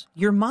else.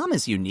 Your mom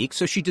is unique,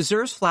 so she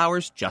deserves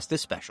flowers just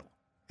as special.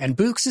 And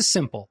Bouqs is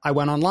simple. I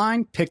went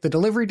online, picked the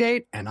delivery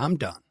date, and I'm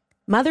done.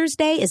 Mother's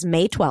Day is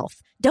May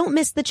 12th. Don't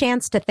miss the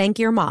chance to thank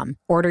your mom.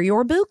 Order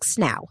your Bouqs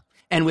now.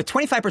 And with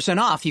 25%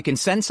 off, you can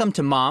send some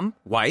to mom,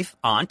 wife,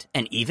 aunt,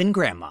 and even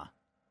grandma.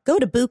 Go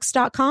to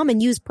Bouqs.com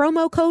and use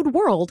promo code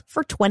WORLD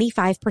for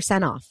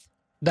 25% off.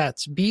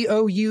 That's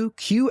BOUQS.com,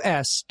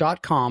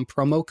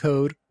 promo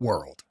code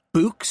WORLD.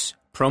 Bouqs,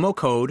 promo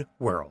code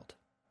WORLD.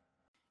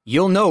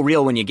 You'll know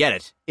real when you get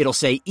it. It'll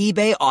say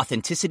eBay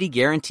Authenticity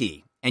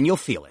Guarantee, and you'll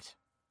feel it.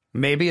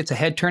 Maybe it's a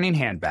head-turning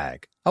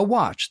handbag, a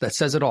watch that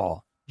says it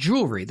all,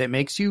 jewelry that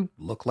makes you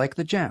look like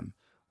the gem,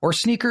 or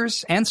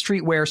sneakers and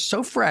streetwear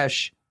so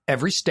fresh,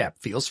 every step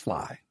feels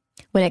fly.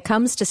 When it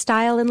comes to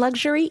style and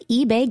luxury,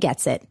 eBay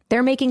gets it.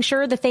 They're making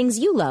sure the things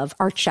you love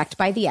are checked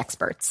by the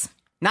experts.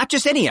 Not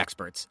just any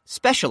experts,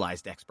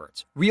 specialized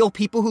experts. Real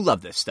people who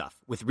love this stuff,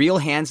 with real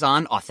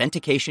hands-on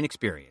authentication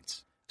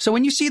experience. So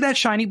when you see that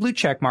shiny blue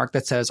checkmark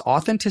that says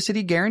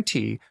Authenticity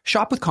Guarantee,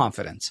 shop with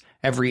confidence.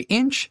 Every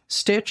inch,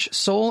 stitch,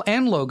 sole,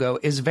 and logo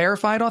is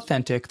verified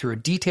authentic through a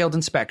detailed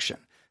inspection.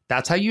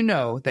 That's how you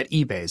know that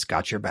eBay's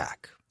got your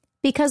back.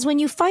 Because when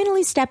you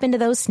finally step into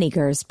those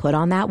sneakers, put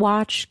on that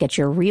watch, get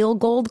your real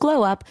gold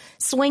glow up,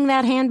 swing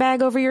that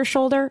handbag over your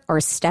shoulder, or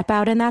step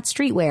out in that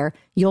streetwear,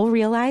 you'll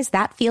realize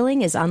that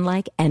feeling is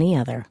unlike any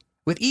other.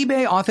 With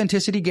eBay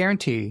Authenticity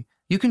Guarantee,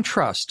 you can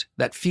trust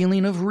that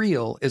feeling of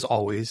real is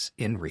always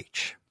in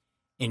reach.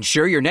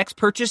 Ensure your next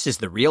purchase is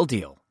the real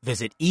deal.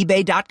 Visit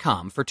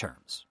eBay.com for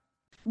terms.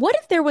 What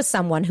if there was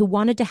someone who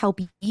wanted to help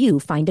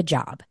you find a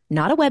job?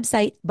 Not a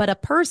website, but a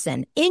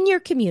person in your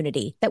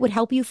community that would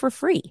help you for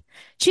free.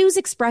 Choose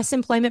Express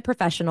Employment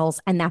Professionals,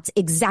 and that's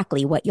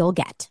exactly what you'll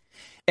get.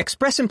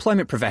 Express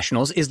Employment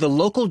Professionals is the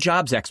local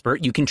jobs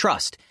expert you can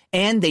trust,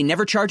 and they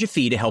never charge a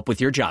fee to help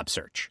with your job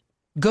search.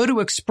 Go to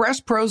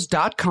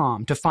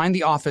expresspros.com to find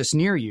the office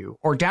near you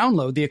or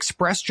download the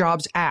Express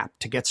Jobs app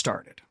to get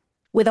started.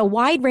 With a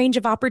wide range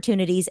of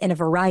opportunities in a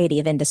variety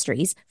of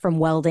industries, from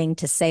welding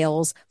to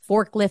sales,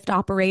 forklift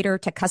operator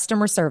to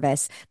customer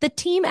service, the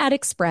team at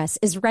Express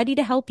is ready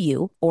to help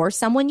you or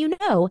someone you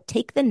know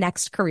take the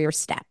next career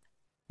step.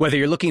 Whether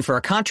you're looking for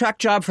a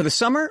contract job for the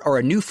summer or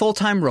a new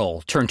full-time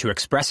role, turn to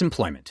Express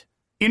Employment.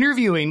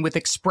 Interviewing with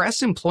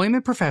Express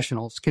Employment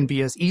professionals can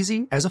be as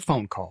easy as a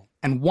phone call,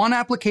 and one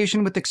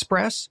application with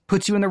Express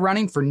puts you in the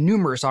running for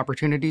numerous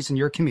opportunities in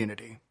your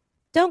community.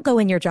 Don't go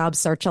in your job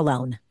search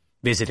alone.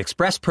 Visit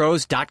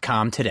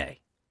expresspros.com today.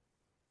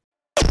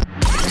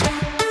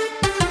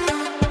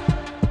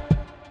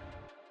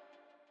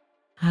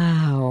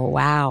 Oh,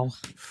 wow.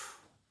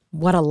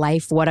 What a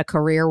life, what a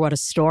career, what a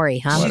story,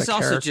 huh? She's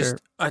also just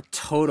a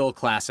total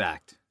class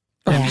act.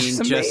 Yeah. I mean,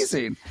 she's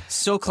amazing.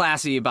 So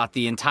classy about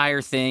the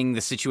entire thing, the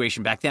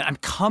situation back then. I'm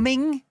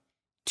coming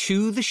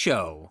to the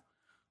show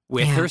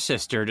with her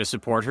sister to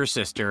support her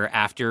sister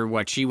after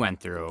what she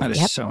went through. That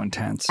is so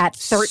intense. At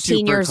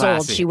 13 years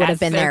old, she would have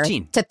been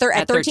 13. There.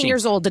 At 13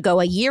 years old, to go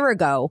a year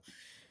ago,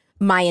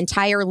 my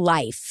entire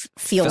life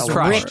feels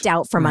ripped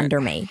out from under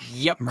me.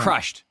 Yep,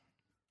 crushed.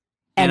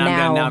 And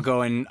I'm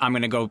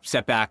going to go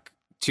set back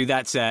to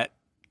that set.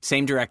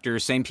 Same director,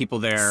 same people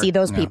there. See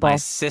those people. My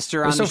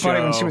sister on the show. It was so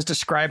funny when she was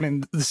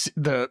describing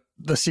the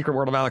Secret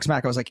World of Alex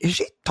Mack. I was like, is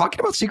she talking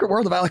about Secret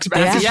World of Alex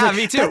Mack? Yeah,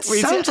 me too. That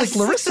sounds like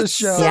Larissa's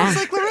show. Sounds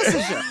like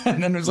Larissa's show.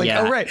 And then it was like,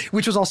 oh, right.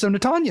 Which was also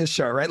Natanya's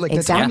show, right? Like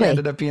Natanya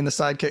ended up being the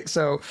sidekick.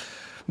 So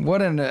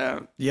what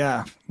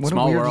what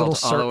small a weird world,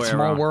 little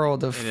small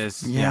world of. It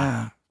is.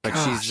 Yeah. But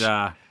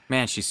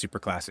she's super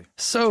classy.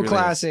 So really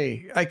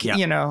classy.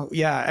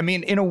 I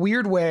mean, in a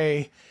weird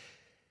way,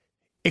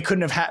 it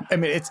couldn't have happened. I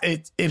mean,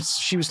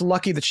 she was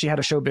lucky that she had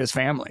a showbiz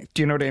family.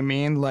 Do you know what I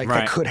mean? Like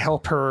that could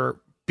help her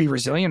be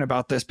resilient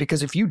about this,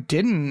 because if you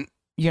didn't,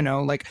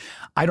 like,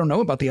 I don't know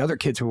about the other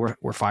kids who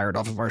were fired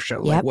off of our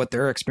show, like what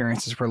their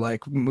experiences were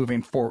like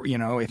moving forward,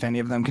 if any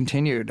of them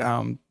continued.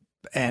 And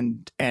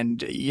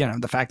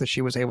the fact that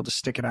she was able to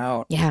stick it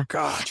out. Yeah.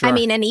 God. I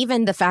mean, and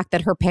even the fact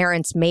that her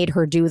parents made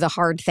her do the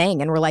hard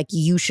thing and were like,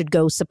 you should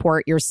go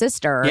support your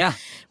sister. Yeah.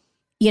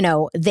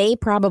 They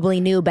probably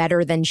knew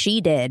better than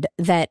she did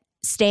that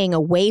staying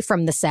away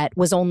from the set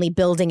was only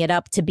building it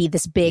up to be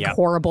this big,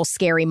 horrible,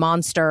 scary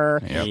monster.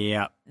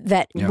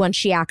 That when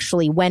she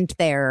actually went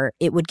there,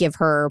 it would give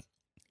her,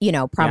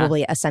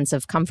 probably a sense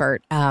of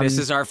comfort. This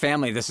is our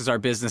family. This is our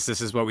business. This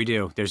is what we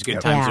do. There's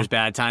good times, there's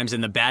bad times,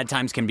 and the bad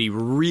times can be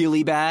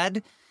really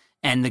bad,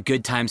 and the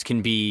good times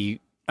can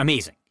be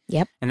amazing.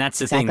 Yep. And that's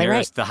the thing.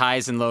 The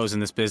highs and lows in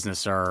this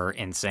business are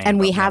insane. And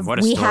we have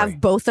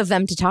both of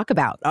them to talk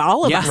about.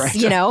 All of us, right.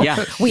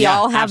 We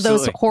all have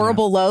those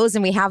horrible lows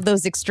and we have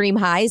those extreme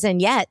highs. And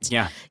yet,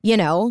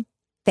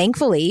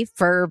 thankfully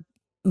for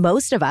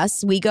most of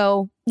us, we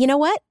go, you know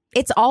what?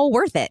 It's all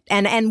worth it.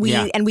 And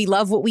we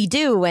love what we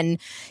do. And,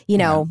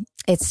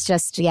 it's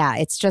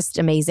just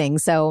amazing.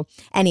 So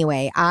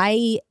anyway,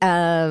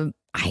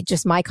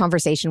 my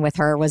conversation with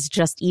her was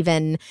just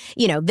even,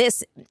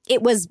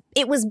 it was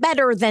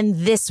better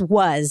than this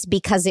was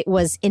because it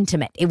was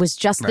intimate. It was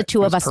just the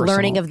two of us personal,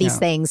 learning of these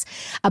things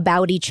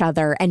about each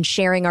other and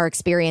sharing our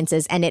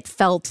experiences. And it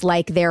felt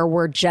like there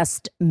were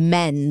just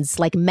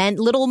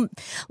little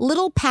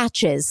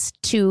patches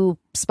to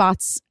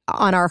spots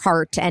on our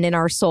heart and in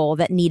our soul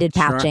that needed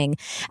patching.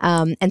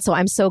 And so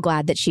I'm so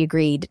glad that she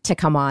agreed to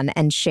come on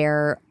and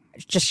share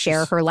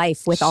her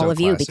life with all of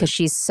you, because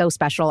she's so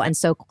special and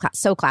so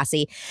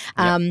classy.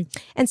 And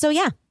so,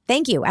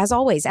 thank you, as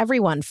always,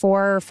 everyone,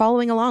 for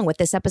following along with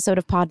this episode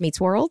of Pod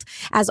Meets World.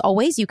 As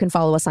always, you can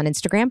follow us on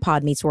Instagram,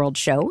 Pod Meets World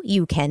Show.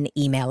 You can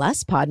email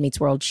us,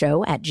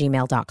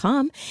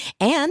 podmeetsworldshow@gmail.com.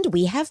 And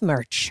we have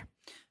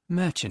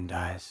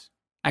merchandise.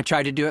 I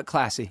tried to do it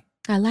classy.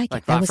 I like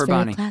it. That was very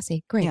Bonnie.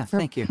 Classy. Great. Yeah,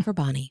 thank you. For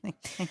Bonnie.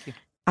 Thank you.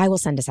 I will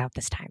send us out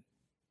this time.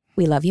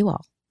 We love you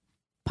all.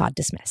 Pod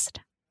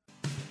dismissed.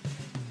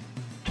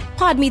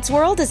 Pod Meets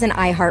World is an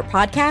iHeart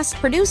podcast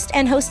produced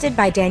and hosted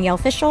by Danielle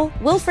Fishel,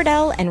 Will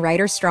Friedle, and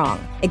Ryder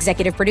Strong.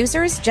 Executive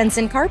producers,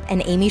 Jensen Karp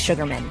and Amy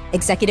Sugarman.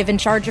 Executive in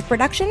charge of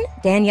production,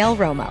 Danielle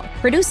Romo.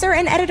 Producer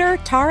and editor,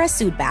 Tara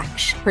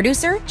Sudbach.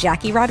 Producer,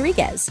 Jackie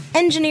Rodriguez.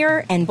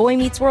 Engineer and Boy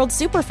Meets World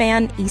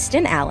superfan,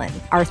 Easton Allen.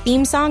 Our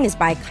theme song is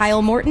by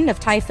Kyle Morton of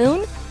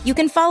Typhoon. You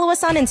can follow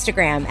us on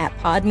Instagram at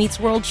Pod Meets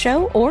World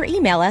Show or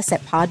email us at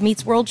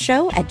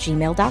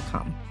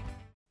podmeetsworldshow@gmail.com.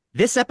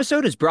 This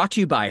episode is brought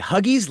to you by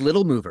Huggies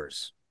Little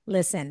Movers.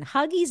 Listen,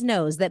 Huggies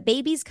knows that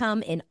babies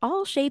come in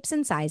all shapes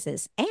and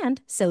sizes,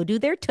 and so do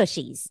their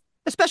tushies.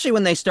 Especially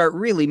when they start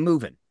really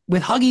moving.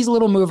 With Huggies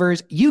Little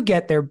Movers, you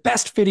get their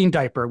best fitting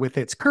diaper with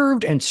its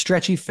curved and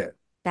stretchy fit.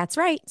 That's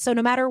right. So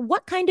no matter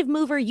what kind of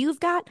mover you've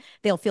got,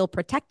 they'll feel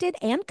protected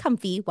and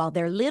comfy while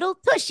their little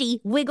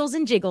tushy wiggles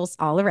and jiggles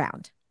all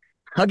around.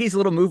 Huggies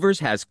Little Movers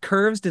has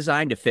curves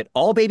designed to fit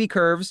all baby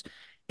curves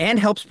and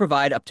helps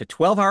provide up to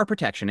 12-hour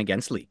protection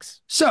against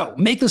leaks. So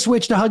make the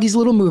switch to Huggies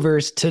Little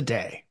Movers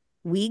today.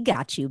 We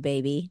got you,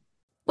 baby.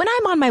 When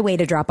I'm on my way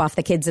to drop off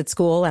the kids at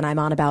school and I'm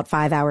on about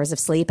 5 hours of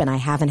sleep and I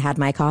haven't had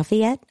my coffee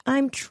yet,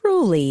 I'm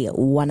truly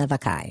one of a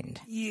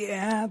kind.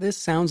 Yeah, this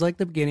sounds like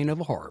the beginning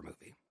of a horror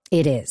movie.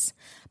 It is.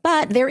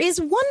 But there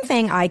is one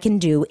thing I can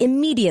do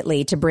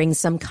immediately to bring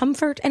some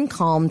comfort and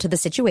calm to the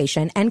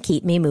situation and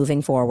keep me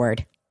moving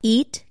forward.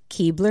 Eat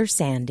Keebler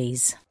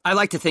Sandies. I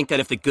like to think that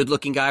if the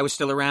good-looking guy was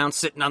still around,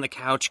 sitting on the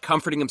couch,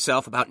 comforting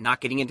himself about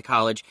not getting into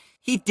college,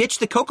 he'd ditch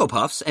the Cocoa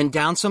Puffs and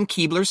down some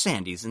Keebler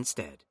Sandies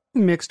instead.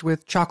 Mixed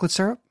with chocolate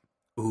syrup?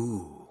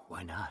 Ooh,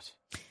 why not?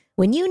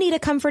 When you need a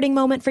comforting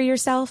moment for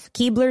yourself,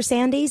 Keebler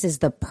Sandies is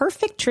the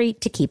perfect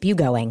treat to keep you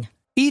going.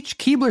 Each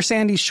Keebler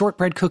Sandies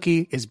shortbread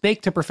cookie is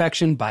baked to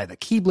perfection by the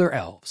Keebler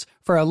elves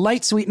for a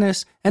light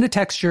sweetness and a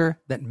texture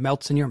that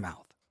melts in your mouth.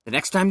 The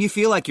next time you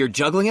feel like you're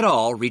juggling it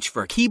all, reach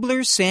for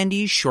Keebler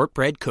Sandies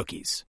shortbread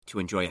cookies to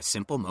enjoy a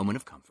simple moment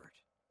of comfort.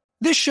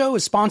 This show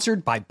is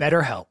sponsored by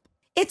BetterHelp.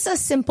 It's a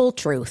simple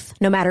truth.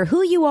 No matter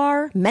who you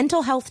are,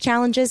 mental health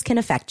challenges can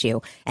affect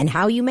you, and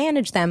how you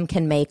manage them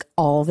can make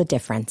all the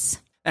difference.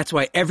 That's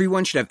why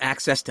everyone should have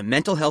access to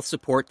mental health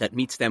support that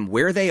meets them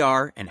where they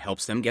are and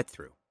helps them get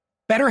through.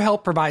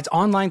 BetterHelp provides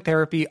online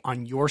therapy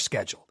on your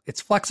schedule.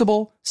 It's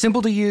flexible,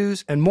 simple to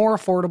use, and more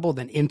affordable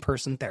than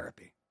in-person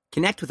therapy.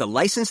 Connect with a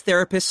licensed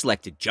therapist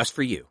selected just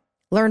for you.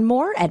 Learn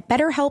more at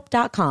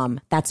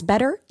BetterHelp.com. That's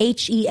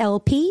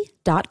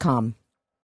BetterHelp.com.